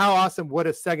 And how awesome would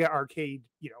a Sega Arcade,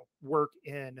 work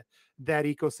in that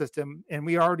ecosystem? And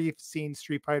we already seen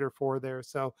Street Fighter 4 there.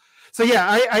 So yeah,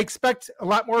 I expect a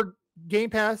lot more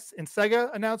Game Pass and Sega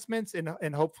announcements,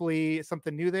 and hopefully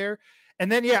something new there.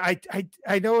 And then, yeah,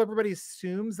 I know everybody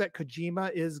assumes that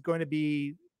Kojima is going to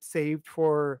be saved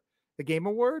for the Game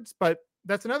Awards, but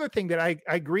that's another thing that I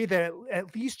agree that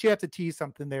at least you have to tease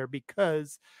something there,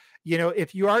 because,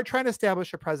 if you are trying to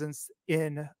establish a presence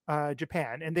in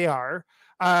Japan, and they are,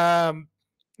 that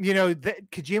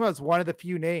Kojima is one of the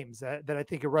few names that I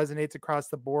think it resonates across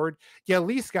the board. You at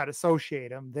least got to associate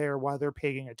them there while they're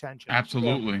paying attention.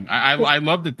 Absolutely. Yeah. I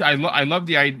love that. I love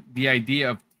the idea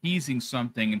of teasing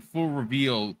something in full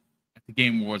reveal at the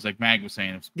Game Awards, like Mag was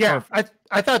saying. Yeah,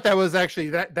 I thought that was actually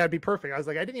that'd be perfect. I was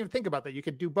like, I didn't even think about that. You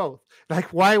could do both. Like,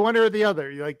 why one or the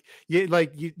other?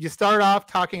 You start off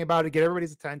talking about it, get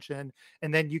everybody's attention,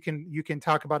 and then you can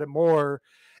talk about it more.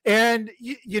 And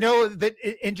that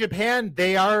in Japan,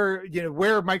 they are,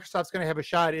 where Microsoft's going to have a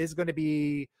shot is going to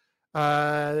be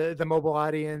the mobile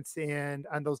audience and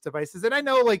on those devices. And I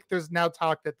know, like, there's now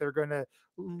talk that they're going to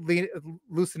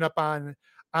loosen up on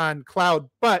cloud,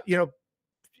 but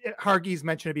Hargy's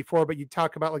mentioned it before, but you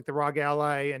talk about like the ROG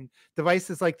Ally and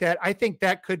devices like that. I think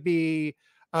that could be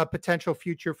a potential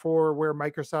future for where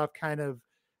Microsoft kind of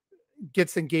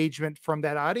gets engagement from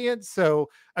that audience. So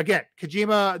again,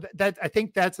 Kojima, that I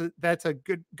think that's a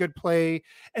good play.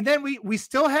 And then we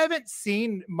still haven't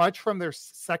seen much from their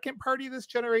second party this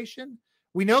generation.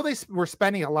 We know they were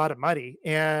spending a lot of money,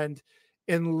 and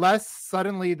unless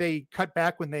suddenly they cut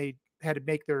back when they had to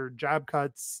make their job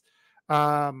cuts,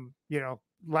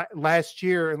 last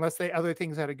year, unless other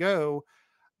things had to go,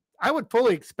 I would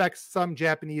fully expect some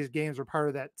Japanese games were part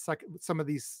of that some of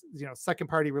these, second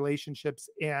party relationships.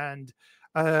 And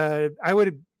I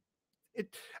would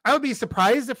be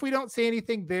surprised if we don't see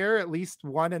anything there, at least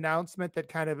one announcement that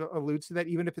kind of alludes to that,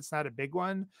 even if it's not a big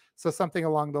one. So something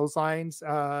along those lines,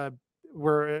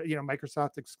 where,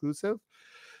 Microsoft exclusive.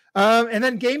 And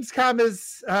then Gamescom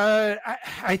is,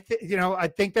 I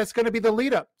think that's going to be the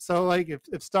lead up. So like if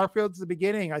Starfield's the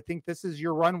beginning, I think this is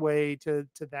your runway to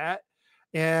that.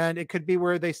 And it could be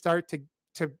where they start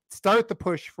to start the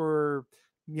push for,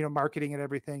 marketing and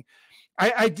everything.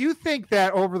 I do think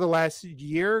that over the last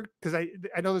year, because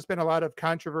I know there's been a lot of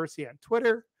controversy on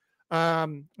Twitter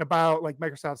about like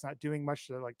Microsoft's not doing much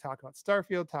to like talk about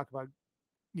Starfield, talk about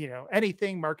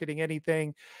anything, marketing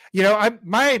anything.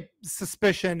 My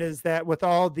suspicion is that with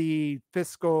all the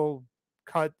fiscal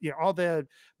cut, all the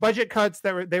budget cuts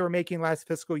that they were making last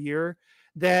fiscal year,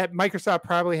 that Microsoft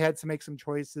probably had to make some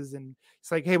choices. And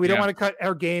it's like, hey, we don't want to cut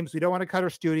our games, we don't want to cut our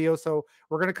studio, so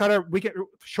we're going to cut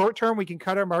short term, we can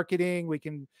cut our marketing, we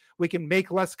can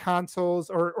make less consoles,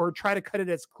 or try to cut it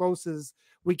as close as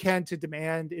we can to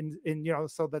demand, and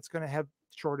so that's going to have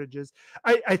shortages.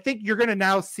 I think you're going to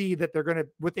now see that they're going to,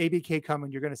 with ABK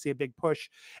coming, you're going to see a big push.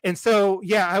 And so,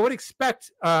 yeah, I would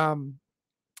expect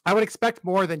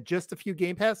more than just a few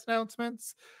Game Pass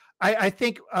announcements. I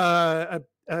think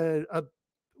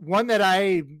one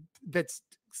that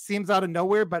seems out of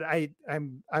nowhere, but I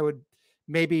would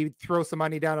maybe throw some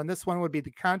money down on this one, would be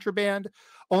the Contraband,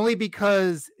 only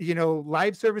because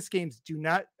live service games do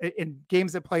not, in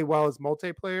games that play well as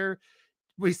multiplayer.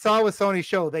 We saw with Sony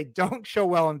show, they don't show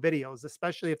well in videos,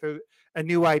 especially if they're a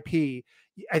new IP.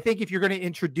 I think if you're going to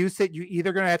introduce it, you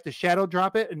either going to have to shadow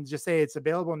drop it and just say it's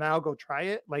available now, go try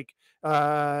it, like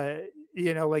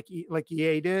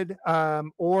EA did,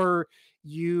 or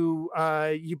you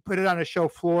put it on a show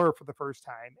floor for the first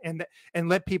time and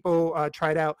let people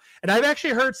try it out. And I've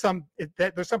actually heard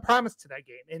that there's some promise to that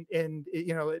game, and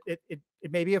it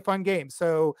may be a fun game.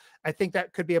 So I think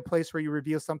that could be a place where you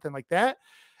reveal something like that.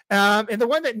 And the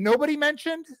one that nobody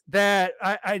mentioned that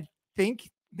I think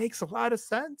makes a lot of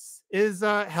sense is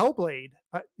Hellblade.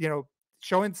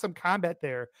 showing some combat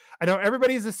there. I know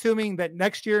everybody's assuming that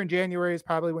next year in January is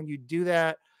probably when you do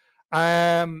that.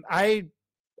 I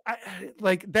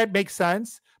like that makes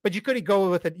sense, but you could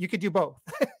go with it. You could do both.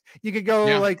 You could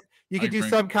go you could do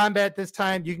some combat this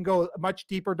time. You can go a much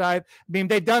deeper dive. I mean,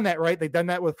 they've done that, right? They've done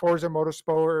that with Forza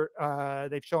Motorsport.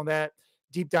 They've shown that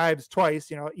deep dives twice,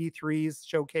 E3's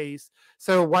showcase.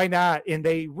 So why not? And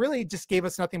they really just gave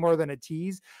us nothing more than a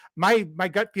tease. My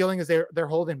gut feeling is they're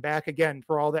holding back again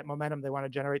for all that momentum they want to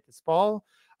generate this fall.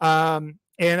 And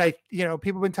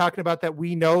people have been talking about that.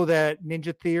 We know that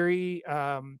Ninja Theory,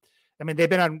 they've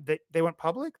been they went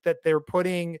public that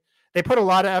they put a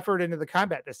lot of effort into the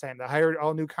combat this time. They hired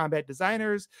all new combat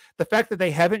designers. The fact that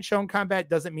they haven't shown combat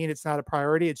doesn't mean it's not a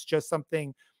priority. It's just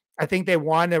something I think they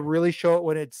want to really show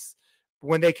it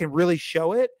when they can really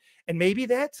show it. And maybe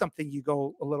that's something you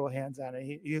go a little hands on.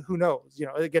 Who knows?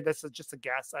 Again, that's just a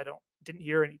guess. I didn't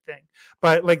hear anything,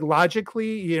 but like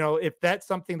logically, if that's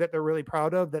something that they're really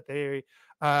proud of, that they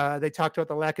talked about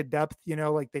the lack of depth,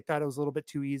 like they thought it was a little bit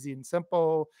too easy and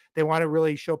simple. They want to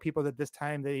really show people that this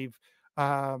time they've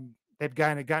kind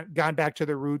of gone back to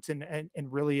their roots and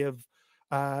really have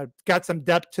got some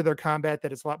depth to their combat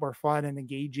that is a lot more fun and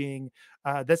engaging.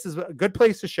 This is a good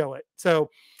place to show it. So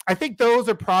I think those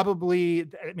are probably,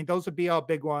 those would be all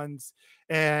big ones,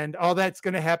 and all that's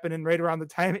going to happen in right around the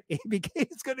time ABK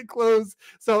is going to close.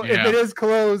 So if it is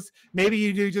closed, maybe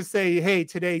you do just say, hey,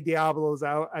 today Diablo's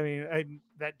out.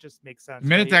 That just makes sense. The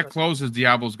minute that closes,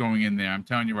 Diablo's going in there. I'm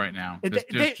telling you right now.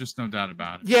 There's just no doubt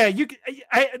about it. Yeah,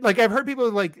 I've heard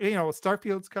people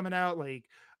Starfield's coming out,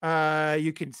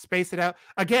 you can space it out.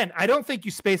 Again, I don't think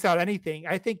you space out anything.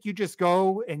 I think you just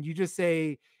go and you just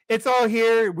say, it's all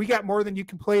here. We got more than you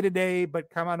can play today, but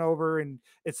come on over and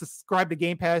it's subscribe to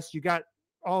Game Pass. You got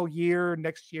all year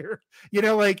next year.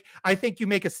 I think you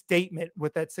make a statement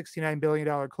with that $69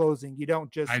 billion closing. You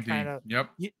don't just kind of,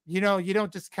 you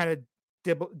don't just kind of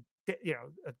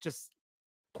just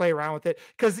play around with it,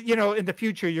 because in the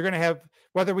future you're going to have,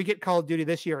 whether we get Call of Duty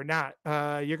this year or not,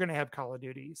 you're going to have Call of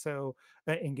Duty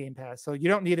in Game Pass, so you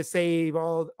don't need to save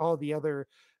all the other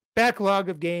backlog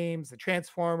of games, the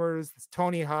Transformers, the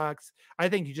Tony Hawks. I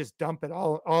think you just dump it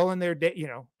all in there,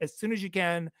 as soon as you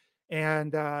can,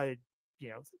 and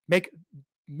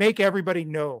make everybody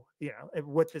know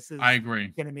what this is. I agree.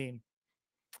 Going to mean.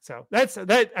 So that's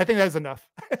that. I think that's enough.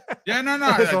 Yeah, no.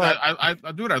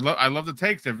 I do it. I love the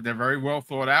takes. They're very well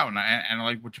thought out, and I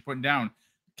like what you're putting down.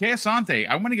 Asante,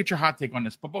 I want to get your hot take on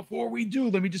this, but before we do,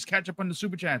 let me just catch up on the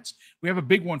super chats. We have a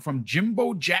big one from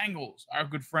Jimbo Jangles, our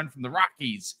good friend from the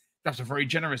Rockies. That's a very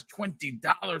generous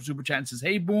 $20 super chat and says,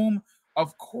 "Hey, Boom,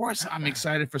 of course I'm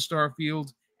excited for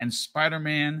Starfield and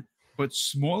Spider-Man, but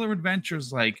smaller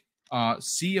adventures like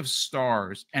Sea of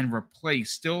Stars and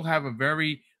Replace still have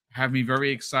me very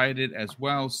excited as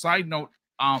well. Side note,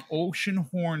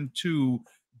 Oceanhorn 2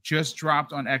 just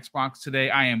dropped on Xbox today.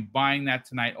 I am buying that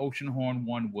tonight. Oceanhorn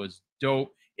 1 was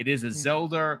dope. It is a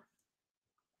Zelda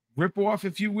ripoff,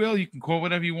 if you will. You can call it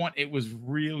whatever you want. It was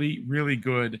really, really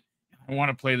good. I want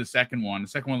to play the second one. The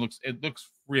second one looks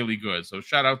really good. So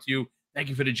shout out to you. Thank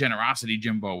you for the generosity,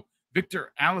 Jimbo.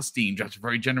 Victor Alistine drops a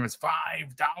very generous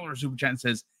 $5 super chat and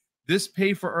says, this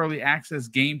pay for early access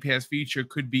Game Pass feature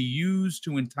could be used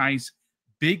to entice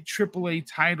big AAA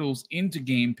titles into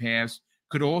Game Pass.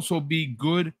 Could also be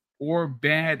good or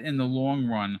bad in the long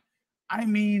run. I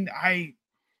think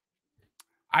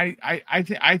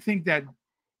that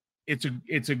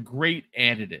it's a great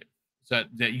additive, so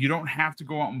that you don't have to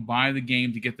go out and buy the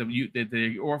game to get that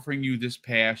they're offering you this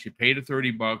pass. You pay the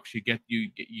 $30, you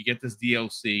get this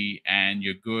DLC, and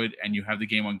you're good, and you have the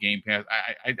game on Game Pass.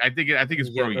 I think it's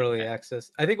brilliant. Early access.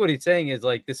 I think what he's saying is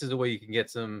this is a way you can get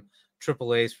some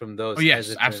AAAs from those. Oh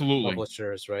yes, absolutely.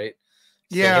 Publishers, right?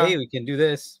 Yeah, hey, we can do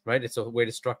this, right? It's a way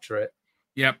to structure it.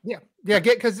 Yep. Yeah.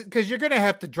 Because you're gonna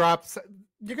have to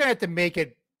you're gonna have to make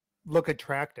it look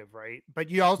attractive, right? But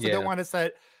you also don't want to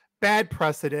set bad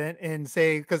precedent and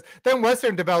say, because then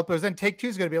Western developers, then Take-Two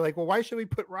is gonna be like, well, why should we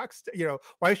put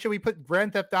why should we put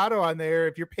Grand Theft Auto on there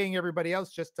if you're paying everybody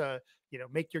else just to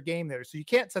make your game there? So you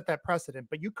can't set that precedent,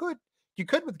 but you could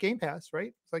with Game Pass,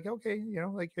 right? It's like, okay,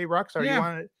 hey, Rockstar,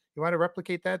 you want to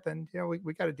replicate that, then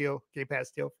we got a deal, Game Pass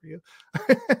deal for you.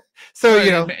 So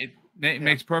it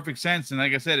makes perfect sense, and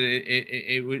like I said,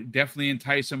 it would definitely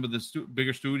entice some of the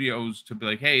bigger studios to be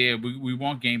like, hey, we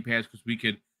want Game Pass because we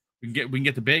can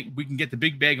get the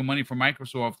big bag of money from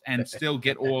Microsoft and still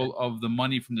get all of the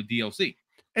money from the DLC.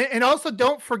 And also,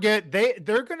 don't forget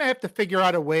they're going to have to figure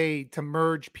out a way to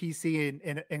merge PC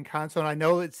and console. And I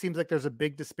know it seems like there's a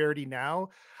big disparity now.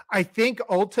 I think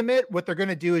Ultimate, what they're going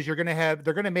to do is they're going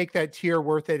to make that tier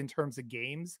worth it in terms of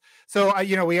games. So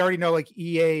we already know like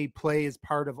EA Play is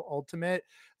part of Ultimate.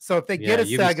 So if they get a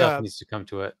Ubisoft Sega, needs to come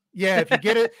to it. yeah, if you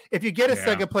get a Yeah.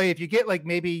 Sega Play, if you get like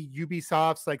maybe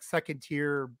Ubisoft's like second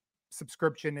tier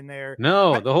subscription in there.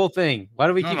 No, the whole thing. Why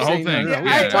do we No, keep the whole saying thing. no? Yeah, We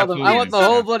can tell them, I want the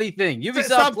absolutely. whole bloody thing. Ubisoft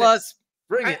something. Plus,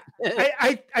 bring it.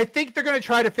 I think they're going to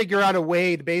try to figure out a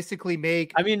way to basically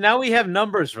make. I mean, now we have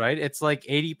numbers, right? It's like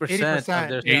 80% of 80%,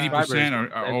 their 80% are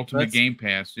subscribers. Ultimate That's- Game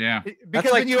Pass. Yeah. Because That's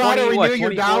like when you auto 20, what, renew your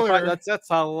 24, dollar, that's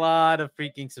a lot of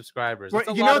freaking subscribers. well,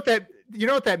 That's a you lot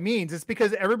know what that means. It's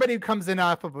because everybody who comes in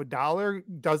off of $1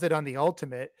 does it on the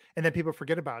Ultimate, and then people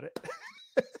forget about it.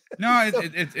 No,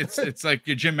 it's like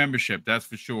your gym membership. That's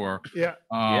for sure. Yeah.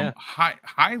 Yeah.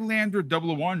 Highlander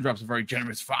 001 drops a very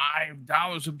generous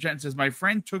 $5 sub chat. Says my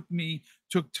friend took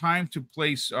time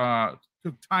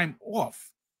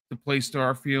off to play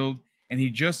Starfield, and he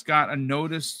just got a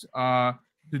notice to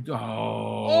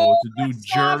do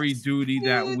jury duty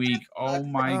that week. Oh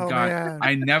my god! Man.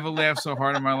 I never laughed so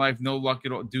hard in my life. No luck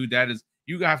at all, dude. That is,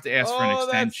 you have to ask for an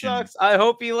extension. That sucks. I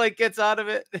hope he like gets out of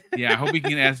it. Yeah, I hope he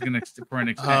can ask for an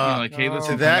extension. Like, hey, listen,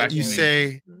 To Oh, come that back you to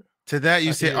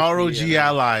me. say, ROG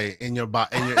ally in your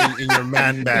in your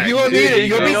man bag. You won't need it.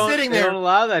 You'll They be don't- sitting They there. don't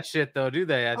allow that shit though, do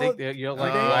they? I think you're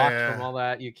like they- blocked yeah. from all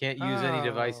that. You can't use any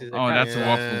devices. Oh, that's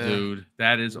Yeah. awful, dude.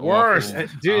 That is Worse. awful.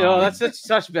 Dude, that's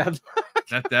such bad.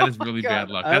 That is really God, bad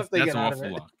luck. I hope they That's get out of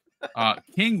awful it. luck.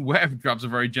 King Webb drops a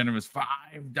very generous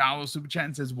 $5 super chat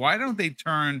and says, "Why don't they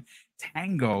turn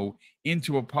Tango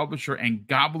into a publisher and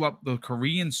gobble up the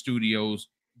Korean studios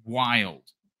wild?"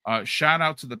 Shout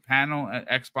out to the panel at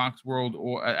Xbox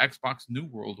New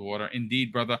World Order.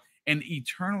 Indeed, brother. And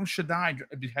Eternal Shaddai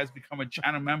has become a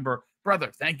channel member.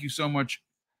 Brother, thank you so much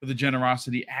for the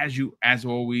generosity as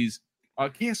always.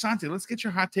 Kia Sante, let's get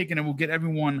your hot take and then we'll get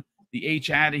everyone the H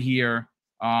out of here.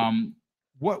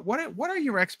 What are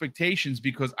your expectations?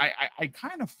 Because I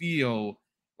kind of feel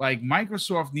like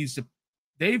Microsoft needs to.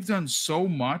 They've done so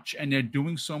much and they're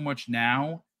doing so much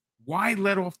now. Why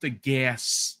let off the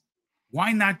gas?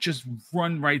 Why not just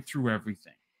run right through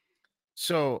everything?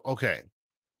 So okay,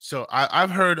 so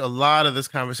I've heard a lot of this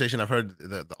conversation. I've heard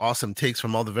the awesome takes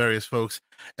from all the various folks,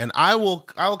 and I will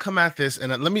come at this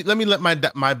and let me let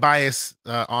my bias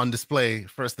on display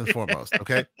first and foremost.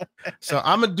 Okay, so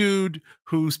I'm a dude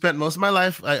who spent most of my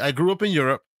life. I grew up in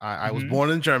Europe. I was born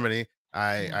in Germany.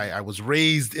 I was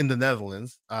raised in the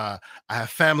Netherlands. I have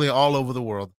family all over the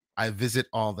world. I visit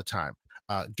all the time.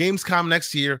 Gamescom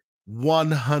next year,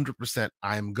 100%.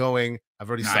 I'm going. I've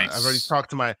already talked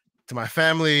to my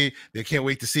family. They can't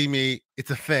wait to see me.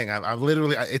 It's a thing. I've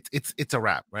literally it's a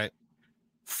wrap, right?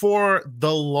 For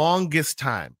the longest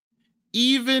time,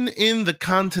 even in the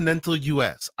continental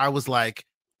US, I was like,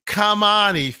 come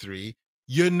on, E3.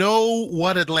 You know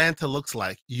what Atlanta looks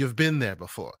like. You've been there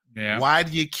before. Yeah. Why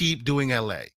do you keep doing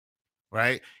LA?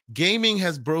 Right? Gaming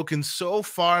has broken so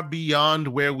far beyond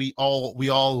where we all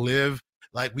live.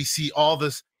 Like we see all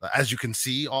this, as you can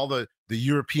see, all the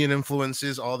European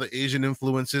influences, all the Asian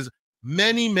influences.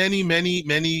 Many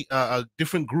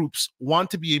different groups want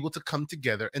to be able to come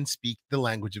together and speak the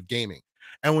language of gaming.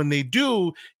 And when they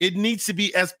do, it needs to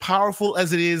be as powerful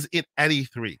as it is at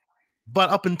E3. But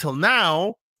up until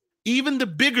now, even the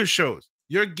bigger shows,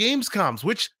 your Gamescoms,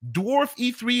 which dwarf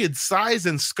E3 in size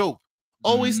and scope,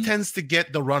 always tends to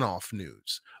get the runoff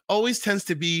news. Always tends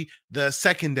to be the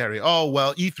secondary. Oh,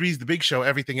 well, E3 is the big show.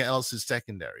 Everything else is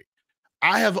secondary.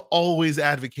 I have always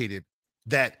advocated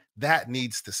that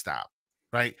needs to stop,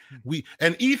 right?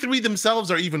 And E3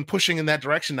 themselves are even pushing in that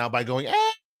direction now by going,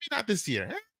 not this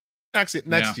year,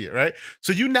 next year, right?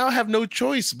 So you now have no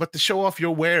choice but to show off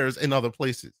your wares in other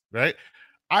places, right?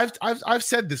 I've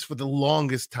said this for the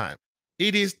longest time.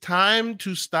 It is time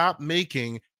to stop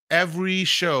making every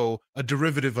show a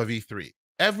derivative of E3.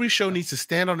 Every show needs to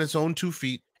stand on its own 2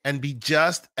 feet and be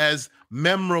just as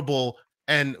memorable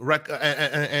and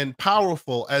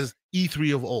powerful as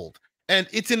E3 of old. And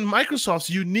it's in Microsoft's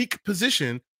unique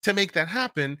position to make that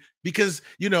happen because,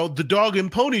 the dog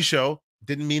and pony show,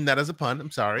 didn't mean that as a pun,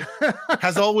 I'm sorry,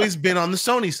 has always been on the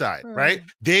Sony side, right?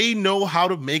 They know how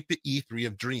to make the E3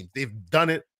 of dreams. They've done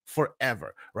it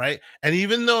forever, right? And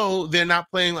even though they're not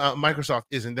playing, Microsoft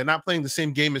isn't, they're not playing the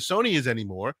same game as Sony is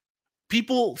anymore,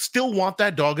 people still want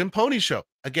that dog and pony show.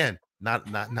 Again, not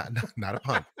a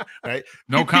pun, right?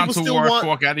 No People console still war want-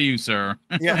 talk out of you, sir.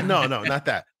 Yeah, no, not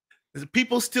that.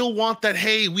 People still want that.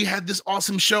 Hey, we had this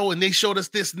awesome show and they showed us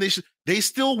this, and they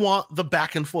still want the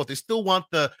back and forth. They still want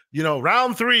the,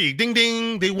 round 3, ding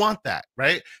ding. They want that,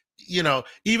 right?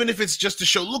 Even if it's just to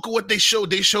show, look at what they showed.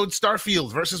 They showed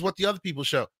Starfield versus what the other people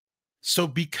show. So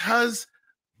because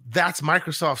that's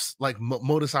Microsoft's like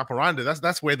modus operandi,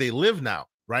 that's where they live now,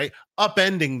 right?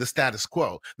 Upending the status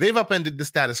quo. They've upended the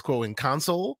status quo in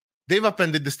console. They've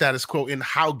upended the status quo in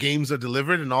how games are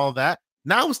delivered and all of that.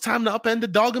 Now it's time to upend the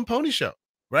dog and pony show,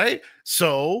 right?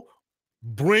 So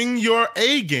bring your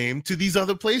A game to these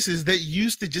other places that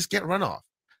used to just get run off.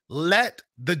 Let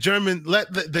the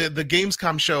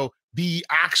Gamescom show be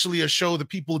actually a show that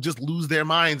people just lose their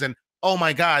minds and, oh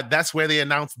my God, that's where they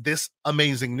announced this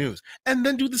amazing news. And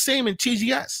then do the same in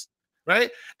TGS, right?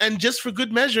 And just for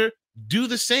good measure, do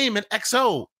the same in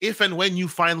XO if and when you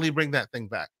finally bring that thing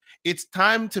back. It's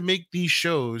time to make these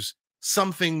shows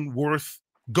something worth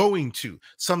going to,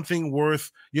 something worth,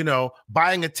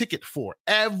 buying a ticket for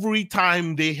every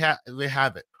time they have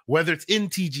it, whether it's in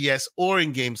TGS or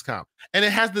in Gamescom. And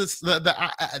it has this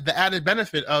the added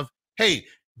benefit of, hey,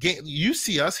 you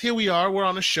see us, here we are, we're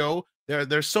on a show.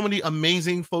 There's so many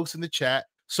amazing folks in the chat,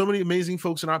 so many amazing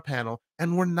folks in our panel,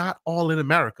 and we're not all in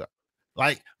America.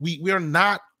 Like we are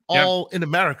not all in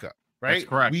America, right? That's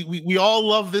correct. We all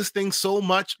love this thing so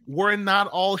much. We're not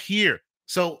all here.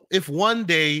 So if one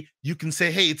day you can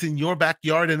say, hey, it's in your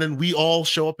backyard, and then we all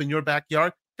show up in your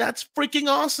backyard, that's freaking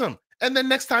awesome. And then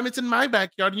next time it's in my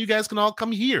backyard and you guys can all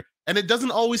come here. And it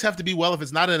doesn't always have to be, well, if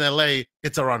it's not in LA,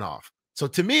 it's a runoff. So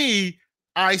to me,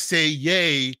 I say,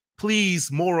 yay,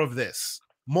 please, more of this.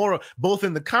 More, both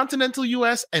in the continental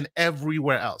US and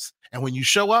everywhere else. And when you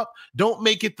show up, don't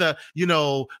make it the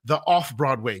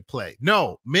off-Broadway play.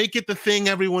 No, make it the thing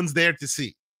everyone's there to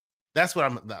see. That's what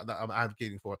I'm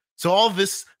advocating for. So all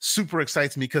this super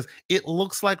excites me because it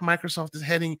looks like Microsoft is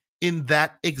heading in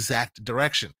that exact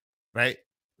direction, right?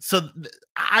 So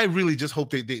I really just hope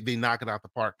they knock it out the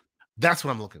park. That's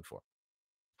what I'm looking for.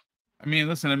 I mean,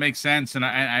 listen, it makes sense, and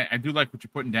I do like what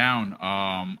you're putting down.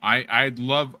 I'd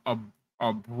love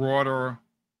a broader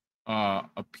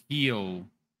appeal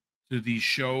to these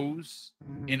shows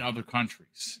in other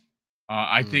countries.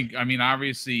 I think, I mean,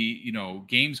 obviously,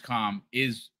 Gamescom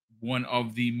is one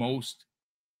of the most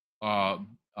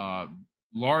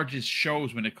largest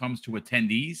shows when it comes to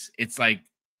attendees. It's like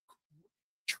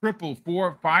 3,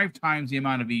 4, 5 times the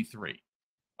amount of E3.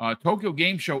 Tokyo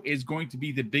Game Show is going to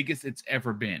be the biggest it's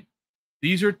ever been.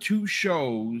 These are 2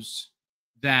 shows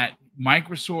that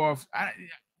Microsoft, I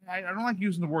don't like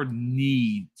using the word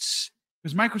needs,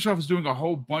 because Microsoft is doing a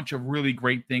whole bunch of really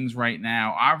great things right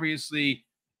now. Obviously,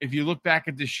 if you look back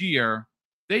at this year,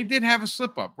 they did have a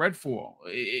slip up, Redfall.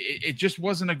 It just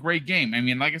wasn't a great game. I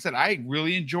mean, like I said, I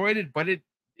really enjoyed it, but it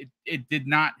did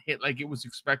not hit like it was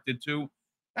expected to.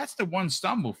 That's the one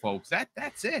stumble, folks.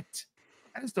 That's it.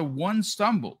 That is the one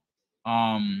stumble.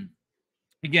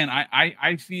 Again,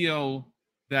 I feel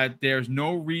that there's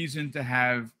no reason to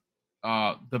have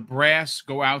the brass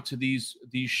go out to these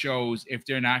shows if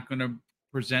they're not going to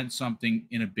present something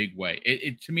in a big way.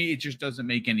 It to me, it just doesn't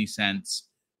make any sense.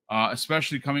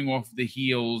 Especially coming off the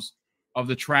heels of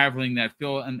the traveling that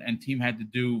Phil and team had to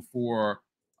do for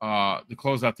to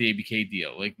close out the ABK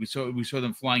deal. Like we saw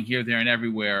them flying here, there, and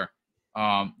everywhere.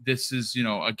 This is,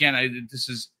 again, this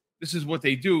is what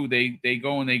they do. They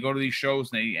go to these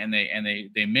shows and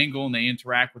they mingle and they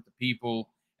interact with the people,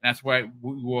 and that's why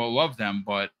we all love them.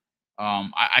 But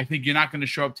I think you're not going to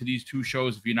show up to these 2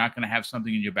 shows if you're not going to have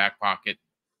something in your back pocket.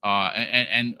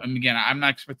 And again, I'm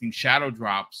not expecting shadow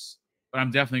drops, but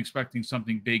I'm definitely expecting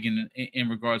something big in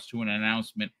regards to an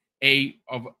announcement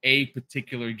of a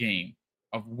particular game.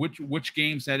 Of which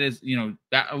games that is,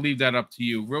 that I'll leave that up to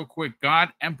you. Real quick, God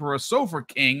Emperor Sofa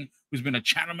King, who's been a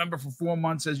channel member for 4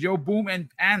 months, says, "Yo, Boom and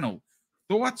panel,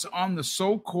 thoughts on the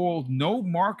so-called no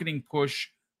marketing push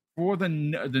for the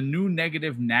new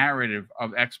negative narrative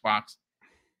of Xbox?"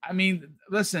 I mean,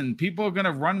 listen, people are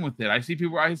gonna run with it. I see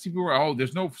people. Oh,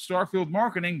 there's no Starfield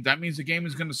marketing. That means the game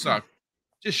is gonna suck.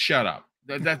 Just shut up.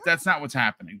 That's not what's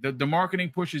happening. The marketing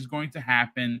push is going to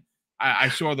happen. I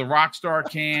saw the Rockstar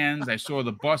cans. I saw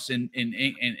the bus in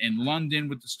London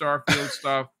with the Starfield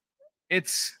stuff.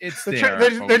 It's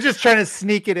they're just trying to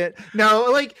sneak it in. No,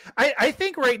 like I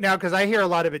think right now, because I hear a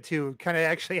lot of it too. Kind of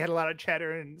actually had a lot of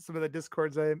chatter in some of the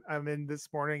Discords I'm in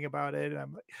this morning about it.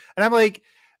 And I'm like,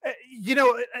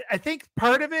 I think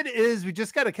part of it is we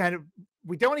just got to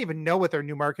we don't even know what their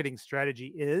new marketing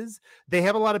strategy is. They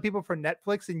have a lot of people from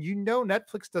Netflix, and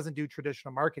Netflix doesn't do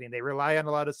traditional marketing. They rely on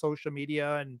a lot of social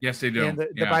media and yes, they do. And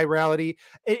the virality.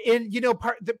 And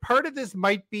part of this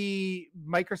might be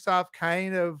Microsoft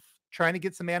kind of trying to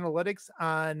get some analytics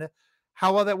on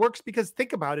how well that works, because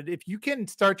think about it. If you can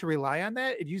start to rely on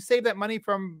that, if you save that money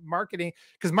from marketing,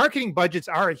 because marketing budgets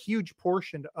are a huge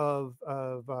portion of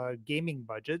gaming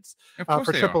budgets Of for course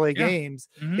they are. AAA Yeah. games.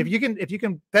 Mhm. If you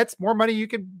can, that's more money you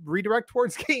can redirect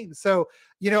towards games. So,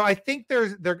 I think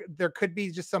there could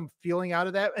be just some feeling out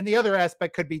of that. And the other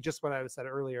aspect could be just what I said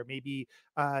earlier. Maybe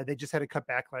they just had to cut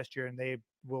back last year and they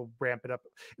will ramp it up.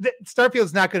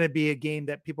 Starfield's not going to be a game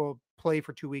that people play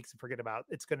for 2 weeks and forget about.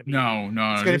 It's going to be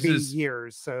it's going to be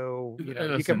years. So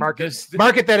you can market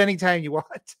that anytime you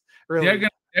want. Really,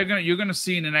 you're gonna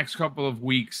see in the next couple of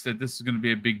weeks that this is gonna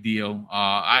be a big deal.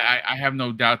 I have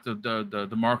no doubt that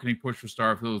the marketing push for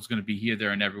Starfield is gonna be here,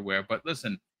 there, and everywhere. But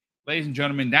listen, ladies and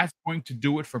gentlemen, that's going to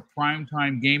do it for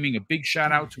Primetime Gaming. A big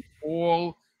shout out to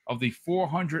all of the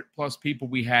 400 plus people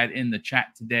we had in the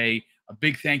chat today. A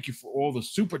big thank you for all the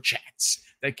super chats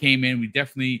that came in. We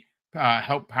definitely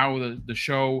help power the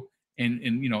show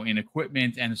in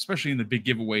equipment, and especially in the big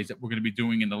giveaways that we're going to be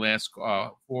doing in the last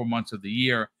 4 months of the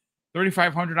year.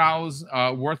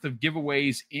 $3,500 worth of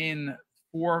giveaways in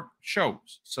 4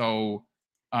 shows. So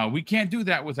we can't do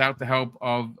that without the help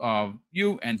of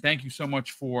you. And thank you so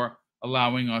much for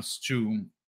allowing us to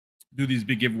do these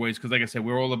big giveaways. Because like I said,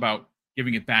 we're all about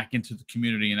giving it back into the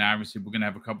community. And obviously we're going to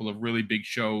have a couple of really big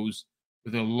shows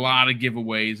with a lot of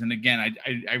giveaways. And again,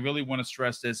 I really want to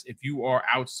stress this. If you are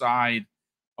outside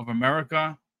of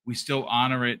America, we still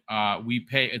honor it. We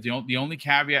pay the only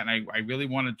caveat, and I really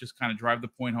want to just kind of drive the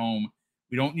point home.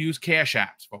 We don't use cash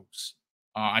apps, folks.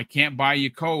 I can't buy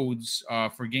you codes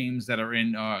for games that are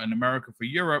in America for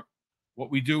Europe.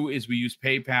 What we do is we use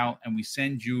PayPal and we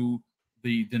send you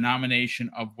the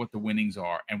denomination of what the winnings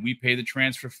are, and we pay the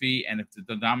transfer fee. And if the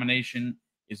denomination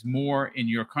is more in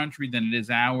your country than it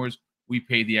is ours, we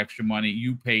pay the extra money.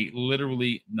 You pay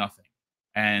literally nothing.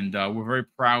 And we're very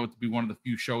proud to be one of the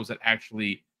few shows that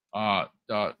actually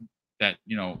that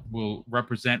will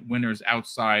represent winners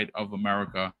outside of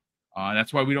America.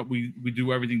 That's why we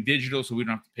do everything digital, so we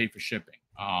don't have to pay for shipping.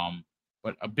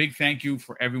 But a big thank you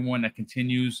for everyone that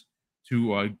continues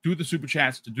to do the super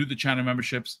chats, to do the channel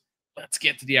memberships. Let's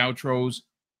get to the outros.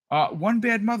 One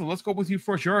Bad Mother, let's go with you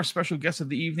first. You're our special guest of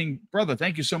the evening, brother.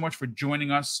 Thank you so much for joining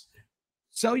us.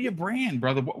 Sell your brand,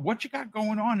 brother. What you got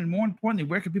going on? And more importantly,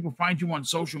 where can people find you on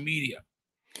social media?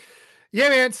 Yeah,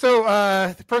 man. So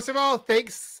first of all,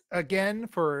 thanks again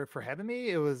for having me.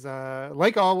 It was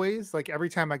like always, like every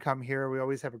time I come here, we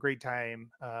always have a great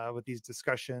time with these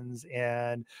discussions,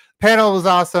 and panel was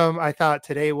awesome. I thought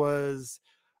today was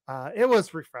it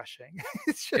was refreshing.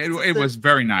 It was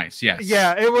very nice. Yes.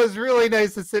 Yeah, it was really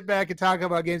nice to sit back and talk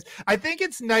about games. I think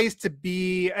it's nice to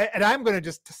be, and I'm going to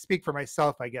just speak for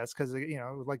myself, I guess, because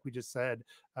like we just said,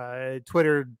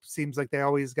 Twitter seems like they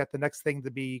always got the next thing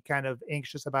to be kind of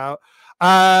anxious about.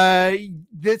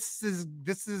 This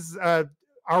is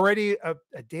already a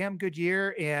damn good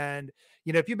year, and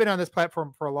if you've been on this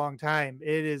platform for a long time,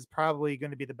 it is probably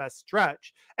going to be the best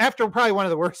stretch after probably one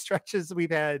of the worst stretches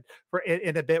we've had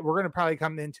in a bit. We're going to probably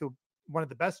come into one of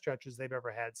the best stretches they've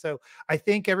ever had. So I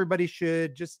think everybody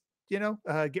should just,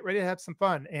 get ready to have some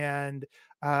fun. And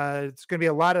it's going to be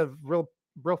a lot of real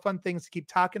fun things to keep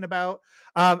talking about.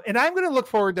 And I'm going to look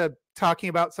forward to talking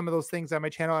about some of those things on my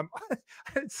channel.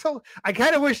 So I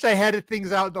kind of wished I had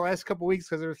things out the last couple of weeks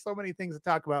because there's so many things to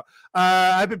talk about.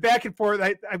 I've been back and forth.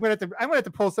 I'm going to have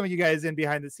to pull some of you guys in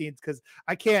behind the scenes because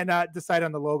I cannot decide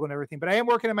on the logo and everything, but I am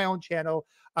working on my own channel.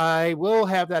 I will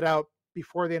have that out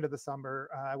before the end of the summer.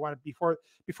 I want to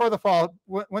before the fall,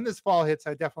 when this fall hits,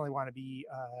 I definitely want to be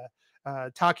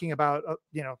talking about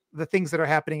the things that are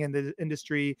happening in the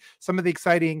industry, some of the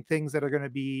exciting things that are going to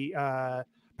be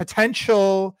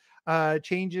potential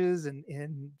changes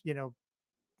and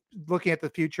looking at the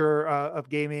future of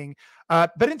gaming.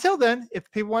 But until then, if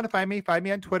people want to find me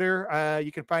on Twitter.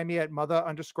 You can find me at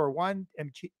mother_1 MUTHA_ONE.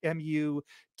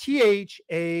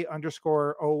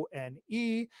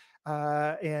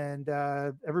 And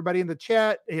everybody in the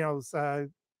chat,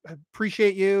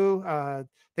 appreciate you.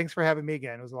 Thanks for having me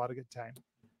again. It was a lot of good time.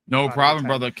 No problem,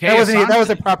 brother. That was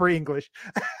a proper English.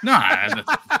 No,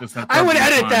 that's I would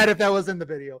edit that if that was in the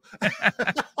video.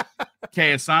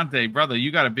 Okay, Asante, brother,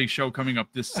 you got a big show coming up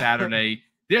this Saturday.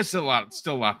 There's still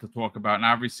a lot to talk about. And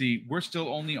obviously, we're still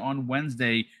only on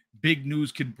Wednesday. Big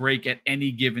news could break at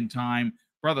any given time.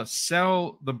 Brother,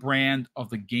 sell the brand of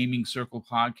the Gaming Circle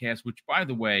podcast, which, by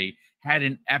the way, had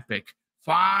an epic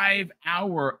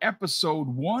 5-hour episode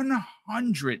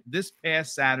 100 this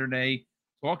past Saturday.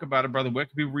 Talk about it, brother. Where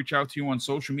can people reach out to you on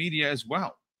social media as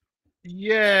well?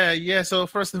 Yeah. So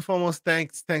first and foremost,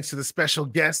 thanks to the special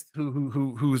guest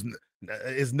who's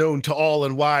is known to all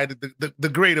and wide. The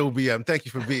great OBM. Thank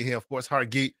you for being here. Of course,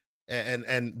 Hargeet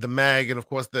and the mag, and of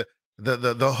course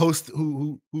the host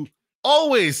who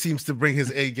always seems to bring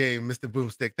his A game, Mr.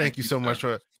 Boomstick. Thank you so much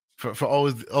for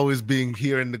always being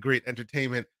here in the great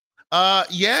entertainment.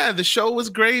 Yeah, the show was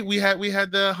great. We had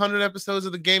the 100 episodes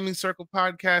of the Gaming Circle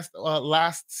podcast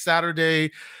last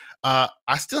Saturday.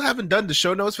 I still haven't done the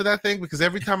show notes for that thing because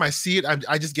every time I see it,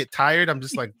 I just get tired. I'm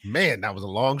just like, man, that was a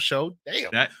long show.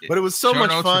 Damn. But it was so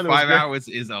much fun. For 5 hours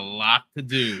is a lot to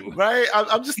do. Right?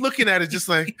 I'm just looking at it just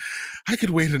like, I could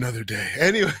wait another day.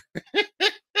 Anyway.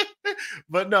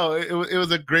 But no, it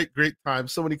was a great time.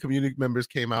 So many community members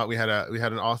came out. We had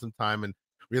an awesome time and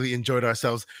really enjoyed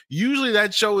ourselves. Usually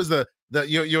that show is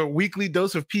your weekly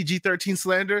dose of PG-13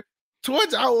 slander.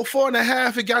 Towards hour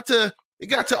 4.5, it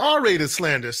got to R-rated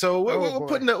slander. So we're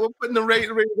putting the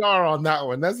rated R on that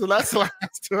one. That's the last one.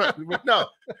 But no,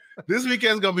 this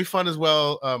weekend's gonna be fun as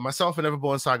well. Myself and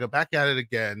Everborn Saga back at it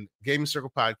again. Gaming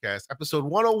Circle Podcast, episode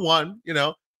 101. You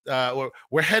know,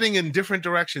 we're heading in different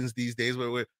directions these days.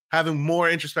 We're having more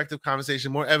introspective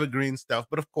conversation, more evergreen stuff.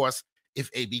 But of course,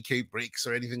 if ABK breaks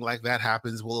or anything like that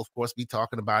happens, we'll of course be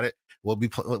talking about it. We'll be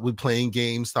playing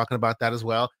games, talking about that as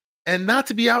well. And not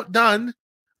to be outdone,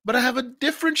 but I have a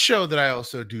different show that I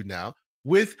also do now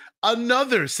with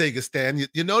another Sega stand.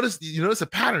 You notice a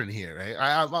pattern here, right?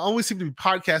 I always seem to be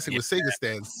podcasting with Sega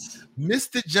stands.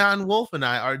 Mr. John Wolf and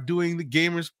I are doing the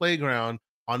Gamers Playground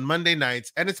on Monday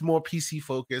nights, and it's more PC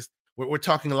focused. We're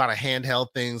talking a lot of handheld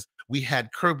things. We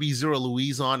had Kirby Zero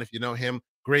Louise on, if you know him,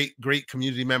 great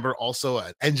community member, also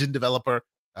an engine developer.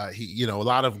 He, a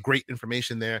lot of great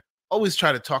information there. Always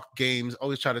try to talk games.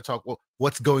 Always try to talk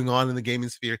what's going on in the gaming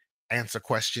sphere. Answer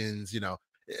questions,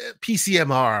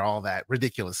 PCMR, all that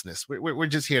ridiculousness. We're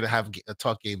just here to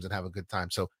talk games and have a good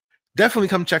time. So definitely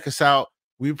come check us out.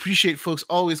 We appreciate folks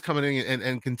always coming in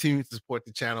and continuing to support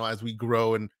the channel as we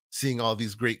grow and seeing all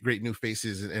these great new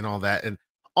faces and all that. And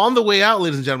on the way out,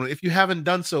 ladies and gentlemen, if you haven't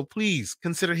done so, please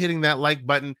consider hitting that like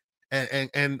button.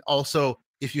 And also,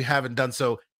 if you haven't done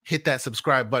so, hit that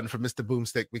subscribe button for Mr.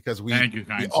 Boomstick because we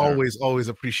always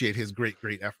appreciate his great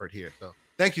effort here. So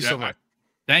thank you so much.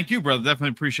 Thank you, brother. Definitely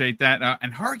appreciate that.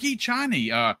 And Hargi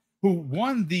Chani, who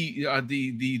won the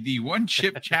one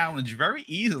chip challenge very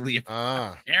easily,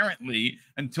 apparently,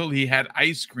 until he had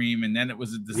ice cream, and then it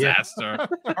was a disaster.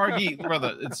 Yeah. Hargi,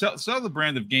 brother, sell the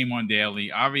brand of Game On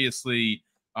Daily. Obviously,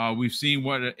 we've seen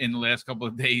what in the last couple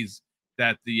of days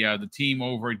that the team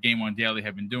over at Game On Daily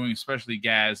have been doing, especially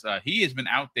Gaz. He has been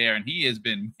out there and he has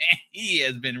been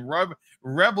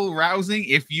rebel rousing,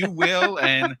 if you will,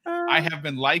 and I have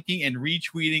been liking and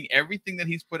retweeting everything that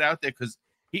he's put out there because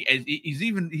he's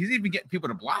even getting people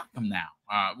to block him now,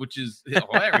 which is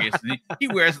hilarious. And he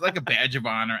wears it like a badge of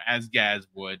honor, as Gaz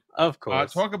would. Of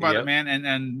course. Talk about it, man,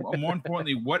 and more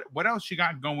importantly, what else you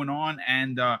got going on?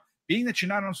 And being that you're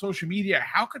not on social media,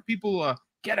 how could people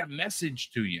get a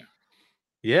message to you?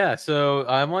 Yeah, so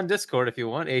I'm on Discord if you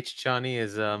want. Chani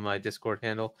is my Discord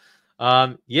handle.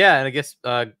 Yeah, and I guess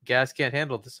Gaz can't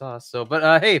handle the sauce. So,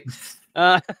 but hey,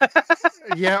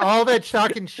 yeah, all that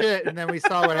shocking shit, and then we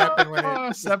saw what happened when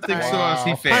it septic sauce.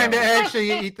 He failed. Trying to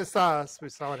actually eat the sauce. We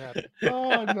saw what happened.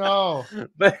 Oh no!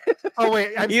 But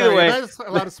wait, I'm either sorry. way, Am I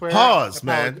allowed to swear? Pause,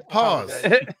 man. Pause.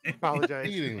 Apologize.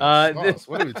 Eating sauce.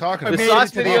 What are we talking about? The sauce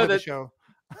video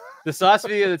the sauce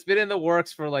video that's been in the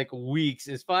works for like weeks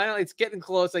is finally, it's getting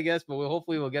close, I guess, but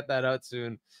hopefully we'll get that out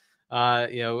soon.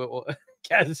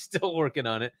 Kaz is still working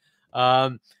on it.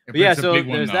 But yeah, so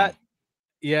there's that.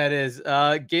 Yeah, it is.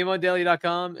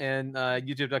 GameOnDaily.com and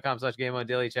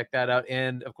YouTube.com/GameOnDaily. Check that out.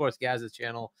 And of course, Gaz's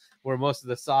channel, where most of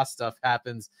the sauce stuff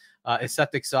happens, is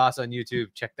Septic Sauce on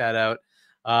YouTube. Check that out.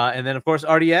 And then, of course,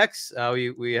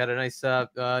 RDX. We had a nice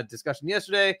discussion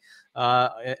yesterday.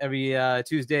 Every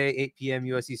Tuesday, 8 p.m.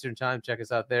 U.S. Eastern Time. Check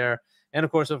us out there. And,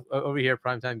 of course, over here,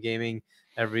 Primetime Gaming,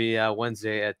 every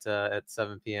Wednesday at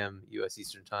 7 p.m. U.S.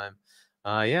 Eastern Time.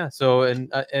 Yeah, so,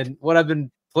 and what I've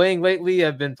been playing lately,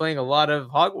 I've been playing a lot of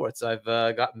Hogwarts. I've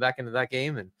gotten back into that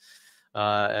game, and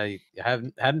I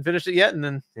hadn't finished it yet, and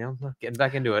then, getting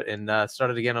back into it, and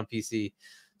started again on PC.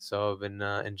 So I've been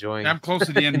enjoying. I'm close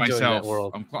to the end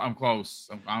myself. I'm close.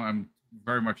 I'm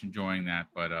very much enjoying that.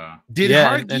 But did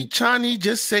Hargi Chani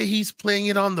just say he's playing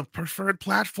it on the preferred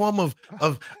platform of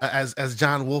as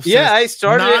John Wolf says? Yeah, I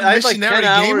started. I had like 10 gamers?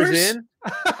 hours in.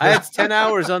 I had 10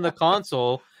 hours on the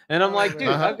console, and I'm like, dude,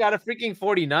 I've got a freaking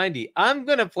 4090. I'm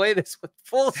gonna play this with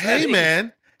full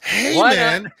settings. Hey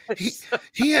man,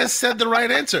 he has said the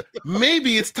right answer.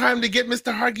 Maybe it's time to get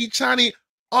Mr. Hargi Chani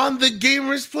on the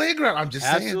Gamers Playground. I'm just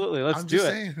saying. Absolutely, let's do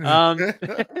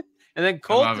it. And then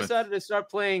Colt love it. decided to start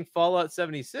playing Fallout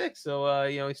 76. So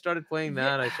he started playing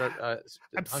that. I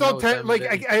I'm so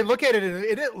I look at it and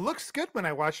it looks good when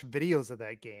I watch videos of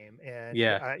that game. And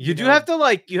you have to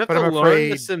learn the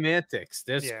afraid. semantics.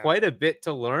 There's Yeah. quite a bit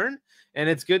to learn, and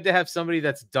it's good to have somebody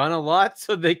that's done a lot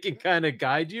so they can kind of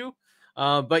guide you.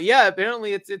 But yeah,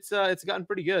 apparently it's gotten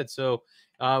pretty good. So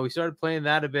we started playing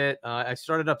that a bit. I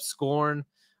started up Scorn.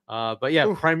 But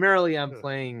yeah, primarily I'm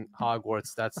playing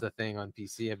Hogwarts. That's the thing on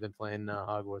PC. I've been playing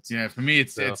Hogwarts. Yeah, for me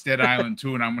it's Dead Island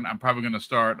 2, and I'm probably gonna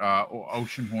start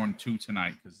Oceanhorn 2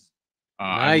 tonight because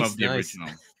I love the original.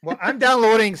 Well, I'm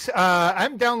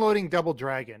downloading Double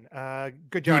Dragon.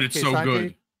 Good job, dude. It's so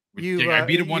good. I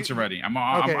beat it once already. I'm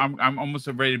almost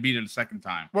ready to beat it a second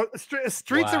time. Well,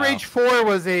 Streets of Rage 4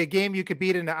 was a game you could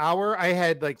beat in an hour. I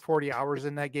had like 40 hours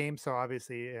in that game, so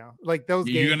obviously, like those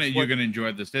games. You're gonna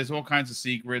enjoy this. There's all kinds of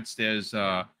secrets. There's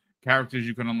characters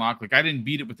you can unlock. Like I didn't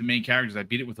beat it with the main characters. I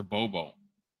beat it with the Bobo,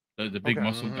 the big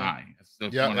muscle guy. That's the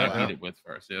one I beat it with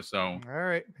first. Yeah. So all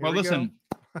right. Well, listen,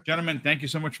 gentlemen, thank you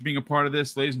so much for being a part of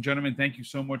this. Ladies and gentlemen, thank you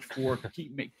so much for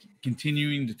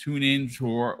continuing to tune in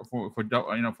for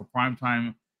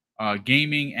primetime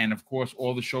gaming, and of course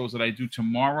all the shows that I do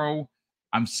tomorrow.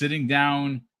 I'm sitting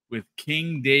down with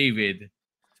King David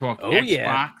to talk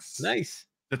Xbox, nice,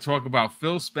 to talk about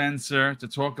Phil Spencer, to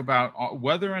talk about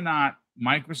whether or not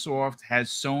Microsoft has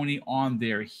Sony on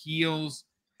their heels.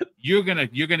 You're gonna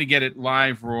get it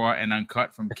live, raw, and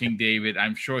uncut from King David.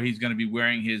 I'm sure he's gonna be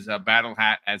wearing his battle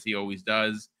hat as he always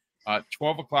does.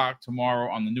 12 o'clock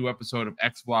tomorrow on the new episode of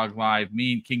X Vlog Live.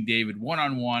 Me and King David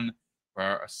one-on-one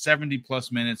for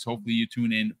 70+ minutes. Hopefully you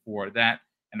tune in for that.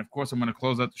 And of course, I'm going to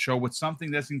close out the show with something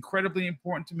that's incredibly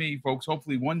important to me, folks.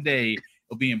 Hopefully one day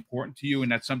it'll be important to you.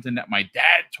 And that's something that my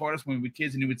dad taught us when we were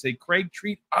kids. And he would say, Craig,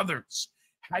 treat others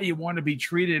how you want to be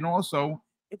treated. And also,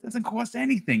 it doesn't cost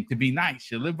anything to be nice.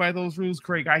 You live by those rules,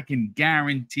 Craig. I can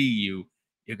guarantee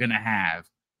you're going to have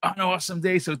an awesome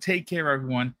day. So take care,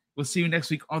 everyone. We'll see you next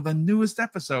week on the newest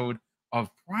episode of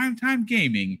Primetime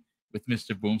Gaming with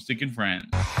Mr. Boomstick and Friends.